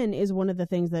again is one of the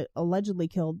things that allegedly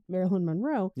killed Marilyn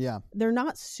Monroe. Yeah. They're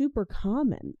not super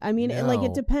common. I mean, like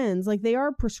it depends. Like they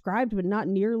are prescribed, but not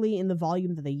nearly in the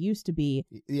volume that they used to be.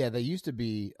 Yeah, they used to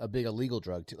be a big illegal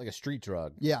drug, too, like a street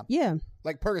drug. Yeah. Yeah.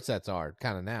 Like Percocets are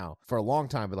kind of now for a long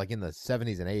time, but like in the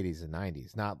 70s and 80s and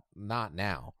 90s, not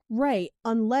now. Right.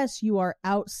 Unless you are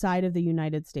outside of the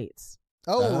United States.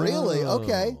 Oh, really?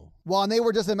 Okay. Well, and they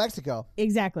were just in Mexico.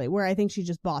 Exactly, where I think she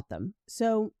just bought them.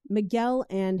 So Miguel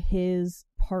and his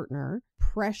partner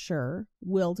pressure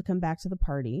Will to come back to the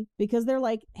party because they're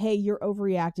like, hey, you're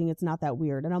overreacting. It's not that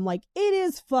weird. And I'm like, it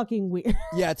is fucking weird.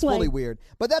 Yeah, it's fully weird.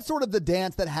 But that's sort of the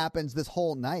dance that happens this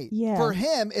whole night. Yeah. For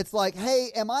him, it's like, hey,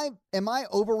 am I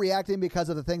overreacting because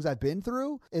of the things I've been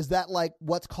through? Is that like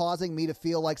what's causing me to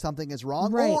feel like something is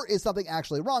wrong? Right. Or is something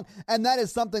actually wrong? And that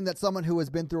is something that someone who has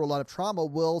been through a lot of trauma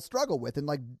will struggle with. And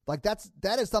like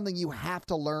that is something you have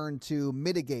to learn to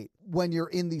mitigate when you're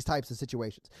in these types of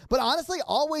situations. But honestly,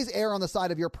 always err on the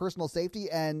side of your personal safety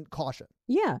and caution.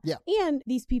 Yeah. Yeah. And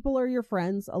these people are your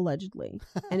friends, allegedly.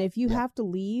 And if you have to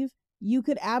leave, you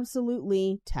could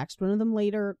absolutely text one of them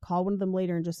later, call one of them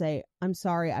later and just say, I'm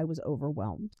sorry, I was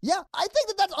overwhelmed. Yeah, I think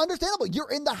that that's understandable.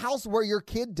 You're in the house where your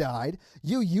kid died.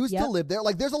 You used to live there.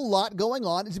 Like, there's a lot going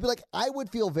on. And to be like, I would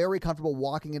feel very comfortable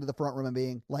walking into the front room and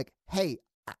being like, hey,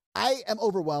 I am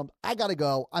overwhelmed. I gotta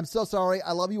go. I'm so sorry.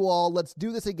 I love you all. Let's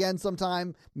do this again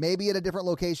sometime. Maybe at a different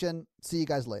location. See you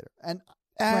guys later. And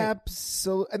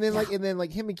absolutely. And then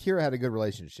like him and Kira had a good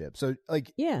relationship. So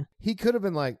like, he could have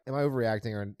been like, am I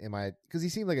overreacting or am I? Because he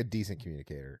seemed like a decent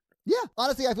communicator. Yeah,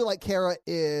 honestly, I feel like Kara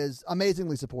is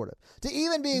amazingly supportive. To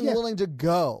even being willing to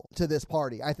go to this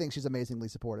party, I think she's amazingly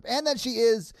supportive. And that she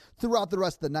is throughout the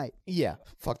rest of the night. Yeah,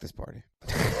 fuck this party.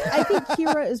 I think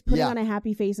Kira is putting on a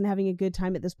happy face and having a good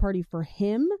time at this party for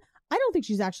him. I don't think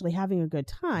she's actually having a good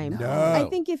time. No. I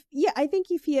think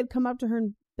if he had come up to her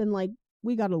and been like,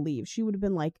 we gotta leave, she would have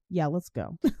been like, yeah, let's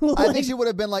go. I think she would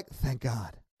have been like, thank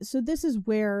God. So this is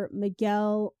where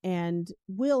Miguel and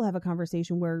Will have a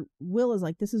conversation where Will is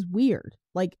like, this is weird.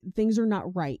 Like, things are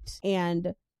not right.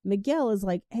 And Miguel is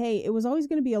like, hey, it was always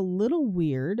going to be a little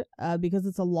weird because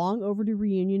it's a long overdue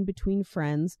reunion between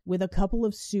friends with a couple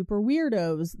of super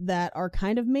weirdos that are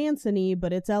kind of Manson-y,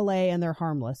 but it's LA and they're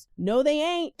harmless. No, they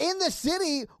ain't. In the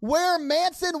city where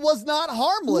Manson was not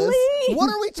harmless. What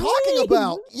are we talking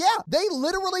about? Yeah, they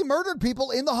literally murdered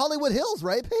people in the Hollywood Hills,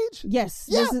 right, Paige? Yes.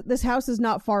 Yeah. This house is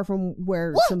not far from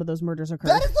where some of those murders occurred.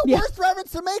 That is the worst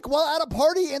reference to make while at a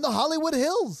party in the Hollywood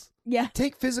Hills. Yeah.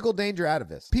 Take physical danger out of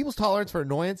this. People's tolerance for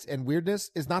annoyance and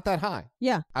weirdness is not that high.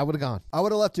 Yeah. I would have gone. I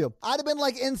would have left too. I'd have been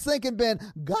like in sync and been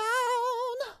gone.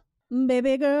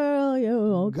 Baby girl,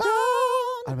 you're gone.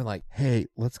 I'd have been like, hey,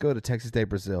 let's go to Texas Day,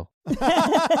 Brazil.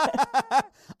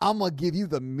 I'm going to give you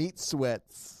the meat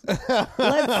sweats.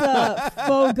 Let's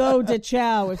fogo de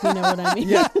chow, if you know what I mean.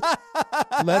 Yeah.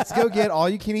 Let's go get all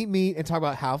you can eat meat and talk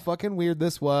about how fucking weird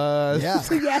this was. Yeah.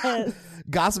 Yes.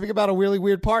 Gossiping about a really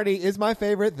weird party is my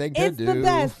favorite thing to do. It's the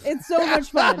best. It's so much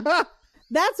fun.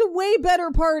 That's a way better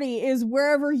party is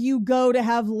wherever you go to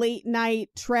have late night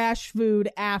trash food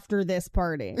after this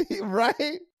party.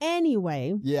 Right?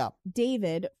 Anyway, yeah.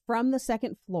 David from the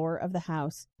second floor of the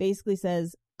house basically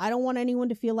says, I don't want anyone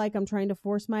to feel like I'm trying to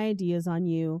force my ideas on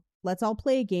you. Let's all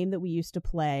play a game that we used to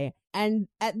play. And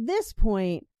at this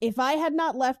point, if I had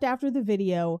not left after the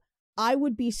video, I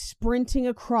would be sprinting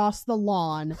across the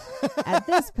lawn at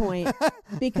this point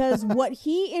because what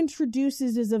he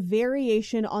introduces is a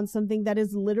variation on something that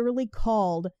is literally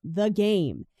called the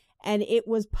game. And it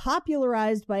was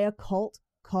popularized by a cult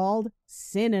called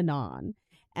Synanon.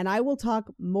 And I will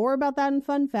talk more about that in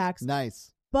fun facts.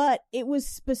 Nice. But it was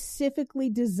specifically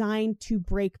designed to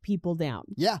break people down.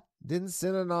 Yeah. Didn't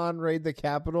Synanon raid the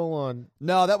Capitol on...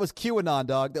 No, that was QAnon,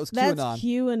 dog. That was QAnon. That's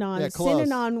QAnon. Yeah, close.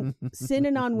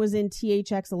 Synanon was in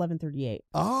THX 1138.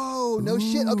 Oh, no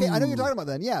shit. Okay, I know what you're talking about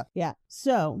then. Yeah. Yeah.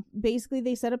 So basically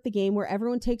they set up the game where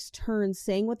everyone takes turns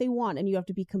saying what they want and you have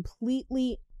to be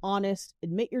completely honest,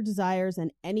 admit your desires,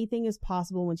 and anything is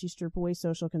possible once you strip away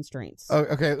social constraints. Oh,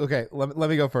 okay. Let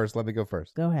me go first.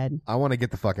 Go ahead. I want to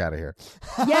get the fuck out of here.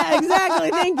 Yeah,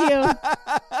 exactly. Thank you.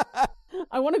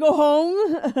 I want to go home.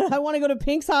 I want to go to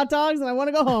Pink's Hot Dogs, and I want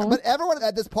to go home. But everyone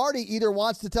at this party either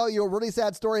wants to tell you a really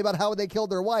sad story about how they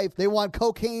killed their wife, they want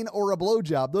cocaine, or a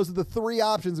blowjob. Those are the three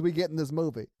options we get in this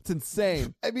movie. It's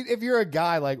insane. I mean, if you're a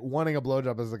guy, like, wanting a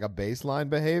blowjob is like a baseline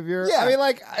behavior. Yeah. I mean,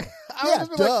 like, I would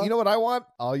just be like, you know what I want?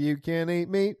 All you can eat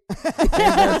meat. Can't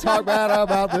gonna talk bad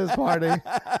about this party.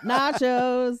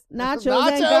 Nachos and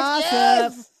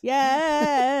gossip.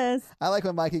 Yes. I like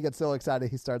when Mikey gets so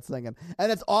excited he starts singing.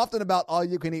 And it's often about all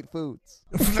you can eat foods.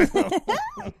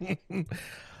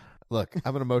 Look,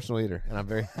 I'm an emotional eater, and I'm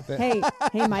very... Hey,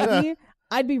 Mikey,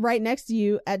 I'd be right next to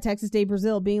you at Texas Day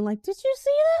Brazil being like, did you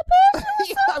see that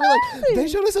picture? I mean, like, they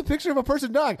showed us a picture of a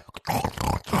person dying.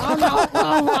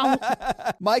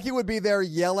 Mikey would be there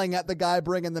yelling at the guy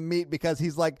bringing the meat because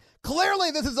he's like,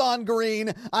 clearly this is on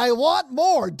green. I want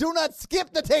more. Do not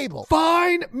skip the table.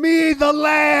 Find me the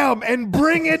lamb and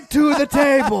bring it to the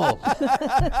table.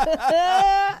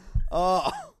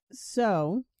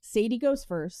 So Sadie goes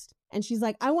first. And she's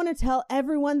like, I want to tell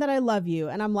everyone that I love you.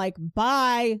 And I'm like,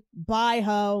 bye,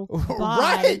 ho, bye.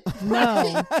 Right.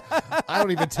 No. I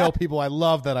don't even tell people I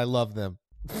love them.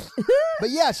 But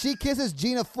yeah, she kisses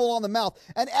Gina full on the mouth.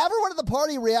 And everyone at the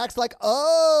party reacts like,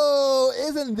 oh,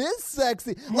 isn't this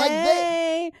sexy? Like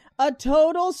hey, a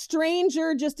total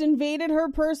stranger just invaded her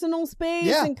personal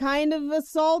space and kind of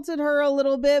assaulted her a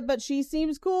little bit, but she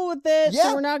seems cool with it,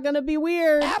 so we're not going to be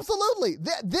weird. Absolutely.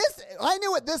 This, I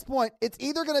knew at this point, it's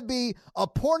either going to be a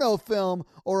porno film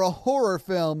or a horror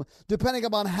film, depending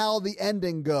upon how the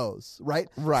ending goes, right?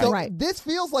 Right. So this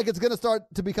feels like it's going to start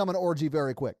to become an orgy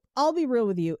very quick. I'll be real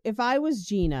with you. If I was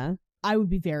Gina, I would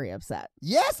be very upset.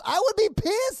 Yes, I would be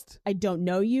pissed. I don't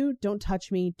know you. Don't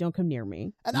touch me. Don't come near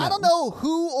me. And I don't know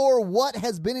who or what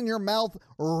has been in your mouth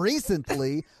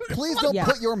recently. Please don't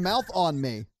put your mouth on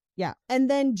me. Yeah. And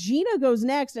then Gina goes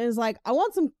next and is like, I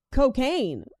want some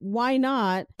cocaine. Why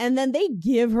not? And then they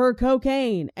give her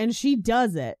cocaine and she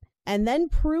does it. And then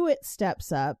Pruitt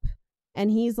steps up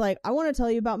and he's like, I want to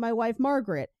tell you about my wife,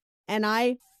 Margaret. And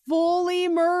I fully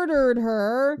murdered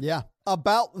her. Yeah.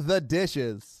 About the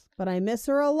dishes. But I miss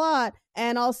her a lot,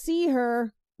 and I'll see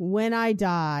her when I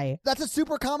die. That's a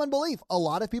super common belief. A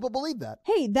lot of people believe that.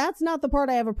 Hey, that's not the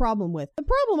part I have a problem with. The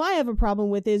problem I have a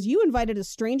problem with is you invited a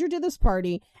stranger to this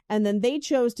party, and then they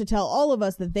chose to tell all of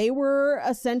us that they were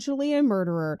essentially a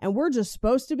murderer, and we're just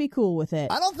supposed to be cool with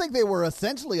it. I don't think they were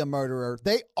essentially a murderer.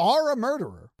 They are a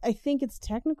murderer. I think it's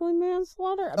technically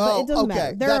manslaughter, but it doesn't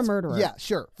matter. They're a murderer. Yeah,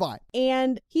 sure, fine.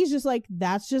 And he's just like,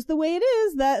 that's just the way it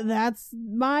is. That's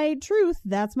my truth.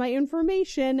 That's my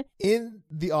information. In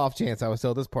the off chance I was still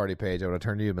at this party page, I would have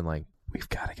turned to you and been like, we've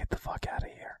got to get the fuck out of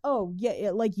here. Oh,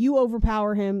 yeah, like you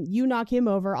overpower him, you knock him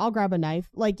over, I'll grab a knife.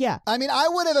 Like, yeah. I mean, I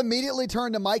would have immediately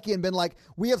turned to Mikey and been like,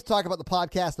 we have to talk about the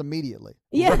podcast immediately.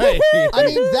 Yeah. Right. I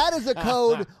mean, that is a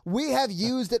code we have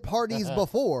used at parties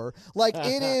before. Like,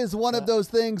 it is one of those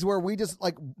things where we just,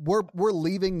 like, we're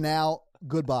leaving now.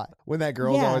 Goodbye. When that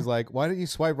girl's always like, why didn't you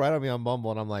swipe right on me on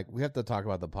Bumble? And I'm like, we have to talk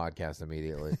about the podcast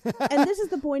immediately. And this is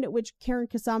the point at which Karen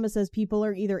Kasama says people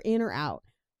are either in or out,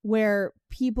 where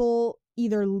people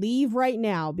either leave right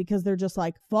now because they're just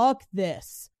like, fuck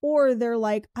this, or they're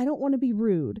like, I don't want to be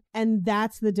rude. And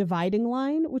that's the dividing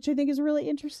line, which I think is really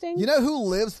interesting. You know who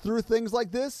lives through things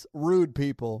like this? Rude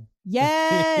people.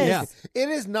 Yes. Yeah. It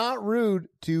is not rude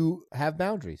to have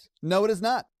boundaries. No, it is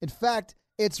not. In fact,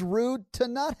 it's rude to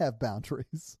not have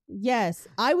boundaries. Yes.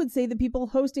 I would say the people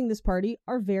hosting this party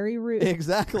are very rude.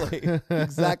 Exactly.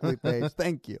 Exactly, Paige.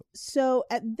 Thank you. So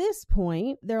at this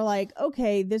point, they're like,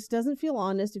 okay, this doesn't feel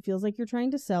honest. It feels like you're trying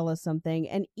to sell us something.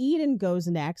 And Eden goes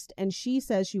next, and she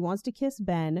says she wants to kiss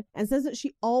Ben and says that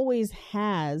she always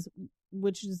has,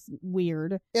 which is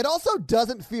weird. It also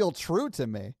doesn't feel true to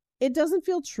me. It doesn't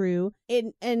feel true.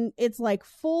 And it's like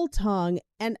full tongue.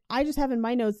 And I just have in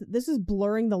my notes that this is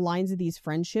blurring the lines of these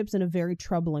friendships in a very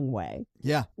troubling way.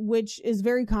 Yeah. Which is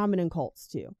very common in cults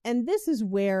too. And this is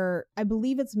where I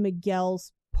believe it's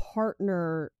Miguel's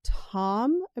partner,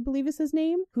 Tom, I believe is his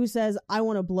name, who says, I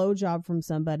want a blowjob from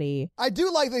somebody. I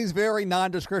do like that he's very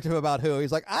non-descriptive about who.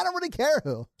 He's like, I don't really care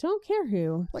who. Don't care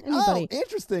who. Like, anybody. Oh,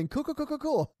 interesting.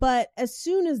 Cool. But as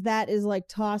soon as that is like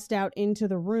tossed out into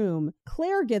the room,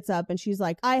 Claire gets up and she's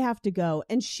like, I have to go.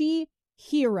 And she,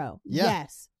 hero. Yeah.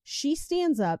 Yes. She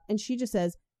stands up and she just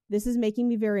says, this is making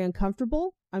me very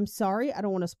uncomfortable. I'm sorry. I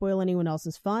don't want to spoil anyone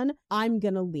else's fun. I'm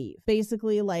going to leave.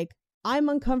 Basically, like, I'm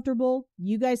uncomfortable.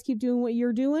 You guys keep doing what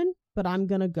you're doing. but I'm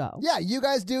gonna go. Yeah, you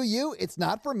guys do you. It's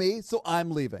not for me, so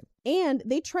I'm leaving. And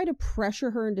they try to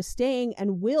pressure her into staying,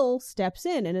 and Will steps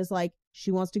in and is like, she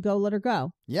wants to go, let her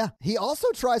go. Yeah. He also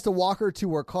tries to walk her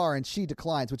to her car, and she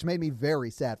declines, which made me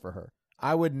very sad for her.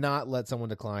 I would not let someone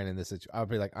decline in this situation. I would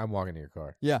be like, I'm walking to your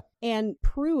car. Yeah. And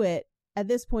Pruitt at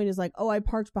this point is like, oh, I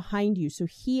parked behind you. So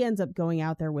he ends up going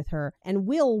out there with her, and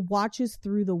Will watches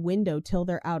through the window till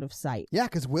they're out of sight. Yeah,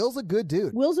 because Will's a good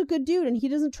dude. Will's a good dude, and he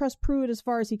doesn't trust Pruitt as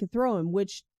far as he can throw him,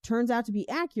 which turns out to be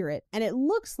accurate. And it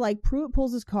looks like Pruitt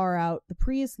pulls his car out, the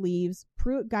Prius leaves,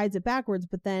 Pruitt guides it backwards,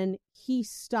 but then he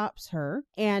stops her.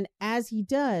 And as he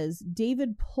does,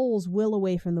 David pulls Will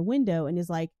away from the window and is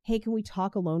like, hey, can we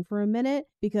talk alone for a minute?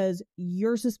 Because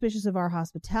you're suspicious of our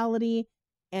hospitality,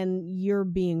 and you're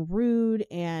being rude,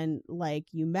 and like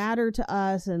you matter to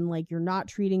us, and like you're not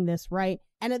treating this right.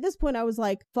 And at this point I was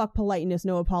like, fuck politeness,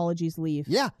 no apologies, leave.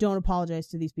 Yeah. Don't apologize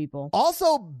to these people.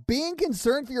 Also, being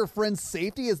concerned for your friend's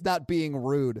safety is not being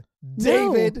rude.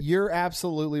 No. David. You're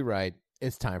absolutely right.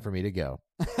 It's time for me to go.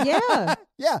 Yeah.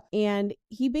 Yeah. And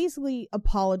he basically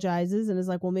apologizes and is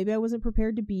like, well, maybe I wasn't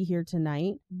prepared to be here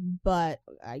tonight, but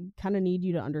I kind of need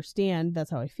you to understand that's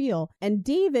how I feel. And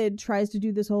David tries to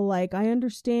do this whole like, I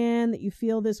understand that you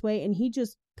feel this way. And he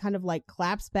just kind of like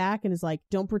claps back and is like,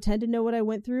 don't pretend to know what I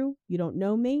went through. You don't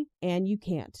know me, and you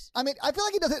can't. I mean, I feel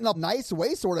like he does it in a nice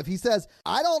way, sort of. He says,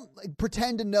 I don't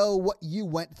pretend to know what you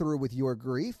went through with your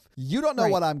grief. You don't know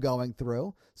what I'm going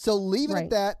through. So leave it at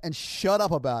that and shut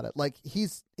up about it. Like,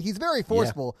 he's very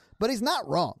forceful, but he's not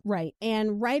wrong. Right.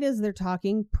 And right as they're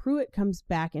talking, Pruitt comes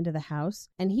back into the house,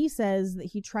 and he says that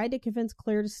he tried to convince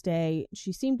Claire to stay.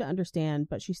 She seemed to understand,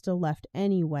 but she still left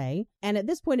anyway. And at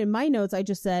this point in my notes, I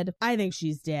just said, I think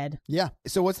she's dead. Yeah.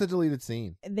 So what's the deleted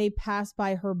scene? They pass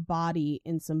by her body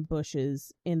in some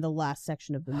bushes in the last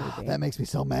section of the movie. That makes me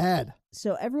so mad.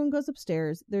 So everyone goes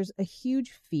upstairs. There's a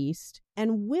huge feast,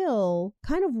 and Will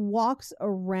kind of walks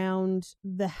around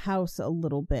the house a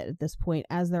little bit at this point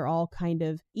as they're all kind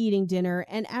of eating dinner.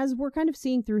 And as we're kind of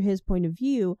seeing through his point of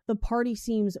view, the party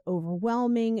seems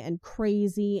overwhelming and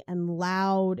crazy and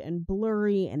loud and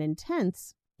blurry and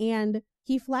intense. And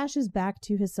he flashes back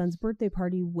to his son's birthday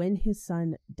party when his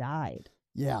son died.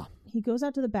 Yeah. He goes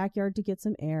out to the backyard to get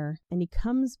some air, and he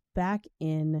comes back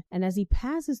in, and as he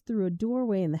passes through a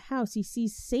doorway in the house, he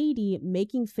sees Sadie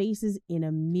making faces in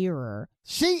a mirror.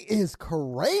 She is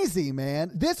crazy,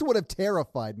 man. This would have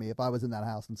terrified me if I was in that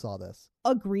house and saw this.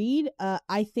 Agreed.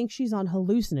 I think she's on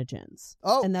hallucinogens.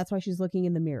 Oh. And that's why she's looking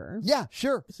in the mirror. Yeah,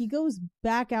 sure. He goes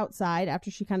back outside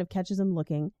after she kind of catches him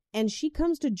looking, and she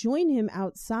comes to join him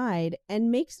outside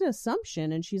and makes an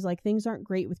assumption. And she's like, things aren't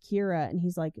great with Kira. And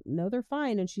he's like, no, they're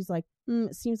fine. And she's like,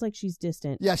 it seems like she's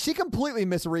distant. Yeah, she completely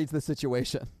misreads the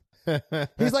situation.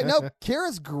 He's like, no,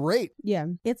 Kira's great. Yeah.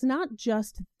 It's not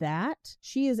just that.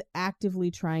 She is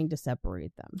actively trying to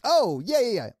separate them. Oh,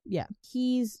 yeah. Yeah.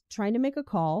 He's trying to make a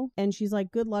call, and she's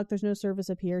like, good luck. There's no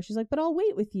service up here. She's like, but I'll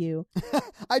wait with you.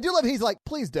 I do love he's like,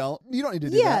 please don't. You don't need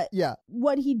to do that. Yeah.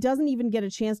 What he doesn't even get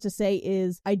a chance to say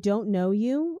is, I don't know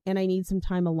you, and I need some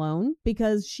time alone,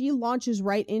 because she launches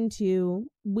right into,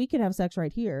 we could have sex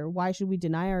right here. Why should we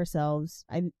deny ourselves?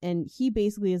 And he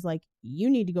basically is like,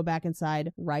 you need to go back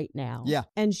inside right now. Yeah.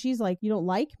 And she's like, you don't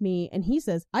like me. And he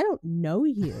says, I don't know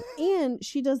you. And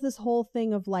she does this whole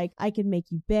thing of like, I could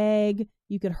make you beg.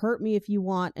 You could hurt me if you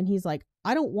want. And he's like,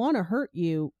 I don't want to hurt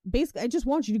you. Basically, I just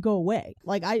want you to go away.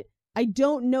 Like, I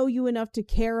don't know you enough to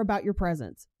care about your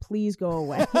presence. Please go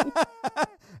away.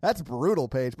 That's brutal,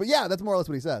 Paige. But yeah, that's more or less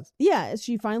what he says. Yeah,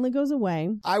 she finally goes away.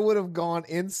 I would have gone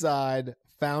inside,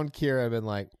 found Kira, and been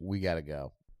like, we got to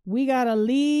go. We got to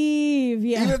leave.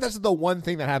 Yeah. Even if that's the one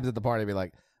thing that happens at the party, I'd be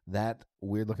like, that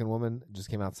weird looking woman just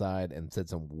came outside and said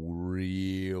some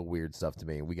real weird stuff to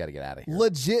me. We got to get out of here.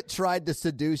 Legit tried to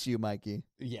seduce you, Mikey.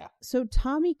 Yeah. So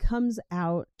Tommy comes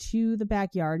out to the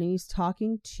backyard and he's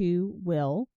talking to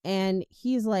Will, and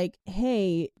he's like,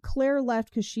 hey, Claire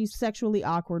left because she's sexually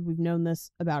awkward. We've known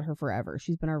this about her forever.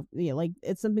 She's been our, like,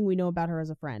 it's something we know about her as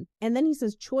a friend. And then he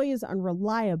says Choi is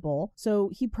unreliable,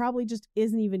 so he probably just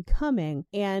isn't even coming.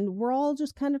 And we're all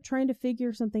just kind of trying to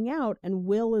figure something out. And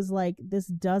Will is like, this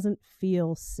doesn't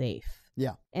feel safe.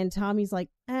 Yeah. And Tommy's like,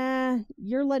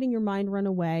 you're letting your mind run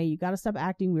away. You got to stop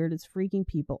acting weird. It's freaking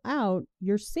people out.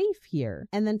 You're safe here.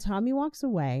 And then Tommy walks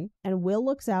away, and Will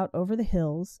looks out over the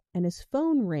hills, and his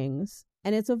phone rings.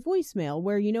 And it's a voicemail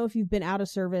where, you know, if you've been out of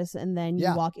service and then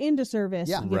you walk into service,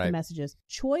 you get the messages.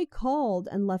 Choi called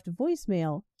and left a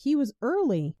voicemail. He was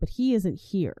early, but he isn't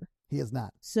here. He is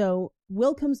not. So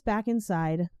Will comes back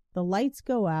inside. The lights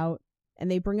go out, and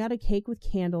they bring out a cake with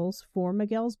candles for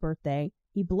Miguel's birthday.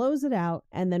 He blows it out,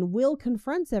 and then Will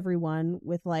confronts everyone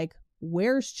with like,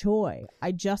 where's Choi?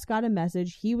 I just got a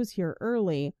message. He was here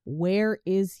early. Where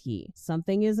is he?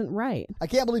 Something isn't right. I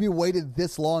can't believe you waited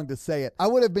this long to say it. I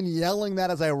would have been yelling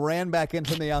that as I ran back in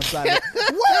from the outside. Like,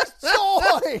 where's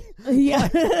Choi? Yeah.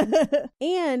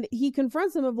 And he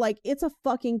confronts him of like, it's a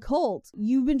fucking cult.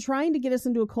 You've been trying to get us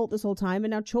into a cult this whole time,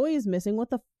 and now Choi is missing. What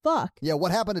the fuck? Yeah,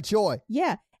 what happened to Choi?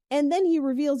 Yeah. And then he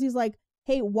reveals, he's like,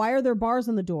 hey, why are there bars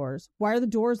on the doors? Why are the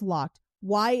doors locked?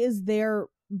 Why is there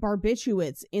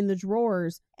barbiturates in the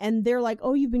drawers? And they're like,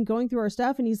 oh, you've been going through our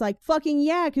stuff. And he's like, fucking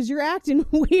yeah, because you're acting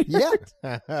weird. Yeah.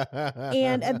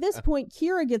 And at this point,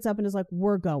 Kira gets up and is like,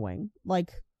 we're going.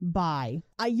 Like, bye.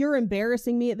 You're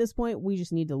embarrassing me at this point. We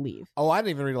just need to leave. Oh, I didn't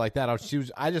even read it like that. I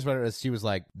just read it as she was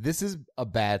like, this is a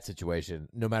bad situation,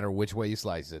 no matter which way you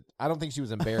slice it. I don't think she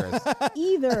was embarrassed.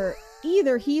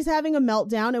 Either he's having a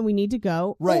meltdown and we need to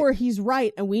go, right, or he's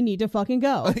right and we need to fucking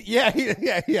go.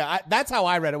 Yeah. That's how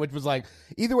I read it, which was like,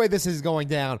 either way this is going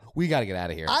down, we got to get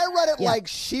out of here. I read it like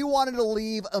she wanted to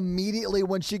leave immediately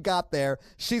when she got there.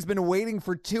 She's been waiting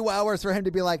for 2 hours for him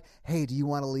to be like, hey, do you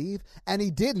want to leave? And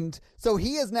he didn't. So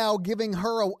he is now giving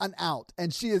her an out,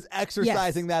 and she is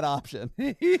exercising that option.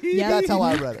 That's how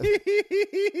I read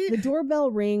it. The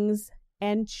doorbell rings,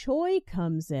 and Choi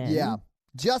comes in. Yeah.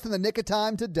 Just in the nick of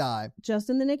time to die. Just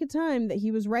in the nick of time that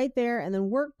he was right there, and then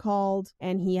work called,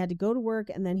 and he had to go to work,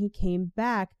 and then he came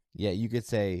back. Yeah, you could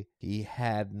say he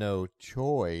had no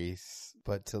choice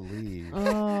but to leave.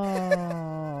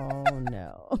 Oh,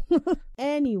 no.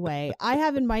 Anyway, I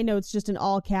have in my notes just in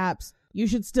all caps, you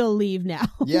should still leave now.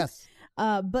 Yes.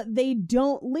 But they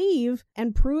don't leave,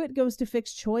 and Pruitt goes to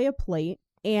fix Choi a plate,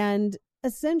 and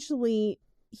essentially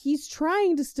he's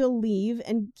trying to still leave,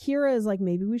 and Kira is like,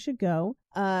 maybe we should go.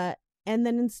 And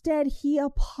then instead he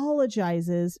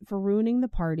apologizes for ruining the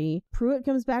party. Pruitt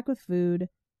comes back with food.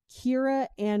 Kira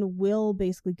and Will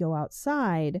basically go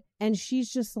outside, and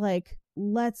she's just like,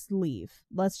 let's leave.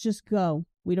 Let's just go.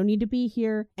 We don't need to be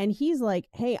here. And he's like,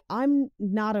 hey, I'm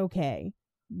not okay.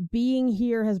 Being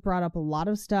here has brought up a lot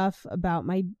of stuff about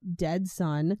my dead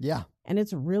son. Yeah. And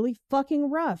it's really fucking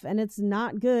rough, and it's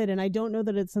not good. And I don't know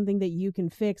that it's something that you can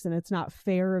fix, and it's not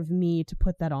fair of me to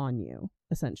put that on you,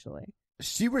 essentially.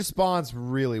 She responds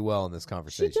really well in this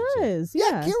conversation. She does,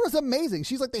 yeah. Kira's amazing.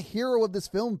 She's like the hero of this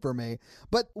film for me.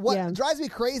 But what drives me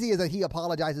crazy is that he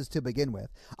apologizes to begin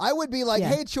with. I would be like,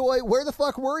 hey, Choi, where the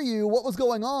fuck were you? What was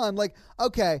going on? Like,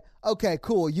 okay,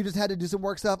 cool. You just had to do some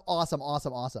work stuff.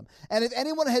 Awesome. And if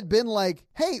anyone had been like,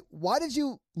 hey, why did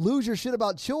you lose your shit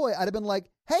about Choi? I'd have been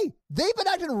like, hey, they've been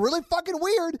acting really fucking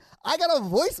weird. I got a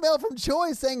voicemail from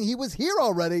Choi saying he was here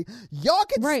already. Y'all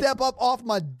can step up off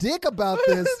my dick about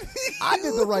this. I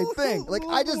did the right thing. Like,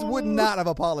 I just would not have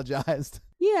apologized.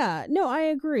 Yeah, no, I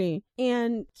agree.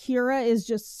 And Kira is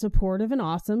just supportive and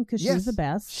awesome because she's the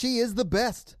best. She is the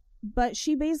best. But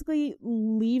she basically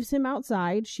leaves him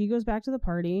outside. She goes back to the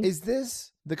party. Is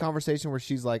this the conversation where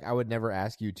she's like, I would never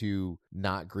ask you to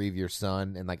not grieve your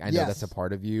son, and like, I know that's a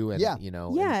part of you, and you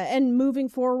know. Yeah, and moving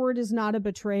forward is not a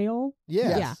betrayal.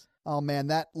 Yeah. Oh man,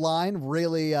 that line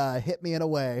really hit me in a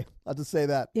way. I'll just say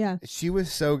that. Yeah. She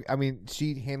was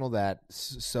she handled that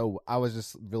so I was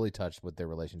just really touched with their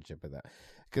relationship with that.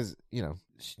 Because, you know,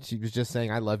 she was just saying,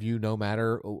 I love you no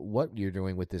matter what you're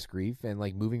doing with this grief. And,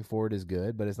 like, moving forward is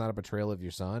good, but it's not a betrayal of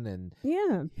your son. And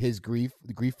his grief,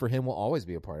 the grief for him will always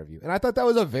be a part of you. And I thought that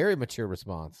was a very mature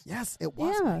response. Yes, it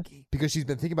was, Mikey. Because she's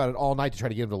been thinking about it all night to try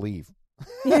to get him to leave.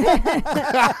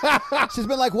 She's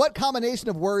been like, what combination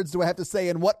of words do I have to say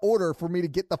in what order for me to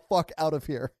get the fuck out of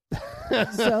here?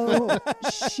 So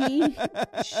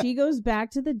she goes back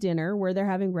to the dinner where they're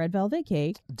having red velvet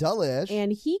cake. Delish.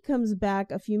 And he comes back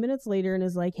a few minutes later and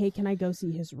is like, hey, can I go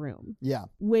see his room? Yeah.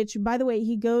 Which, by the way,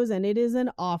 he goes, and it is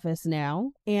an office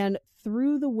now. And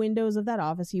through the windows of that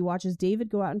office, he watches David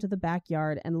go out into the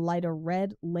backyard and light a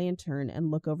red lantern and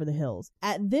look over the hills.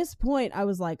 At this point, I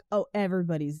was like, oh,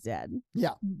 everybody's dead.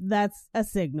 Yeah. That's a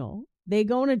signal. They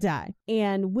gonna die.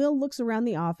 And Will looks around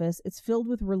the office. It's filled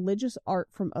with religious art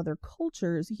from other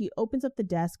cultures. He opens up the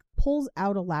desk, pulls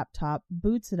out a laptop,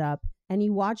 boots it up, and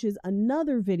he watches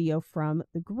another video from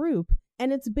the group.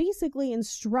 And it's basically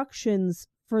instructions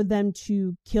for them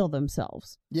to kill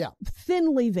themselves. Yeah.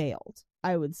 Thinly veiled,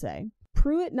 I would say.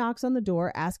 Pruitt knocks on the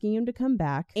door, asking him to come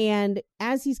back. And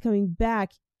as he's coming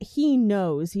back, he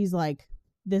knows. He's like,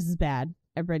 this is bad.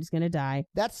 Everybody's going to die.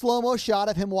 That slow-mo shot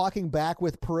of him walking back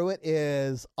with Pruitt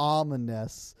is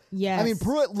ominous. Yes. I mean,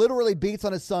 Pruitt literally beats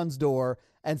on his son's door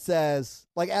and says,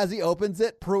 like, as he opens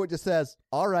it, Pruitt just says,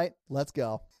 all right, let's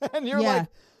go. And you're like,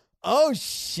 Oh,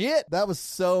 shit. That was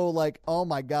so like, oh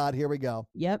my God, here we go.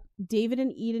 Yep. David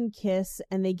and Eden kiss,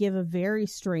 and they give a very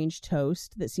strange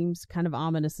toast that seems kind of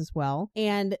ominous as well.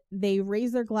 And they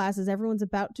raise their glasses. Everyone's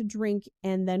about to drink,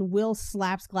 and then Will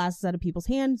slaps glasses out of people's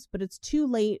hands, but it's too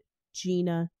late.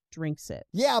 Gina drinks it.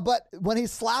 Yeah, but when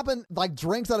he's slapping like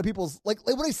drinks out of people's like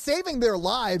when he's saving their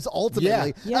lives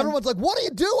ultimately, Yeah. everyone's like, "What are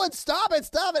you doing? Stop it!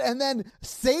 Stop it!" And then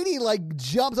Sadie like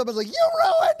jumps up and is like, "You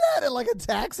ruined it!" and like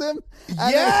attacks him. And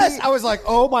Yes, I was like,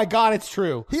 oh my God, it's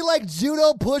true. he like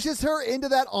judo pushes her into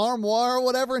that armoire or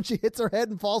whatever, and she hits her head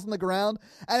and falls on the ground.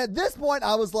 And at this point,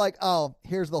 I was like, "Oh,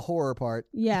 here's the horror part."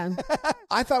 Yeah.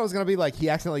 I thought it was gonna be like he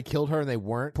accidentally killed her and they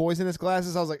weren't poisonous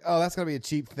glasses. I was like, oh, that's gonna be a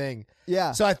cheap thing.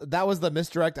 Yeah. So that was the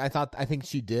misdirect. I think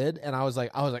she did, and I was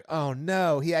like, oh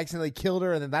no, he accidentally killed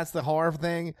her, and then that's the horror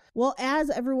thing. Well, as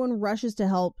everyone rushes to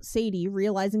help Sadie,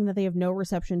 realizing that they have no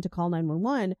reception to call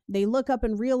 911, they look up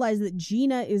and realize that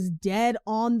Gina is dead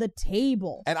on the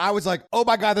table. And I was like, oh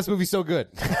my God, this movie's so good.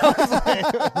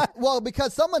 Well,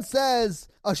 because someone says,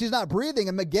 "Oh, she's not breathing,"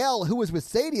 and Miguel, who was with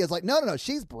Sadie, is like, no,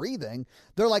 she's breathing.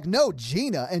 They're like, "No,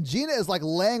 Gina," and Gina is like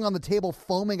laying on the table,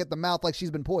 foaming at the mouth like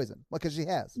she's been poisoned, because she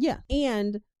has. Yeah.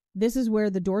 And this is where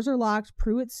the doors are locked.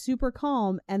 Pruitt's super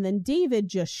calm, and then David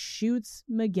just shoots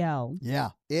Miguel. Yeah,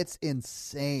 it's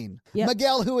insane. Yep.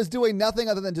 Miguel, who is doing nothing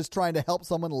other than just trying to help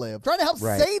someone live, trying to help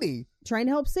Right. Sadie. Trying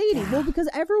to help Sadie. Well, because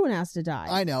everyone has to die.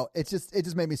 I know. It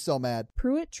just made me so mad.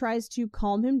 Pruitt tries to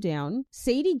calm him down.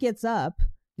 Sadie gets up.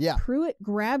 Yeah. Pruitt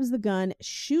grabs the gun,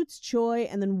 shoots Choi,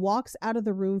 and then walks out of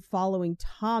the room following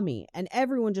Tommy. And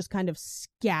everyone just kind of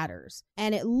scatters.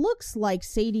 And it looks like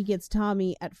Sadie gets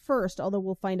Tommy at first, although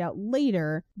we'll find out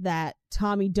later that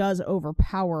Tommy does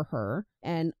overpower her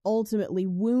and ultimately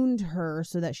wound her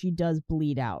so that she does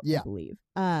bleed out, Yeah. I believe.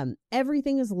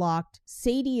 Everything is locked.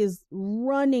 Sadie is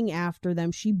running after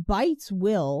them. She bites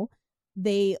Will.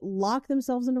 They lock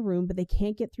themselves in a room, but they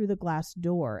can't get through the glass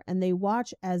door. And they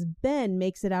watch as Ben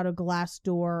makes it out a glass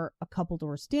door a couple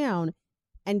doors down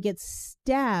and gets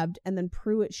stabbed. And then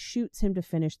Pruitt shoots him to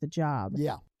finish the job.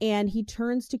 Yeah. And he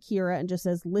turns to Kira and just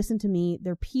says, "Listen to me.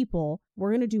 They're people.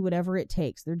 We're going to do whatever it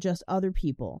takes. They're just other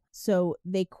people." So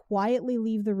they quietly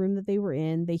leave the room that they were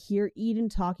in. They hear Eden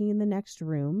talking in the next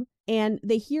room. And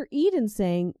they hear Eden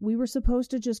saying, "We were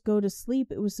supposed to just go to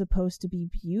sleep. It was supposed to be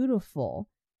beautiful."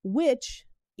 Which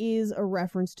is a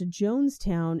reference to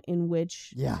Jonestown, in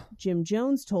which Jim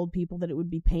Jones told people that it would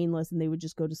be painless and they would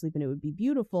just go to sleep and it would be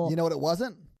beautiful. You know what it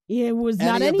wasn't? It was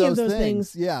not any of those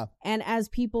things. Yeah. And as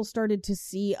people started to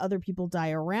see other people die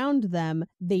around them,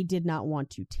 they did not want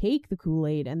to take the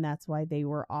Kool-Aid, and that's why they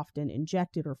were often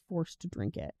injected or forced to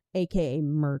drink it, aka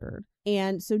murdered.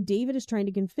 And so David is trying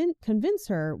to convince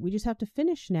her, "We just have to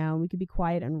finish now and we could be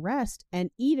quiet and rest."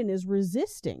 And Eden is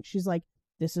resisting. She's like,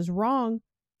 "This is wrong.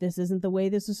 This isn't the way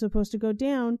this is supposed to go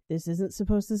down. This is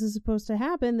supposed to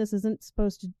happen. This isn't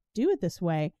supposed to do it this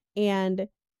way." And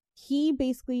he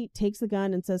basically takes the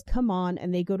gun and says, "Come on,"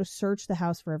 and they go to search the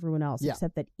house for everyone else,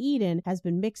 except that Eden has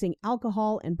been mixing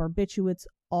alcohol and barbiturates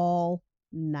all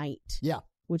night. Yeah.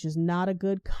 Which is not a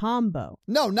good combo.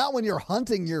 No, not when you're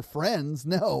hunting your friends.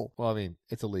 No. Well, I mean,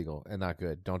 it's illegal and not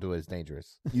good. Don't do it. It's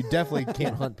dangerous. You definitely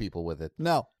can't hunt people with it.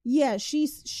 No. Yeah,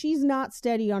 she's not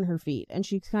steady on her feet, and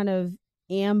she kind of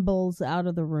ambles out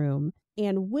of the room.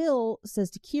 And Will says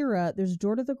to Kira, "There's a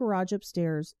door to the garage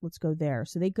upstairs. Let's go there."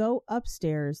 So they go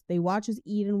upstairs. They watch as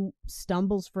Eden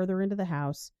stumbles further into the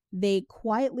house. They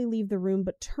quietly leave the room,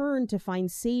 but turn to find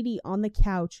Sadie on the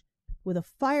couch with a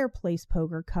fireplace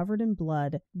poker covered in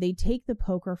blood. They take the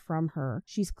poker from her.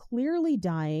 She's clearly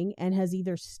dying and has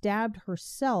either stabbed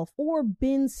herself or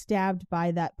been stabbed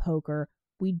by that poker.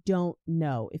 We don't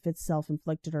know if it's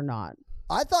self-inflicted or not.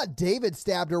 I thought David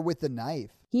stabbed her with the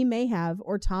knife. He may have,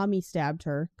 or Tommy stabbed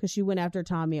her because she went after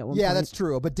Tommy at one point. Yeah, that's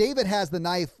true. But David has the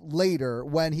knife later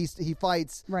when he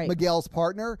fights Miguel's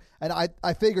partner, and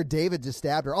I figured David just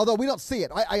stabbed her. Although we don't see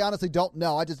it. I honestly don't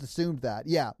know. I just assumed that.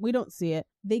 Yeah. We don't see it.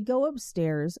 They go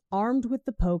upstairs, armed with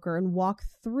the poker, and walk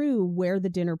through where the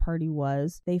dinner party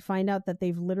was. They find out that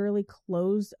they've literally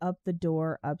closed up the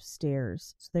door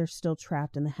upstairs. So they're still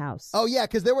trapped in the house. Oh, yeah,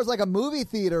 because there was like a movie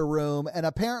theater room, and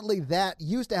apparently that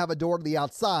used to have a door to the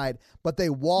outside, but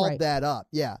they walled that up.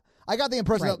 Yeah. I got the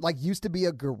impression that like used to be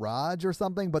a garage or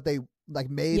something, but they like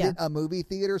made it a movie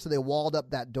theater, so they walled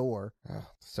up that door. Oh,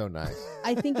 so nice.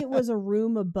 I think it was a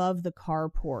room above the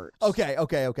carport. Okay.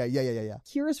 Yeah.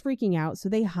 Kira's freaking out, so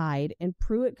they hide, and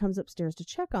Pruitt comes upstairs to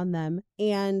check on them,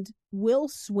 and Will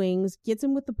swings, gets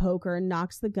him with the poker, and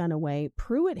knocks the gun away.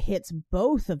 Pruitt hits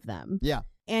both of them. Yeah.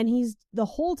 And the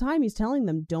whole time he's telling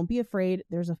them, don't be afraid.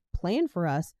 There's a plan for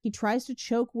us. He tries to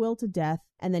choke Will to death,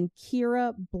 and then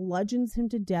Kira bludgeons him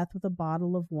to death with a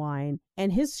bottle of wine.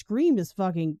 And his scream is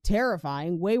fucking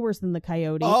terrifying, way worse than the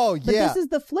coyote. Oh, yeah. But this is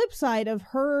the flip side of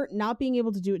her not being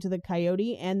able to do it to the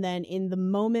coyote, and then in the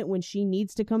moment when she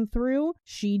needs to come through,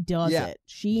 she does it.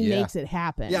 She makes it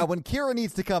happen. Yeah, when Kira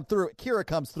needs to come through, Kira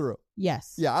comes through.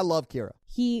 Yes. Yeah, I love Kira.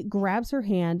 He grabs her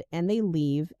hand and they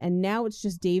leave, and now it's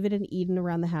just David and Eden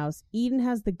around the house. Eden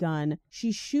has the gun.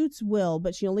 She shoots Will,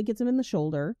 but she only gets him in the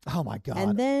shoulder. Oh my God.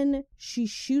 And then she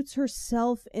shoots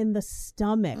herself in the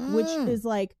stomach, which is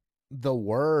like the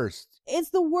worst.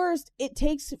 It's the worst. It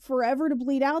takes forever to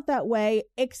bleed out that way,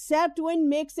 except when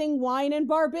mixing wine and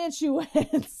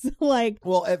barbiturates.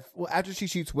 After she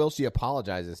shoots Will, she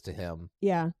apologizes to him.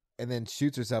 Yeah. And then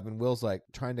shoots herself, and Will's like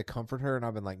trying to comfort her, and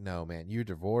I've been like, no, man, you're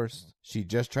divorced. She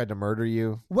just tried to murder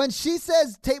you. When she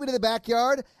says, take me to the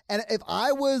backyard, and if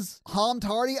I was Hom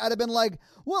Tardy, I'd have been like,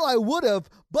 well, I would have,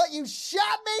 but you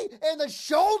shot me in the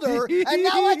shoulder, and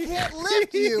now I can't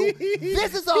lift you.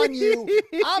 This is on you.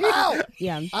 I'm out.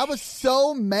 Yeah. I was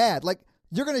so mad. Like,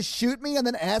 you're going to shoot me and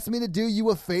then ask me to do you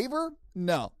a favor?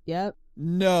 No. Yep.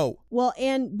 No. Well,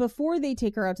 and before they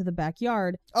take her out to the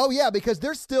backyard. Oh, yeah, because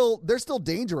there's still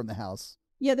danger in the house.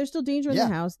 Yeah, there's still danger in the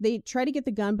house. They try to get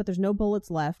the gun, but there's no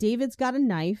bullets left. David's got a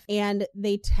knife, and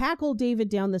they tackle David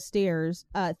down the stairs.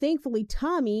 Thankfully,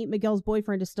 Tommy, Miguel's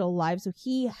boyfriend, is still alive, so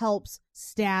he helps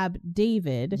stab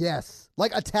David. Yes.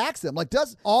 Like, attacks him. Like,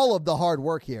 does all of the hard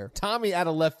work here. Tommy out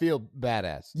of left field,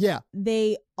 badass. Yeah.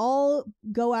 They all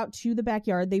go out to the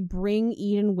backyard. They bring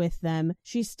Eden with them.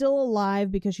 She's still alive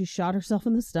because she shot herself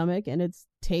in the stomach, and it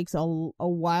takes a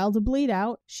while to bleed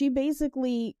out. She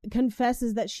basically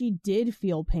confesses that she did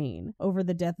feel pain over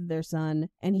the death of their son,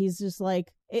 and he's just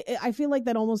like, I feel like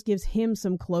that almost gives him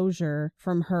some closure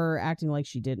from her acting like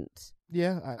she didn't.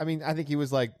 Yeah, I mean, I think he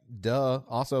was like, duh.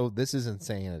 Also, this is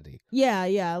insanity.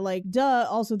 Yeah, like, duh.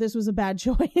 Also, this was a bad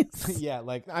choice. Yeah,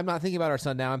 like, I'm not thinking about our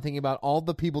son now. I'm thinking about all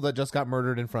the people that just got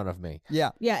murdered in front of me. Yeah.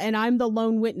 Yeah, and I'm the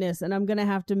lone witness, and I'm going to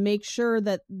have to make sure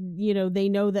that, they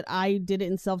know that I did it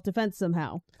in self-defense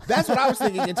somehow. That's what I was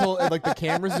thinking until, like, the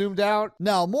camera zoomed out.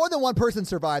 No, more than one person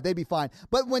survived. They'd be fine.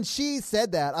 But when she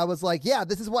said that, I was like, yeah,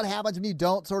 this is what happens when you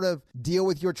don't sort of deal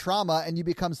with your trauma and you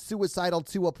become suicidal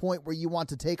to a point where you want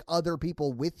to take other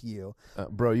people with you.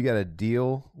 Bro, you got to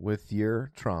deal with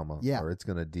your trauma, yeah, or it's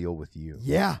going to deal with you.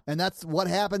 Yeah, and that's what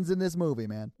happens in this movie,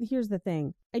 man. Here's the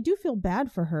thing. I do feel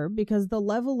bad for her because the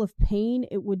level of pain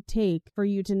it would take for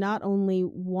you to not only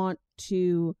want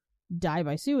to die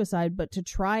by suicide, but to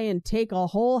try and take a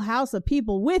whole house of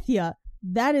people with you,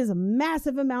 that is a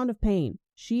massive amount of pain.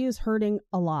 She is hurting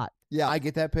a lot. Yeah, I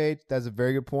get that, Paige. That's a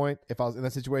very good point. If I was in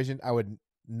that situation, I would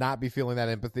not be feeling that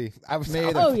empathy.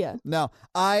 Oh, yeah. No,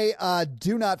 I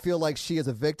do not feel like she is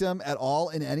a victim at all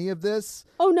in any of this.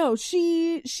 Oh, no.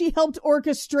 She helped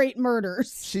orchestrate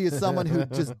murders. She is someone who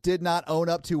just did not own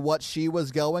up to what she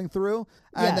was going through.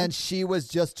 And then she was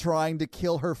just trying to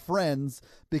kill her friends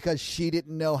because she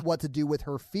didn't know what to do with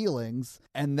her feelings.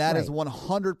 And that is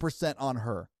 100% on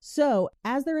her. So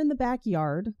as they're in the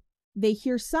backyard, they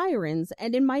hear sirens.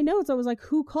 And in my notes, I was like,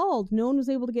 who called? No one was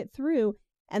able to get through.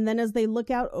 And then as they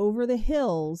look out over the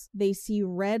hills, they see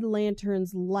red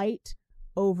lanterns light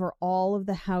over all of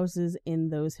the houses in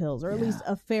those hills, or at least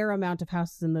a fair amount of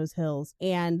houses in those hills.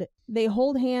 And they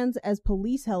hold hands as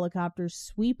police helicopters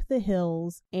sweep the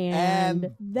hills.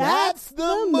 And that's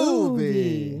the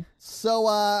movie. So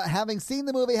having seen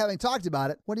the movie, having talked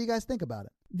about it, what do you guys think about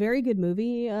it? Very good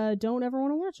movie. Don't ever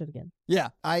want to watch it again. Yeah,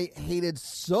 I hated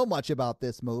so much about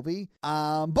this movie.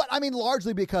 But I mean,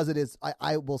 largely because it is,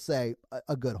 I will say,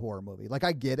 a good horror movie. Like,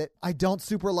 I get it. I don't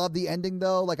super love the ending,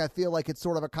 though. Like, I feel like it's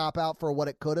sort of a cop-out for what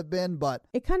it could have been, but...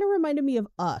 It kind of reminded me of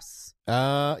Us.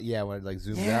 Yeah, when it like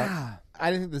zooms out. I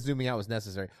didn't think the zooming out was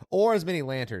necessary. Or as many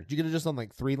lanterns. You could have just done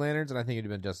like 3 lanterns, and I think it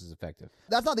would have been just as effective.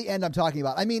 That's not the end I'm talking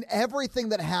about. I mean, everything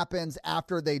that happens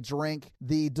after they drink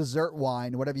the dessert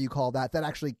wine, whatever you call that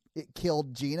actually it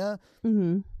killed Gina.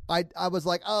 Mm-hmm. I was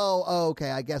like, oh,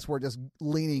 okay, I guess we're just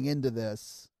leaning into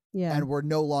this. Yeah. And we're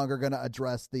no longer going to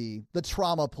address the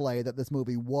trauma play that this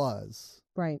movie was.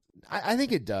 Right. I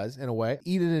think it does, in a way.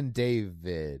 Eden and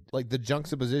David, like the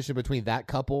juxtaposition between that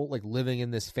couple, like living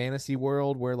in this fantasy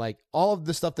world where like all of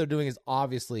the stuff they're doing is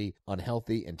obviously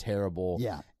unhealthy and terrible.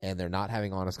 Yeah. And they're not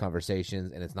having honest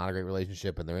conversations, and it's not a great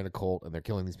relationship, and they're in a cult, and they're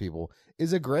killing these people,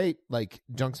 is a great like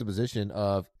juxtaposition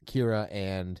of Kira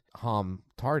and Hom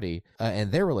Tardy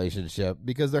and their relationship,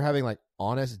 because they're having like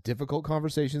honest, difficult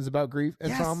conversations about grief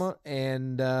and trauma,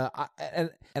 and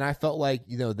I felt like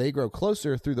they grow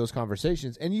closer through those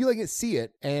conversations, and you like see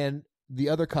it, and the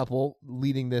other couple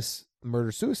leading this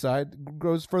murder-suicide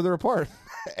grows further apart.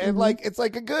 And like it's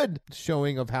like a good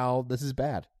showing of how this is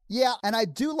bad. Yeah, and I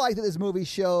do like that this movie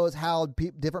shows how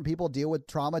different people deal with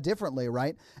trauma differently,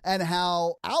 right? And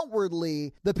how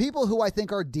outwardly the people who I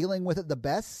think are dealing with it the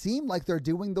best seem like they're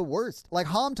doing the worst. Like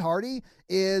Tom Hardy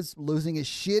is losing his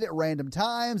shit at random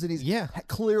times, and he's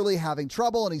clearly having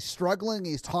trouble, and he's struggling.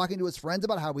 He's talking to his friends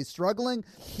about how he's struggling.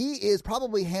 He is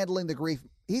probably handling the grief.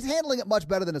 He's handling it much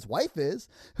better than his wife is,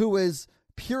 who is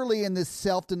purely in this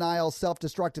self-denial,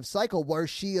 self-destructive cycle where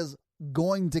she is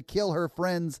going to kill her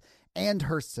friends and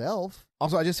herself.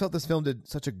 Also, I just felt this film did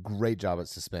such a great job at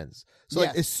suspense. So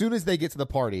like as soon as they get to the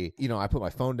party, you know, I put my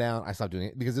phone down, I stopped doing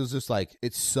it because it was just like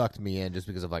it sucked me in just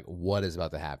because of like what is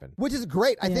about to happen. Which is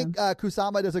great. I think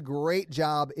Kusama does a great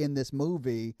job in this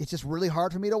movie. It's just really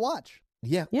hard for me to watch.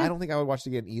 Yeah, I don't think I would watch it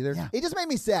again either. Yeah. It just made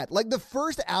me sad. Like the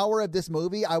first hour of this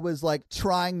movie, I was like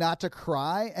trying not to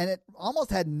cry, and it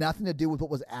almost had nothing to do with what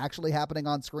was actually happening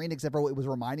on screen, except for it was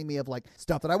reminding me of like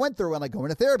stuff that I went through and like going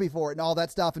to therapy for it and all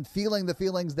that stuff, and feeling the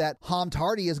feelings that Tom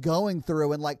Hardy is going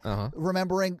through, and like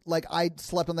remembering like I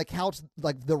slept on the couch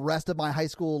like the rest of my high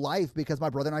school life because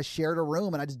my brother and I shared a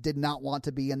room, and I just did not want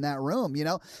to be in that room, you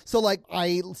know? So like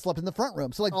I slept in the front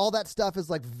room. So like all that stuff is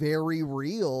like very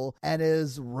real and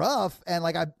is rough. And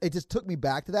like it just took me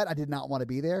back to that. I did not want to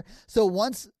be there. So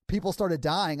once people started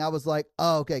dying, I was like,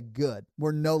 oh, okay, good.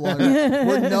 We're no longer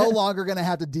going to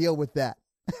have to deal with that.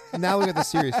 Now we got the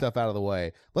serious stuff out of the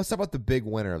way. Let's talk about the big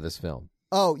winner of this film.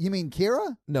 Oh, you mean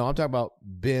Kira? No, I'm talking about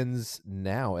Ben's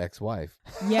now ex-wife.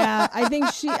 Yeah, I think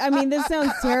this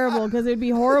sounds terrible because it'd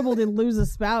be horrible to lose a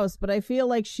spouse, but I feel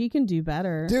like she can do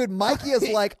better. Dude, Mikey is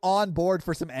like on board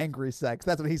for some angry sex.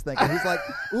 That's what he's thinking. He's like,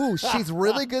 ooh, she's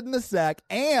really good in the sack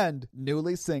and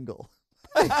newly single.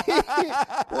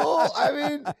 Well, I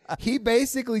mean, he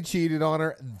basically cheated on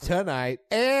her tonight,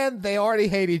 and they already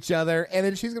hate each other, and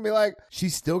then she's going to be like,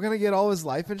 she's still going to get all his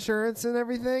life insurance and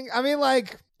everything? I mean,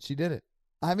 like, she did it.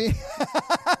 I mean,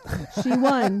 she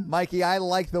won. Mikey, I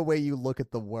like the way you look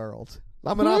at the world.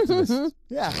 I'm an optimist.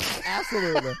 Yeah,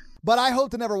 absolutely. But I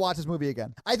hope to never watch this movie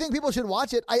again. I think people should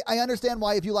watch it. I understand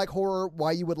why, if you like horror,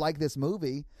 why you would like this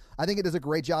movie. I think it does a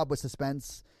great job with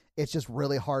suspense. It's just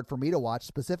really hard for me to watch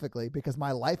specifically because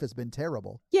my life has been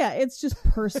terrible. Yeah, it's just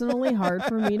personally hard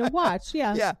for me to watch.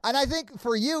 Yeah. Yeah. And I think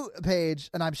for you,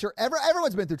 Paige, and I'm sure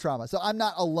everyone's been through trauma, so I'm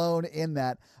not alone in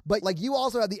that. But like you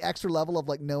also have the extra level of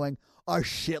like knowing a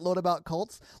shitload about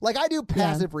cults. Like I do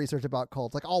passive research about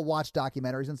cults. Like I'll watch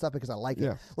documentaries and stuff because I like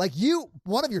it. Like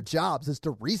one of your jobs is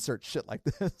to research shit like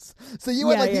this. So you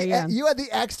had you had the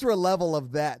extra level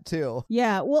of that too.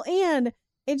 Yeah. Well, and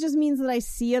it just means that I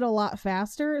see it a lot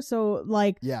faster. So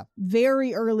like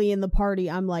very early in the party,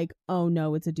 I'm like, oh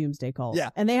no, it's a doomsday cult. Yeah.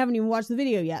 And they haven't even watched the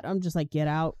video yet. I'm just like, get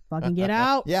out, fucking get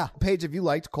out. Yeah. Paige, have you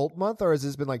liked Cult Month, or has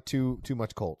this been like too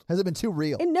much cult? Has it been too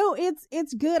real? And no,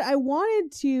 it's good. I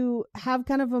wanted to have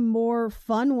kind of a more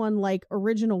fun one like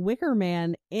original Wicker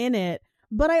Man in it.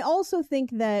 But I also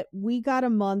think that we got a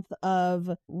month of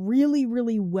really,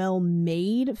 really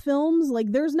well-made films.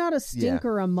 Like, there's not a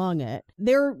stinker among it.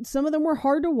 Some of them were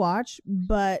hard to watch,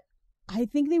 but I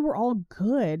think they were all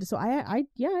good. So I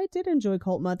did enjoy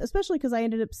Cult Month, especially because I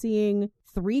ended up seeing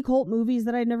 3 cult movies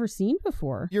that I'd never seen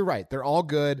before. You're right. They're all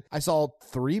good. I saw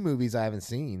 3 movies I haven't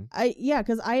seen.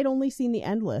 Because I had only seen The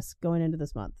Endless going into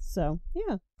this month. So,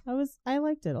 yeah. I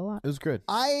liked it a lot. It was good.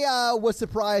 I was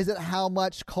surprised at how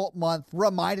much Cult Month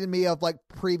reminded me of like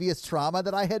previous trauma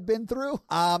that I had been through.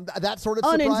 That sort of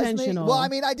surprised me. Well, I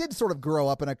mean, I did sort of grow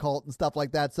up in a cult and stuff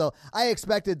like that, so I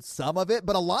expected some of it,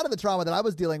 but a lot of the trauma that I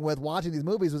was dealing with watching these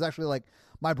movies was actually like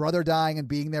my brother dying and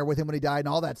being there with him when he died and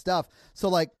all that stuff. So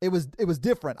like it was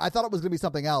different. I thought it was going to be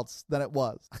something else than it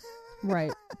was.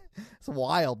 Right. It's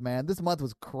wild, man. This month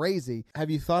was crazy. Have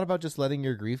you thought about just letting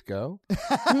your grief go?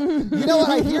 You know what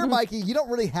I hear, Mikey? You don't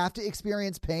really have to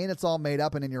experience pain. It's all made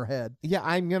up and in your head. Yeah,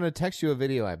 I'm going to text you a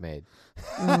video I made.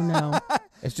 Oh, no.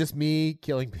 It's just me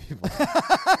killing people.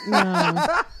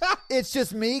 No. It's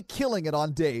just me killing it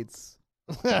on dates.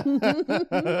 Let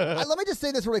me just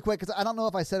say this really quick because I don't know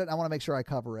if I said it and I want to make sure I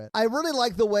cover it. I really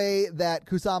like the way that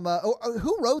Kusama...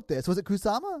 who wrote this? Was it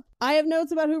Kusama? I have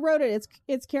notes about who wrote it.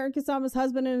 It's Karen Kusama's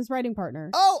husband and his writing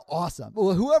partner. Oh, awesome.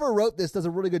 Well, whoever wrote this does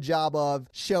a really good job of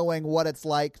showing what it's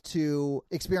like to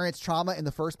experience trauma in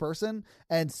the first person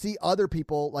and see other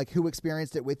people like who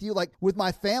experienced it with you. Like with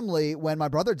my family, when my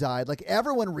brother died, like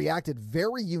everyone reacted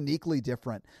very uniquely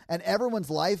different and everyone's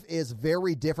life is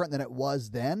very different than it was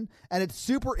then. And it's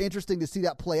super interesting to see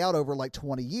that play out over like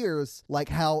 20 years, like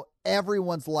how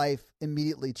everyone's life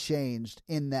immediately changed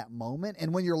in that moment.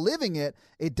 And when you're living it,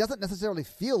 it doesn't necessarily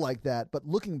feel like that. But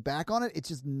looking back on it, it's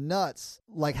just nuts,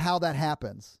 like how that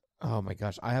happens. Oh my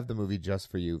gosh, I have the movie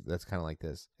just for you. That's kind of like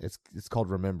this. It's called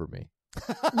Remember Me.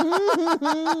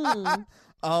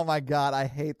 Oh my God, I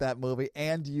hate that movie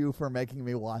and you for making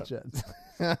me watch it.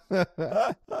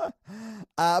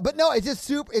 But no, it's just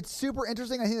super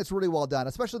interesting. I think it's really well done,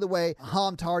 especially the way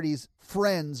Tom Hardy's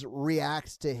friends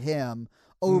react to him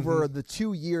over the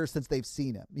 2 years since they've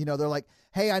seen him. You know, they're like,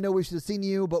 hey, I know we should have seen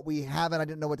you, but we haven't. I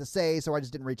didn't know what to say, so I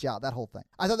just didn't reach out. That whole thing.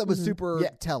 I thought that was super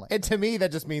telling. And to me,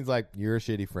 that just means like, you're a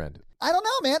shitty friend. I don't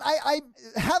know, man. I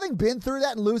having been through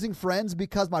that and losing friends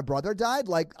because my brother died,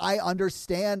 like, I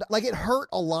understand. Like, it hurt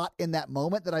a lot in that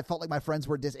moment that I felt like my friends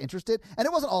were disinterested. And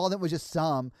it wasn't all of them, it was just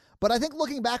some. But I think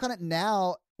looking back on it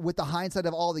now, with the hindsight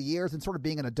of all the years and sort of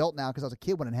being an adult now, because I was a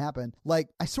kid when it happened, like,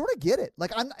 I sort of get it.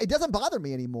 Like, it doesn't bother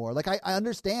me anymore. Like, I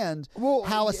understand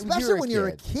how, especially when you're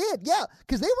a kid. Yeah,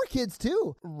 because they were kids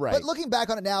too. Right. But looking back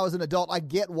on it now as an adult, I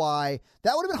get why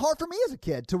that would have been hard for me as a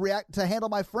kid to handle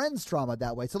my friend's trauma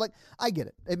that way. So, like, I get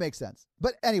it. It makes sense.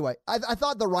 But anyway, I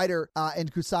thought the writer in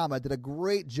Kusama did a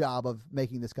great job of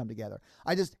making this come together.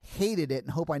 I just hated it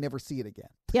and hope I never see it again.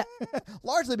 Yeah.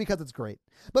 Largely because it's great.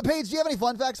 But Paige, do you have any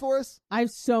fun facts for us? I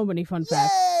have so many fun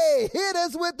facts. Yay! Hit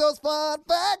us with those fun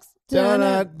facts.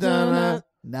 Dun-dun-dun-dun.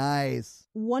 Nice.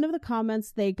 One of the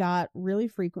comments they got really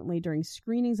frequently during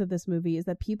screenings of this movie is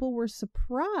that people were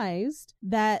surprised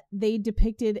that they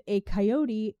depicted a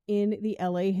coyote in the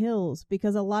LA hills,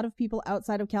 because a lot of people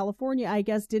outside of California, I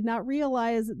guess, did not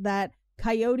realize that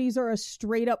coyotes are a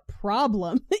straight up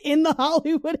problem in the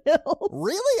Hollywood Hills.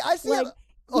 Really? I see.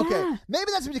 Okay, yeah.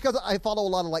 Maybe that's because I follow a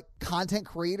lot of like content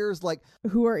creators, like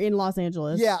who are in Los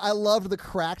Angeles. Yeah, I loved the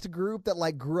Cracked group that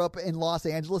like grew up in Los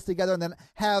Angeles together and then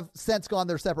have since gone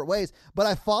their separate ways. But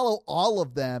I follow all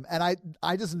of them, and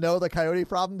I just know the coyote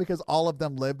problem because all of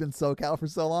them lived in SoCal for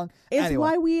so long. It's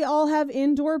why we all have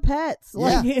indoor pets.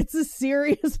 Like, it's a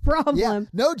serious problem. Yeah,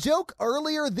 no joke.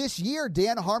 Earlier this year,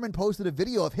 Dan Harmon posted a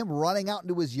video of him running out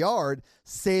into his yard,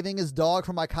 saving his dog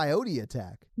from a coyote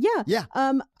attack. Yeah.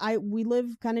 We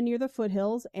live kind of near the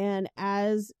foothills, and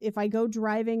if I go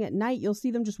driving at night, you'll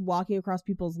see them just walking across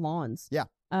people's lawns. Yeah.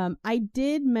 I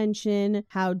did mention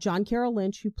how John Carroll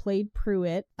Lynch, who played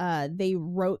Pruitt, they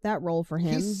wrote that role for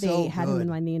him. They had him in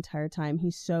mind the entire time.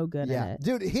 He's so good at it.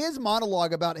 Dude, his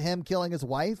monologue about him killing his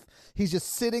wife, he's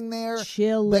just sitting there.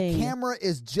 Chilling. The camera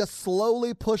is just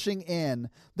slowly pushing in.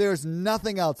 There's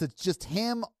nothing else. It's just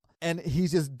him, and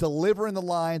he's just delivering the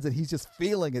lines, and he's just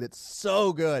feeling it. It's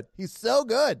so good. He's so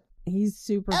good. He's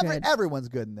super good. Everyone's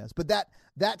good in this, but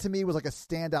that to me was like a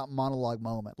standout monologue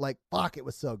moment. Like, fuck, it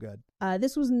was so good.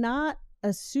 This was not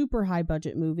a super high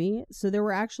budget movie, so there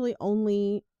were actually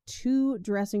only 2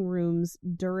 dressing rooms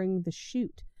during the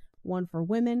shoot, one for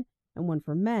women and one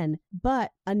for men.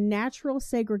 But a natural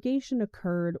segregation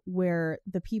occurred where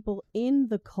the people in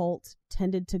the cult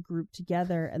tended to group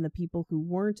together and the people who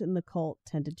weren't in the cult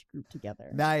tended to group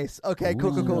together. Nice. Okay,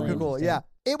 cool. Yeah.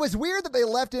 It was weird that they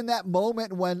left in that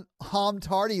moment when Tom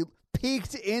Hardy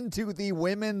peeked into the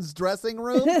women's dressing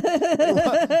room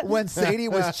when Sadie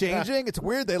was changing. It's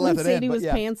weird they left it in. Sadie was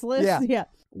pantsless. Yeah.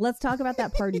 Let's talk about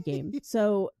that party game.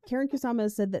 So Karen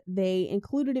Kusama said that they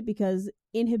included it because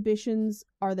inhibitions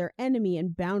are their enemy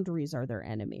and boundaries are their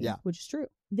enemy, which is true.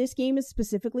 This game is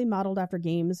specifically modeled after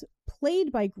games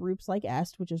played by groups like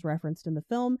Est, which is referenced in the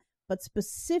film, but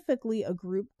specifically a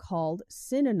group called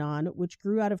Synanon, which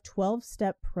grew out of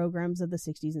 12-step programs of the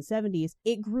 60s and 70s.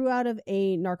 It grew out of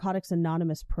a Narcotics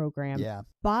Anonymous program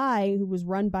who was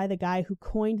run by the guy who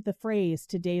coined the phrase,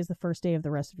 "Today is the first day of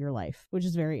the rest of your life," which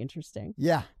is very interesting.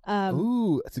 Yeah.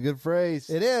 Ooh, that's a good phrase.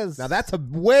 It is. Now that's a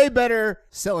way better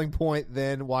selling point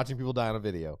than watching people die on a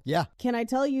video. Yeah. Can I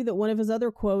tell you that one of his other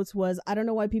quotes was, "I don't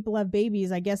know why people have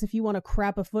babies. I guess if you want to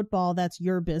crap a football, that's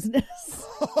your business."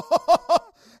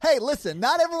 Hey, listen,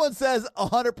 not everyone says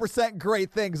 100%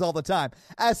 great things all the time.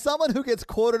 As someone who gets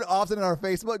quoted often in our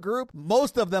Facebook group,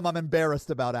 most of them I'm embarrassed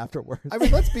about afterwards. I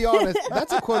mean, let's be honest.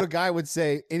 That's a quote a guy would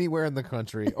say anywhere in the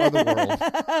country or the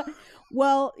world.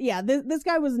 Well, yeah, this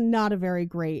guy was not a very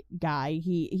great guy.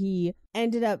 He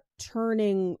ended up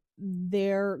turning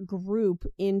their group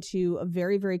into a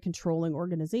very, very controlling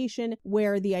organization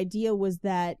where the idea was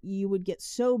that you would get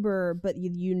sober, but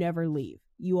you never leave.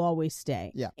 you always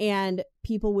stay. Yeah. And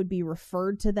people would be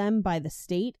referred to them by the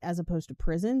state as opposed to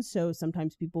prison. So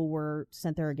sometimes people were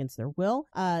sent there against their will.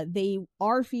 They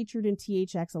are featured in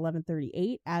THX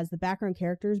 1138 as the background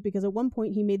characters because at one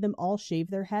point he made them all shave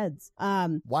their heads.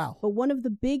 Wow. But one of the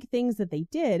big things that they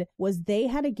did was they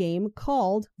had a game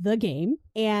called The Game,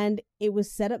 and it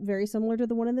was set up very similar to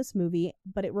the one in this movie,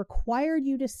 but it required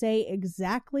you to say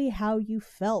exactly how you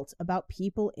felt about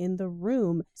people in the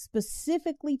room,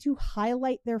 specifically to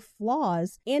highlight their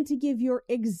flaws and to give your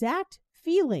exact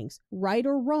feelings, right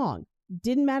or wrong.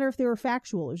 Didn't matter if they were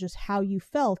factual, it was just how you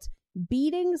felt.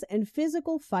 Beatings and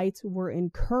physical fights were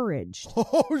encouraged.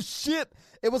 Oh, shit.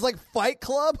 It was like Fight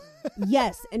Club?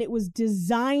 Yes, and it was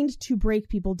designed to break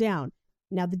people down.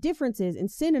 Now, the difference is, in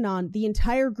Synanon, the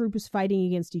entire group is fighting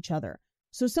against each other.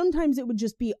 So sometimes it would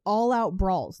just be all-out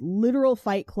brawls, literal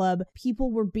Fight Club.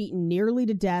 People were beaten nearly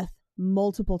to death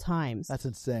multiple times. That's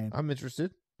insane. I'm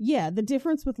interested. Yeah, the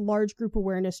difference with large group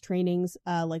awareness trainings,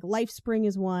 like LifeSpring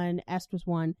is one, EST was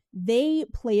one, they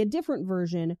play a different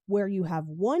version where you have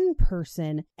one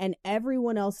person and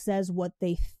everyone else says what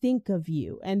they think of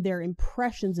you and their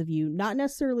impressions of you, not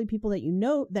necessarily people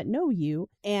that know you,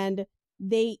 and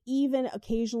they even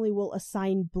occasionally will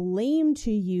assign blame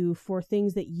to you for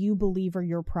things that you believe are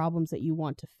your problems that you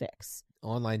want to fix.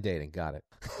 Online dating, got it.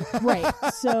 Right.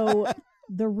 So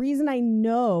the reason I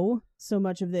know so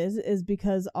much of this is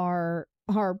because our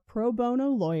pro bono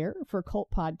lawyer for Cult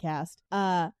Podcast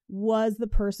was the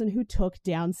person who took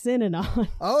down Synanon.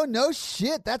 Oh, no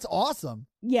shit. That's awesome.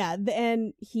 Yeah,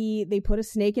 and they put a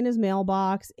snake in his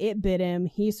mailbox. It bit him.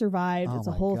 He survived. Oh, it's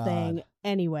a my whole God. thing.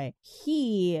 Anyway,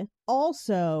 he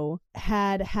also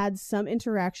had some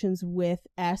interactions with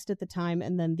EST at the time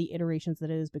and then the iterations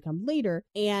that it has become later.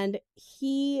 And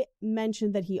he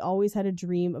mentioned that he always had a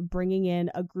dream of bringing in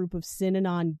a group of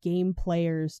Synanon game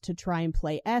players to try and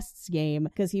play EST's game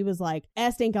because he was like,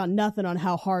 EST ain't got nothing on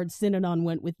how hard Synanon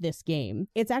went with this game.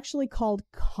 It's actually called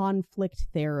conflict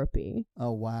therapy.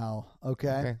 Oh, wow.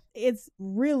 Okay. It's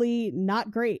really not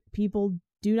great. People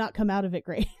do not come out of it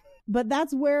great. But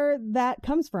that's where that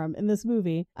comes from in this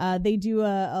movie. They do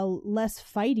a less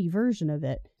fighty version of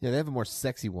it. Yeah, they have a more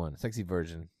sexy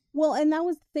version. Well, and that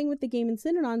was the thing with the game in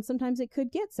Synanon. Sometimes it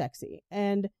could get sexy.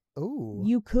 And Ooh.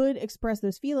 you could express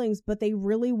those feelings, but they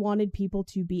really wanted people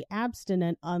to be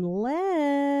abstinent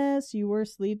unless you were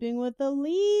sleeping with the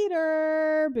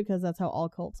leader, because that's how all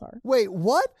cults are. Wait,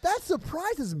 what? That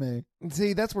surprises me.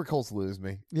 See, that's where cults lose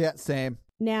me. Yeah, same.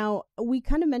 Now, we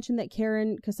kind of mentioned that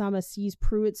Karen Kusama sees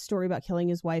Pruitt's story about killing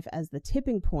his wife as the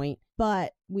tipping point,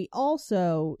 but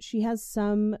she has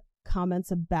some comments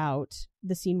about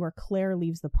the scene where Claire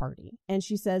leaves the party. And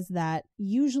she says that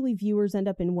usually viewers end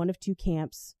up in one of two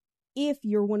camps. If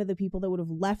you're one of the people that would have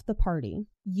left the party,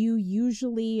 you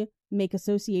usually make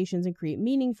associations and create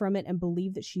meaning from it and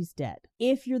believe that she's dead.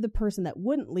 If you're the person that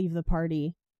wouldn't leave the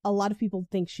party, a lot of people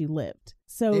think she lived.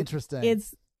 So Interesting.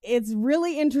 It's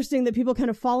really interesting that people kind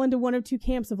of fall into one of two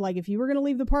camps of like, if you were going to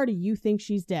leave the party, you think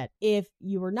she's dead. If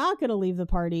you were not going to leave the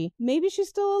party, maybe she's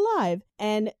still alive.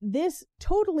 And this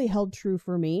totally held true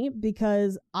for me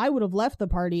because I would have left the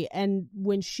party. And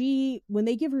when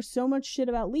they give her so much shit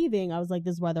about leaving, I was like,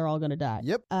 this is why they're all going to die.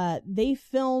 Yep. They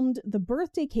filmed the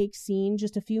birthday cake scene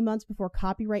just a few months before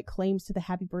copyright claims to the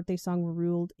happy birthday song were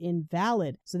ruled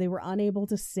invalid. So they were unable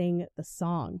to sing the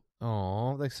song.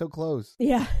 Oh, they're so close.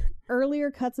 Yeah. Earlier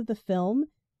cuts of the film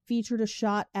featured a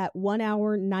shot at 1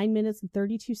 hour, 9 minutes, and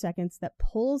 32 seconds that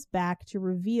pulls back to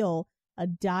reveal a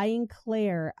dying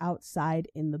Claire outside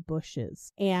in the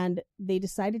bushes. And they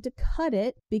decided to cut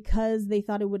it because they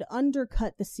thought it would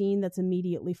undercut the scene that's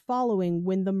immediately following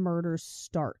when the murders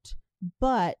start.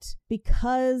 But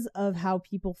because of how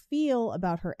people feel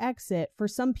about her exit, for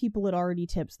some people it already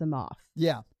tips them off.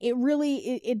 Yeah.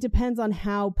 It depends on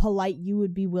how polite you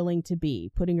would be willing to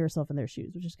be, putting yourself in their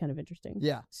shoes, which is kind of interesting.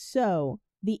 Yeah. So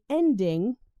the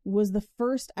ending was the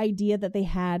first idea that they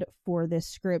had for this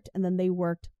script, and then they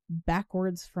worked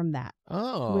backwards from that.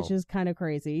 Oh. Which is kind of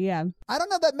crazy. Yeah. I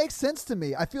don't know. That makes sense to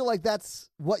me. I feel like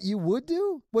that's what you would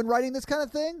do when writing this kind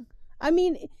of thing. I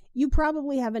mean, you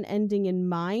probably have an ending in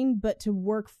mind, but to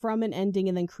work from an ending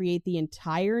and then create the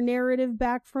entire narrative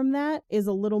back from that is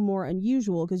a little more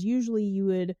unusual, because usually you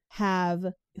would have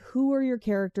who are your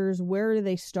characters, where do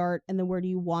they start, and then where do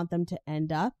you want them to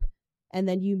end up? And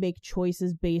then you make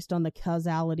choices based on the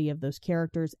causality of those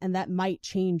characters, and that might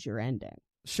change your ending.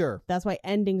 Sure. That's why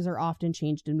endings are often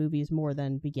changed in movies more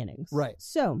than beginnings. Right.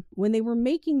 So when they were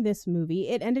making this movie,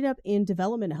 it ended up in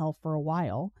development hell for a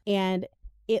while, and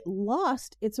it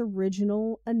lost its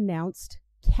original announced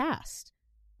cast.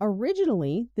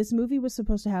 Originally, this movie was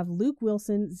supposed to have Luke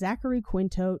Wilson, Zachary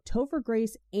Quinto, Topher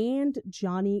Grace, and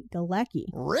Johnny Galecki.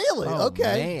 Really? Oh,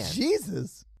 Okay. man.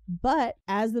 Jesus. But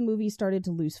as the movie started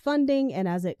to lose funding and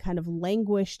as it kind of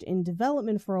languished in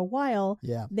development for a while,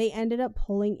 Yeah. they ended up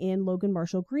pulling in Logan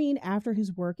Marshall Green after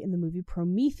his work in the movie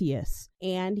Prometheus.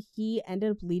 And he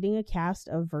ended up leading a cast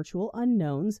of virtual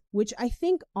unknowns, which I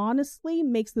think honestly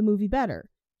makes the movie better.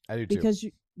 I do too. Because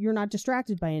you're not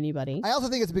distracted by anybody. I also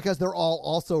think it's because they're all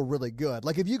also really good.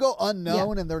 Like if you go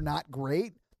unknown and they're not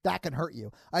great, that can hurt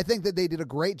you. I think that they did a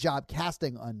great job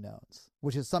casting unknowns,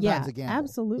 which is sometimes a gamble.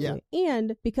 Absolutely. Yeah.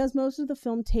 And because most of the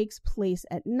film takes place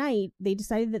at night, they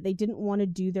decided that they didn't want to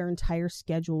do their entire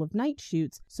schedule of night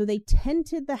shoots. So they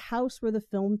tented the house where the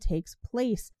film takes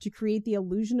place to create the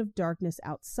illusion of darkness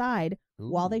outside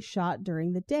while they shot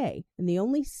during the day. And the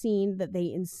only scene that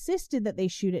they insisted that they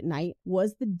shoot at night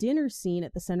was the dinner scene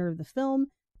at the center of the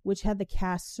film, which had the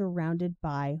cast surrounded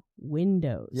by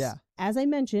windows. Yeah. As I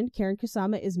mentioned, Karen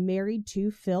Kusama is married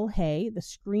to Phil Hay, the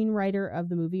screenwriter of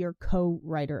the movie, or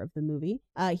co-writer of the movie.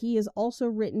 He has also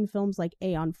written films like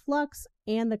Aeon Flux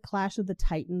and the Clash of the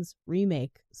Titans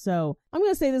remake. So I'm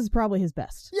going to say this is probably his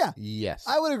best. Yeah. Yes.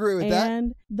 I would agree with that.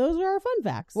 And those are our fun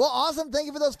facts. Well, awesome. Thank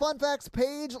you for those fun facts,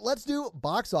 Paige. Let's do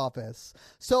box office.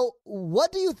 So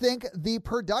what do you think the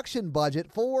production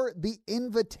budget for The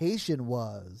Invitation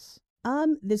was?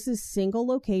 This is single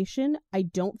location. I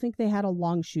don't think they had a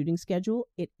long shooting schedule.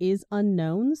 It is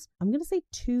unknowns. I'm going to say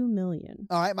 $2 million.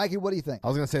 All right, Mikey, what do you think? I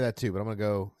was going to say that too, but I'm going to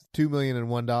go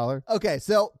 $2,001,000. Okay,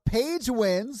 so Paige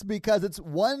wins because it's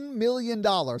 $1 million.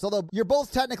 Although you're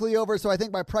both technically over, so I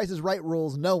think by Price is Right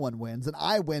rules, no one wins, and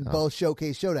I win both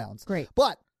Showcase Showdowns. Great.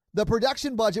 But the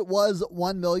production budget was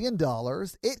 $1 million.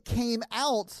 It came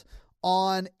out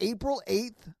on April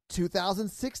 8th,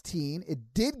 2016. It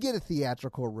did get a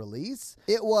theatrical release.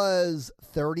 It was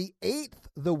 38th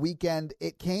the weekend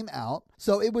it came out.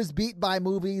 So it was beat by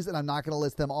movies, and I'm not going to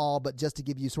list them all, but just to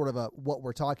give you sort of what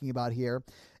we're talking about here.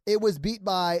 It was beat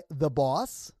by The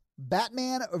Boss,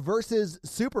 Batman versus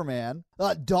Superman,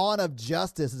 Dawn of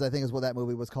Justice, I think is what that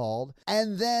movie was called.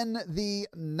 And then the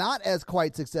not as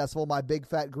quite successful My Big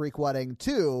Fat Greek Wedding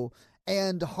 2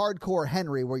 and Hardcore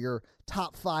Henry were your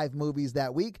top 5 movies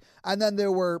that week. And then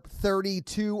there were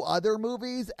 32 other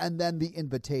movies and then The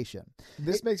Invitation.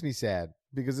 This makes me sad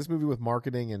because this movie with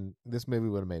marketing and this movie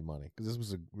would have made money because this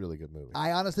was a really good movie.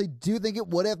 I honestly do think it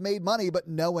would have made money, but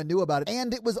no one knew about it.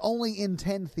 And it was only in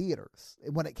 10 theaters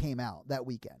when it came out that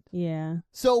weekend. Yeah.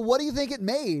 So what do you think it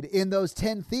made in those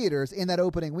 10 theaters in that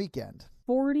opening weekend?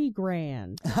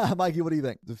 $40,000. Mikey, what do you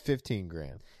think? The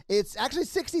 $15,000. It's actually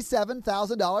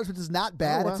 $67,000, which is not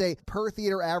bad. Oh, wow. It's a per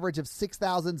theater average of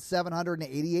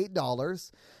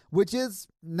 $6,788, which is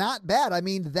not bad. I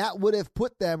mean, that would have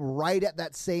put them right at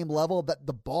that same level that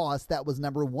The Boss, that was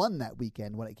number 1 that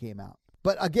weekend when it came out.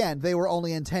 But again, they were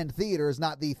only in 10 theaters,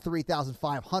 not the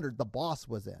 3,500 The Boss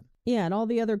was in. Yeah, and all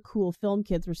the other cool film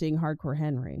kids were seeing Hardcore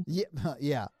Henry.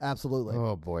 Yeah, absolutely.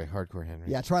 Oh boy, Hardcore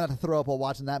Henry. Yeah, try not to throw up while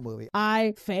watching that movie.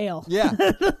 I fail. Yeah.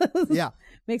 Yeah.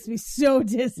 Makes me so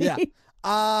dizzy. Yeah.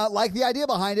 Like the idea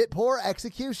behind it, poor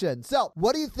execution. So,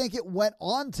 what do you think it went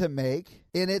on to make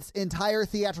in its entire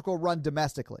theatrical run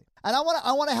domestically? And I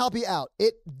want to help you out.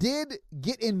 It did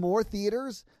get in more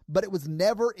theaters, but it was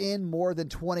never in more than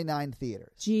 29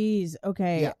 theaters. Jeez.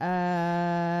 Okay.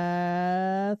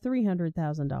 Yeah.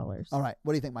 $300,000. All right.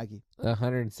 What do you think, Mikey?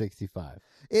 165.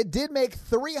 It did make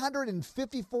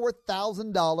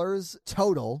 $354,000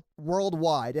 total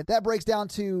worldwide. And that breaks down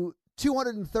to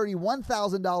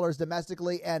 $231,000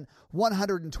 domestically and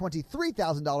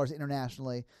 $123,000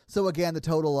 internationally. So again, the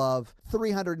total of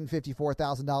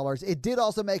 $354,000. It did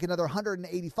also make another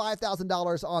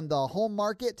 $185,000 on the home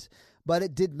market, but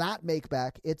it did not make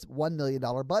back its $1 million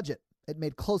budget. It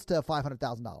made close to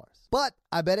 $500,000. But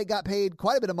I bet it got paid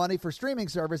quite a bit of money for streaming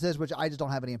services, which I just don't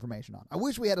have any information on. I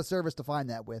wish we had a service to find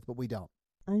that with, but we don't.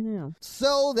 I know.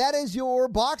 So that is your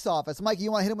box office. Mikey,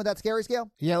 you want to hit him with that scary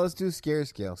scale? Yeah, let's do a scary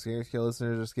scale. Scary scale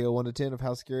listeners are scale 1 to 10 of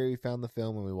how scary we found the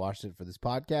film when we watched it for this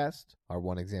podcast. Our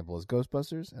 1 example is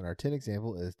Ghostbusters, and our 10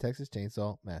 example is Texas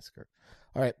Chainsaw Massacre.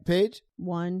 All right, Paige?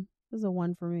 1. This is a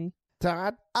 1 for me.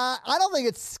 Todd? I don't think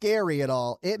it's scary at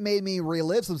all. It made me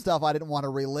relive some stuff I didn't want to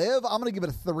relive. I'm going to give it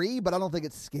a 3, but I don't think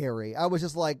it's scary. I was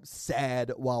just like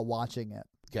sad while watching it.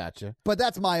 Gotcha. But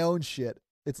that's my own shit.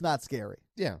 It's not scary.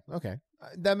 Yeah, okay.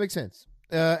 That makes sense.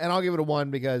 And I'll give it a 1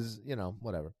 because,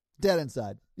 whatever. Dead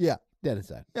inside. Yeah. Dead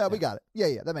inside. Yeah, we got it.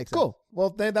 Yeah, that makes sense. Cool.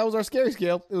 Well, that was our scary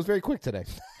scale. It was very quick today.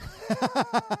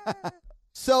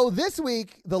 So this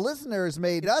week, the listeners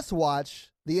made us watch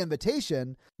the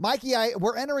invitation. Mikey,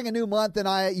 we're entering a new month,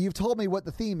 and you've told me what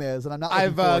the theme is, and I'm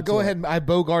not. Go ahead. I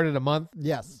bogarted a month.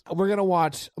 Yes, we're gonna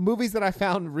watch movies that I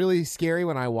found really scary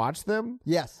when I watched them.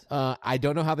 Yes, I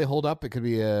don't know how they hold up. It could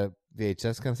be a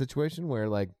VHS kind of situation where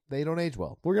like they don't age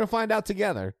well. We're gonna find out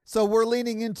together. So we're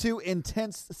leaning into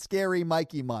intense, scary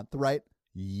Mikey month, right?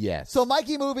 Yes. So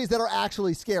Mikey movies that are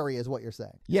actually scary is what you're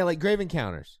saying. Yeah, like Grave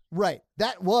Encounters. Right.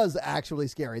 That was actually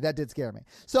scary. That did scare me.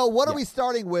 So what are we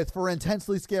starting with for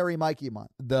intensely scary Mikey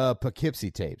month? The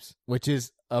Poughkeepsie Tapes, which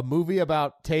is a movie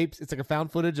about tapes. It's like a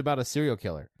found footage about a serial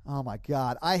killer. Oh my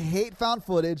God. I hate found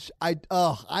footage. I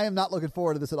am not looking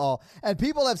forward to this at all. And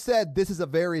people have said this is a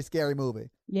very scary movie.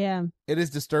 Yeah. It is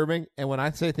disturbing. And when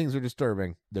I say things are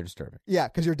disturbing, they're disturbing. Yeah,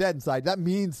 because you're dead inside. That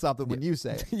means something when you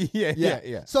say it.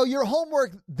 Yeah. So your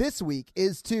homework this week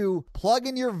is to plug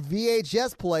in your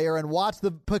VHS player and watch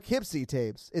the Poughkeepsie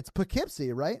tapes. It's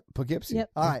Poughkeepsie, right? Poughkeepsie. Yep.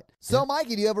 All right. So,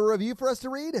 Mikey, do you have a review for us to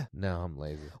read? No, I'm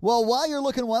lazy. Well, while you're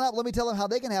looking one up, let me tell them how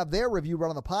they can have their review run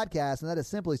on the podcast, and that is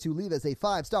simply to leave us a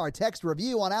 5-star text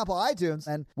review on Apple iTunes,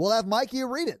 and we'll have Mikey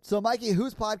read it. So, Mikey,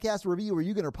 whose podcast review are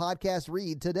you going to podcast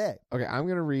read today? Okay, I'm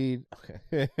going to read.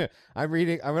 Okay. I'm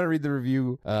going to read the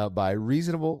review by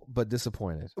Reasonable But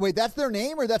Disappointed. Wait, that's their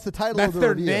name or that's the title That's of the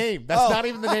their review? name. That's not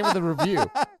even the name of the review.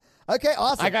 Okay,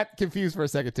 awesome. I got confused for a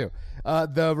second, too.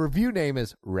 The review name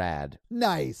is Rad.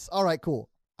 Nice. All right, cool.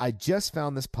 I just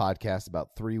found this podcast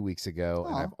about 3 weeks ago,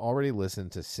 and I've already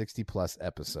listened to 60-plus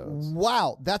episodes.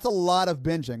 Wow, that's a lot of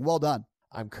binging. Well done.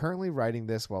 I'm currently writing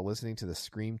this while listening to the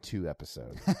Scream 2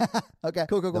 episode. Okay,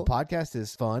 cool. The podcast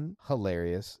is fun,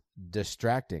 hilarious,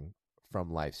 distracting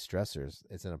from life's stressors.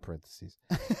 It's in a parentheses.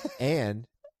 And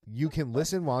you can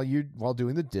listen while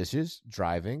doing the dishes,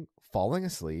 driving, falling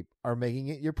asleep, or making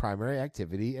it your primary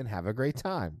activity and have a great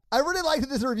time. I really like that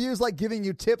this review is like giving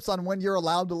you tips on when you're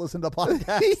allowed to listen to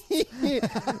podcasts.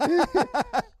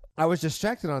 I was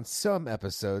distracted on some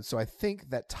episodes, so I think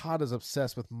that Todd is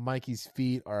obsessed with Mikey's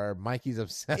feet or Mikey's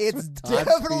obsessed with Todd's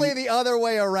definitely feet. the other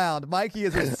way around. Mikey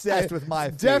is obsessed with my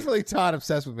feet. Definitely Todd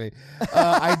obsessed with me.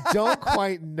 I don't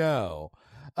quite know.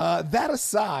 That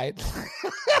aside...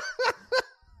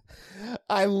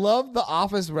 I love the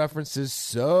Office references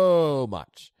so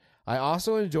much. I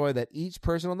also enjoy that each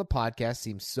person on the podcast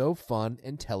seems so fun,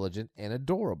 intelligent, and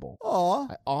adorable. Aww.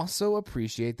 I also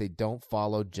appreciate they don't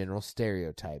follow general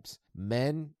stereotypes.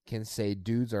 Men can say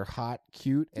dudes are hot,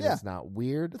 cute, and it's not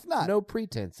weird. It's not. No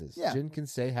pretenses. Yeah. Jen can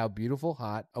say how beautiful,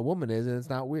 hot a woman is, and it's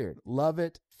not weird. Love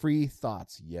it. Free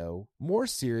thoughts, yo. More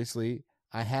seriously,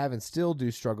 I have and still do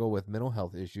struggle with mental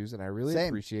health issues, and I really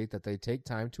appreciate that they take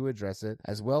time to address it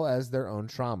as well as their own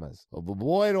traumas. Oh, but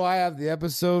boy, do I have the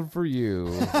episode for you.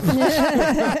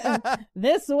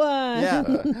 This one.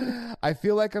 Yeah. I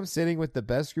feel like I'm sitting with the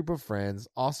best group of friends.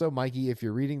 Also, Mikey, if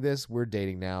you're reading this, we're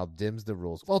dating now. Dims the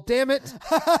rules. Well, damn it.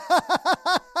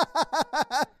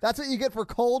 That's what you get for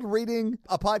cold reading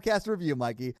a podcast review,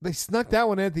 Mikey. They snuck that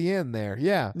one at the end there.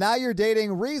 Yeah. Now you're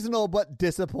dating reasonable but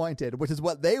disappointed, which is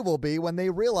what they will be when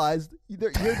they realize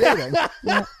you're dating.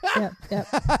 Yep.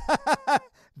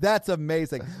 That's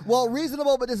amazing. Well,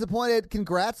 reasonable but disappointed.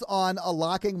 Congrats on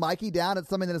locking Mikey down. It's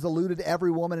something that has eluded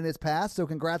every woman in his past. So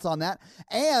congrats on that.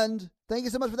 And thank you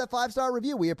so much for that 5-star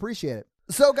review. We appreciate it.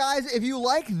 So, guys, if you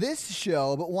like this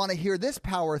show but want to hear this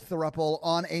power throuple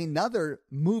on another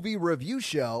movie review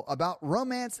show about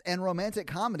romance and romantic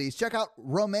comedies, check out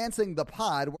Romancing the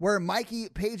Pod, where Mikey,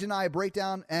 Paige, and I break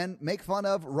down and make fun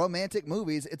of romantic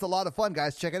movies. It's a lot of fun,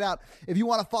 guys. Check it out. If you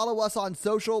want to follow us on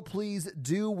social, please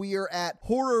do. We are at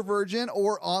Horror Virgin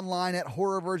or online at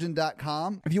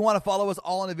horrorvirgin.com. If you want to follow us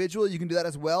all individually, you can do that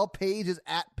as well. Paige is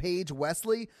at Paige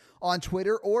Wesley on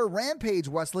Twitter, or Rampage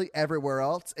Wesley everywhere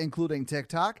else, including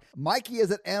TikTok. Mikey is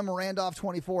at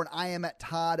mrandolph24, and I am at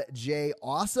Todd J.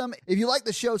 Awesome. If you like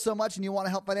the show so much and you want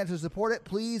to help financially support it,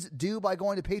 please do by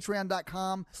going to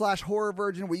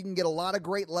patreon.com/horrorvirgin, where you can get a lot of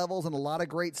great levels and a lot of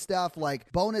great stuff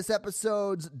like bonus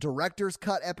episodes, director's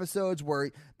cut episodes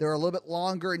where they're a little bit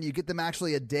longer and you get them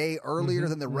actually a day earlier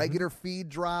than the regular feed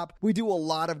drop. We do a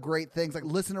lot of great things like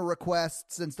listener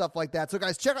requests and stuff like that. So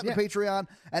guys, check out the Patreon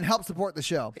and help support the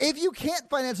show. If you can't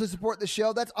financially support the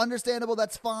show, that's understandable.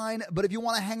 That's fine. But if you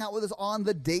want to hang out with us on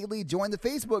the daily, join the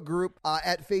Facebook group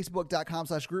at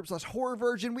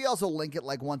facebook.com/group/horrorvirgin. We also link it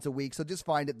like once a week, so just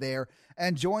find it there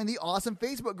and join the awesome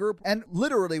Facebook group. And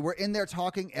literally, we're in there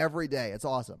talking every day. It's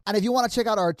awesome. And if you want to check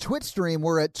out our Twitch stream,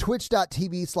 we're at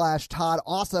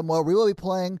twitch.tv/ToddAwesome, where we will be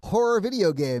playing horror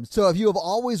video games. So if you have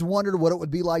always wondered what it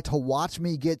would be like to watch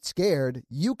me get scared,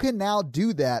 you can now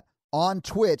do that on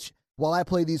Twitch while I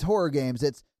play these horror games.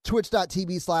 It's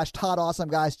twitch.tv/ToddAwesome,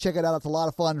 guys. Check it out. It's a lot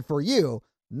of fun for you.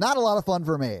 Not a lot of fun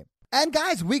for me. And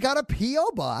guys, we got a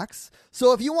P.O. box.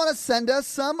 So if you want to send us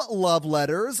some love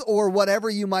letters or whatever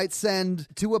you might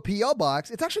send to a P.O. box,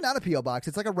 it's actually not a P.O. box.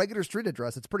 It's like a regular street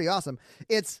address. It's pretty awesome.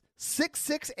 It's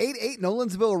 6688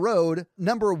 Nolensville Road,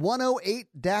 number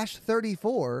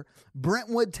 108-34,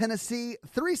 Brentwood, Tennessee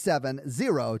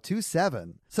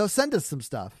 37027. So send us some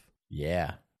stuff.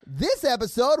 Yeah. This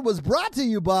episode was brought to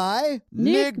you by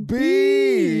Nick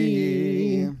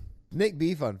B. Nick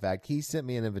B, fun fact, he sent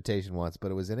me an invitation once,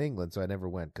 but it was in England, so I never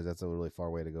went because that's a really far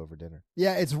way to go for dinner.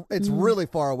 Yeah, it's really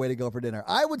far away to go for dinner.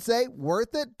 I would say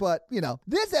worth it, but, you know.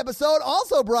 This episode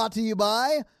also brought to you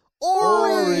by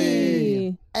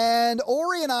Ori. And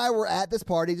Ori and I were at this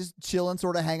party just chilling,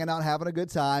 sort of hanging out, having a good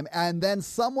time. And then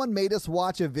someone made us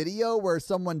watch a video where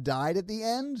someone died at the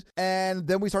end. And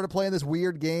then we started playing this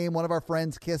weird game. One of our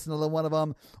friends kissed another one of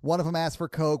them. One of them asked for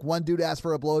Coke. One dude asked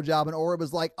for a blowjob. And Ori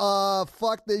was like,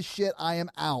 fuck this shit. I am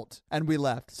out. And we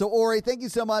left. So Ori, thank you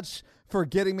so much for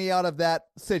getting me out of that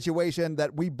situation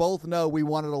that we both know we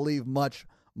wanted to leave much,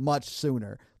 much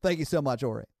sooner. Thank you so much,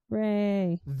 Ori.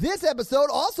 Ray. This episode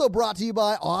also brought to you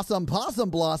by Awesome Possum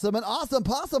Blossom, and Awesome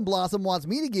Possum Blossom wants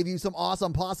me to give you some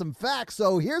awesome possum facts,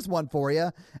 so here's one for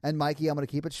you. And Mikey, I'm going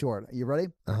to keep it short. Are you ready?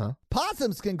 Uh-huh.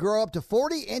 Possums can grow up to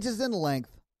 40 inches in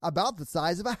length, about the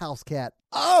size of a house cat.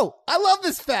 Oh, I love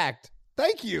this fact.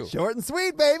 Thank you. Short and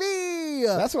sweet, baby.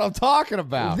 That's what I'm talking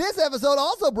about. This episode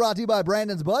also brought to you by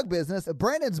Brandon's Bug Business.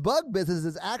 Brandon's Bug Business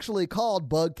is actually called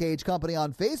Bug Cage Company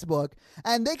on Facebook,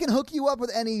 and they can hook you up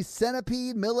with any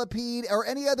centipede, millipede, or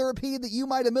any other apede that you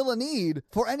might need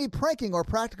for any pranking or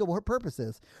practical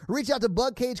purposes. Reach out to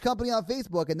Bug Cage Company on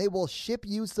Facebook, and they will ship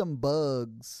you some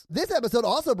bugs. This episode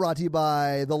also brought to you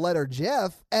by the letter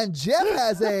Jeff, and Jeff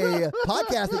has a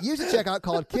podcast that you should check out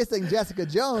called Kissing Jessica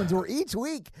Jones, where each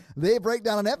week they break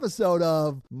down an episode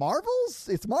of Marvel's.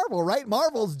 It's Marvel, right?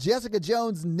 Marvel's Jessica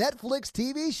Jones Netflix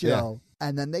TV show. Yeah.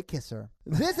 And then they kiss her.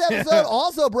 This episode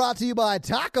also brought to you by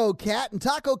Taco Cat. And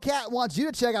Taco Cat wants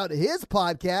you to check out his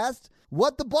podcast,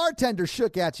 What the Bartender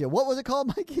Shook at You. What was it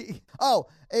called, Mikey? Oh,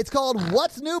 it's called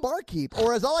What's New Barkeep.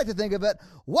 Or as I like to think of it,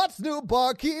 What's New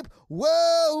Barkeep? Whoa,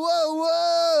 whoa,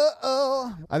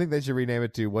 whoa. I think they should rename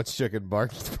it to What's Shookin'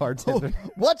 Bartender.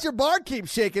 What's your barkeep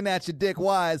shaking at you, Dick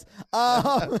Wise?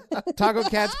 Taco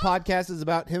Cat's podcast is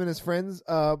about him and his friends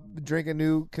drink a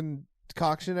new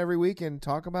concoction every week and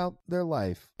talk about their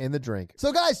life and the drink.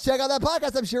 So guys, check out that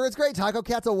podcast. I'm sure it's great. Taco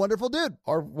Cat's a wonderful dude.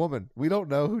 Or woman. We don't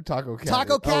know who Taco Cat is.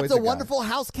 Taco Cat's a wonderful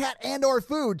house cat and or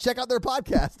food. Check out their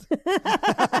podcast.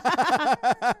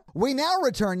 We now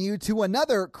return you to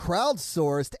another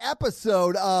crowdsourced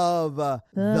episode of the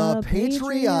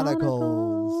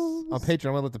Patreonicals. On Patreon,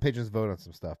 I'm going to let the patrons vote on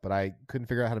some stuff, but I couldn't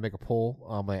figure out how to make a poll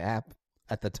on my app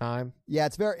at the time. Yeah,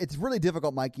 it's really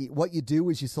difficult, Mikey. What you do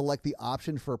is you select the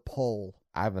option for poll.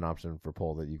 I have an option for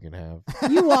poll that you can have.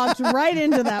 You walked right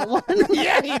into that one.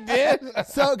 Yeah, he did.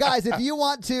 So, guys, if you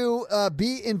want to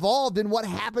be involved in what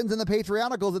happens in the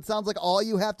Patreonicals, it sounds like all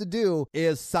you have to do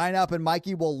is sign up, and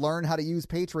Mikey will learn how to use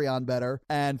Patreon better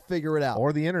and figure it out,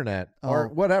 or the internet, or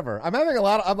whatever. I'm having a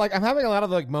lot of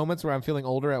like moments where I'm feeling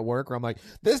older at work, where I'm like,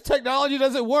 this technology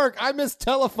doesn't work. I miss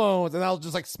telephones, and I'll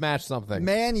just like smash something.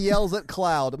 Man yells at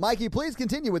cloud. Mikey, please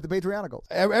continue with the Patreonicals.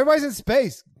 Everybody's in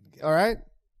space. All right.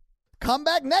 Come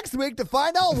back next week to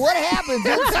find out what happens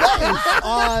in space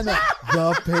on the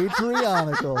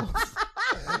Patreonicals.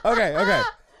 Okay. All right.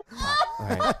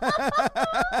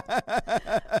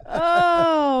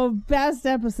 Oh, best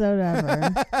episode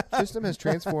ever. System has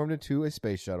transformed into a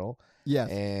space shuttle.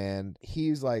 Yes. And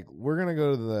he's like, we're going to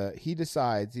go to he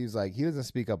decides, he's like, he doesn't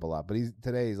speak up a lot, but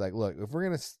today he's like, look, if we're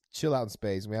going to chill out in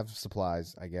space and we have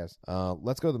supplies, I guess,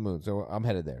 let's go to the moon. So I'm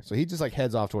headed there. So he just like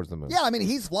heads off towards the moon. Yeah, I mean,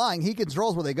 he's flying. He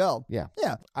controls where they go. Yeah.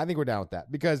 Yeah. I think we're down with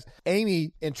that because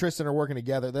Amy and Tristan are working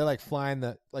together. They're like flying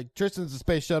Tristan's the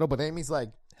space shuttle, but Amy's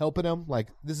like helping him. Like,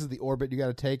 this is the orbit you got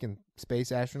to take in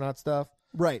space astronaut stuff.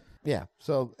 Right. Yeah.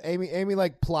 So Amy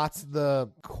like plots the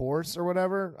course or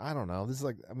whatever. I don't know. This is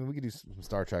like, I mean, we could do some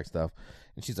Star Trek stuff.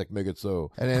 And she's like, make it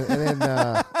so. And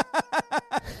then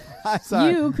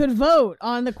you could vote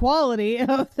on the quality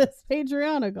of this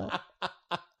Patreonical.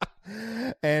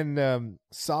 And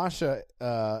Sasha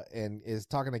is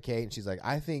talking to Kate, and she's like,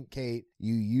 I think, Kate,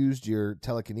 you used your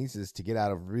telekinesis to get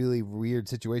out of really weird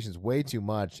situations way too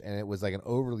much, and it was like an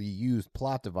overly used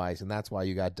plot device, and that's why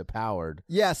you got depowered.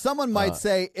 Yeah, someone might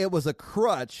say it was a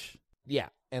crutch. Yeah.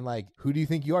 And like, who do you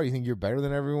think you are? You think you're better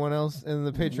than everyone else in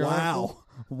the Patreon?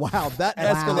 Wow, that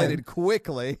escalated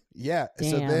quickly. Yeah.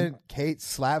 Damn. So then Kate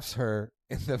slaps her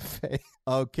in the face.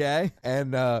 Okay.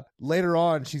 And later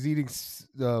on, she's eating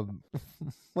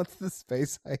what's the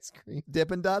space ice cream?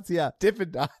 Dippin' Dots, yeah.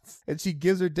 Dippin' Dots. And she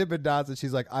gives her Dippin' Dots, and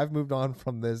she's like, I've moved on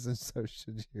from this, and so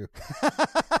should you.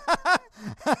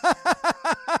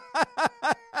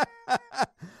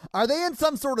 Are they in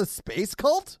some sort of space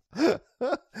cult?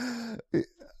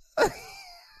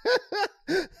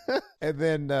 And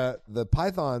then the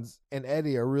Pythons and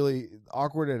Eddie are really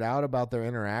awkwarded out about their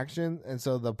interaction. And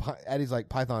so Eddie's like,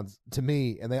 Pythons to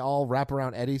me. And they all wrap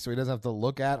around Eddie so he doesn't have to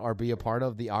look at or be a part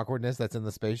of the awkwardness that's in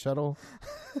the space shuttle.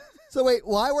 So wait,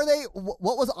 why were they,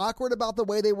 what was awkward about the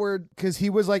way they were? Because he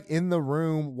was like in the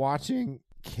room watching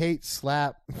Kate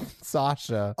slap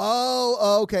Sasha.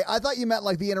 Oh, okay. I thought you meant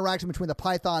like the interaction between the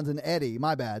Pythons and Eddie.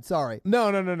 My bad. Sorry. No.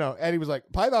 Eddie was like,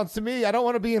 Pythons to me. I don't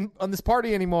want to be on this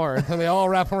party anymore. And so they all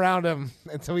wrap around him.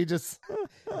 And so he just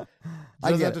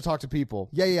doesn't have to talk to people.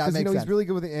 Yeah. Because Makes sense. he's really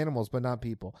good with the animals, but not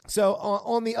people. So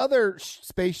on the other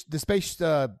space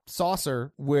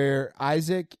saucer where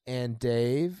Isaac and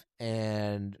Dave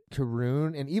and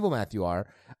Karun and Evil Matthew are,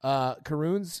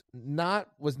 Karun's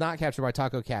was not captured by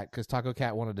Taco Cat because Taco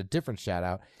Cat wanted a different shout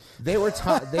out. They were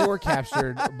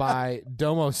captured by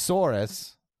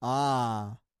Domosaurus.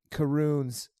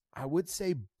 Karun's, I would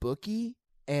say, bookie.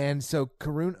 And so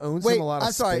Karun owns him a lot of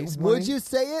space money. I'm sorry. Would you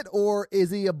say it, or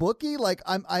is he a bookie? Like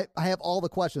I have all the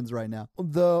questions right now.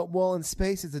 Well, in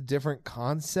space, it's a different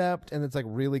concept, and it's like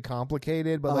really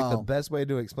complicated. But like the best way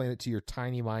to explain it to your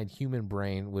tiny mind, human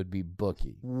brain would be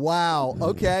bookie. Wow.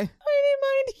 Okay. Tiny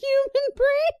mind, human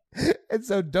brain. And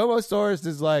so Domosaurus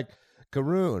is like,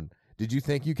 Karun, did you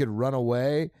think you could run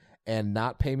away and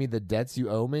not pay me the debts you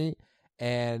owe me?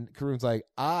 And Karun's like,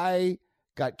 I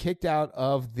got kicked out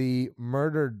of the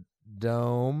Murder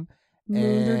Dome.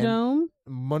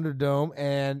 Murder Dome,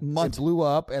 and it blew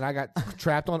up, and I got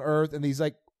trapped on Earth, and these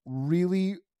like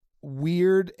really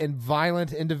weird and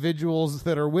violent individuals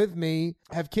that are with me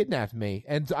have kidnapped me,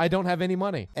 and I don't have any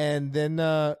money. And then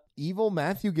Evil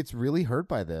Matthew gets really hurt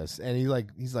by this, and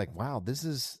he's like, wow, this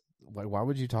is, why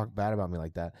would you talk bad about me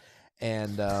like that?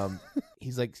 And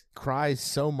he's like, cries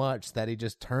so much that he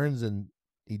just turns and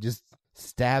he just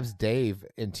stabs Dave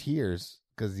in tears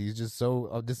because he's just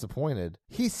so disappointed.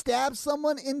 He stabs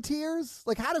someone in tears?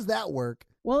 Like, how does that work?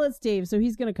 Well, it's Dave, so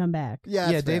he's gonna come back.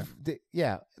 Yeah, Dave.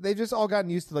 They've just all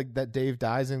gotten used to like that Dave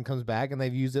dies and comes back, and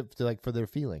they've used it to like for their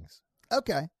feelings.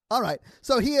 Okay, all right.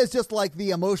 So he is just like the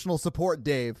emotional support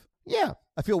Dave. Yeah,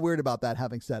 I feel weird about that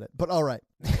having said it, but all right.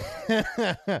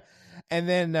 And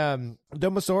then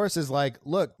Domosaurus is like,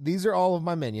 look, these are all of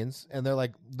my minions, and they're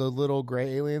like the little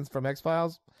gray aliens from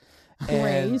X-Files.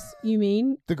 Grays, you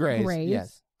mean? The Grays.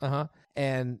 Yes.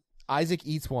 And Isaac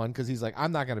eats one because he's like,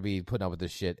 I'm not going to be putting up with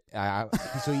this shit.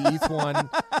 So he eats one,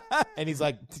 and he's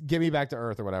like, get me back to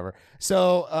Earth or whatever.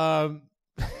 So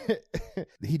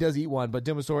he does eat one, but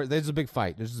Domosaurus, there's a big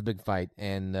fight.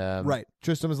 And right.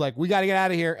 Tristram is like, we got to get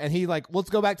out of here. And he like, let's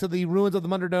go back to the ruins of the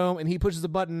Munderdome. And he pushes a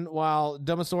button while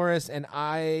Domosaurus and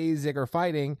Isaac are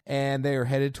fighting, and they are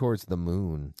headed towards the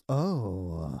moon.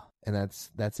 Oh. And that's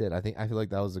it. I feel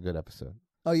like that was a good episode.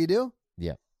 Oh, you do?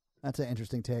 Yeah. That's an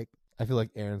interesting take. I feel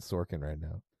like Aaron Sorkin right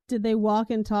now. Did they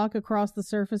walk and talk across the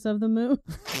surface of the moon?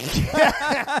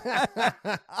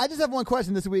 I just have one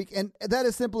question this week, and that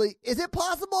is simply, is it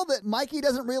possible that Mikey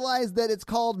doesn't realize that it's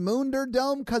called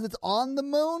Moonderdome because it's on the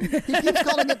moon? He keeps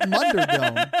calling it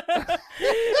Munderdome. I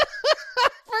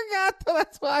forgot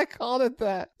that's why I called it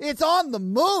that. It's on the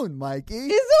moon, Mikey.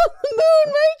 It's on the moon,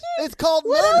 Mikey. It's called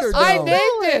Moonderdome. I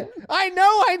named it. I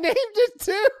know. I named it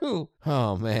too.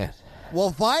 Oh man.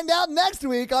 We'll find out next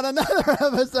week on another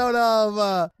episode of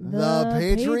The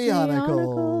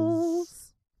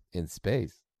Patreonicals. In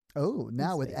space. Oh,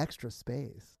 now with extra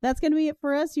space. That's going to be it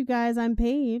for us, you guys. I'm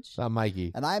Paige. I'm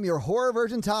Mikey. And I'm your horror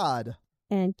virgin, Todd.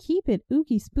 And keep it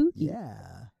ooky spooky.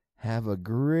 Yeah. Have a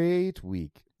great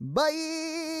week.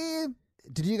 Bye.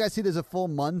 Did you guys see there's a full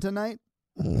moon tonight?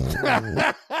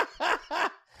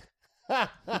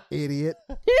 Idiot.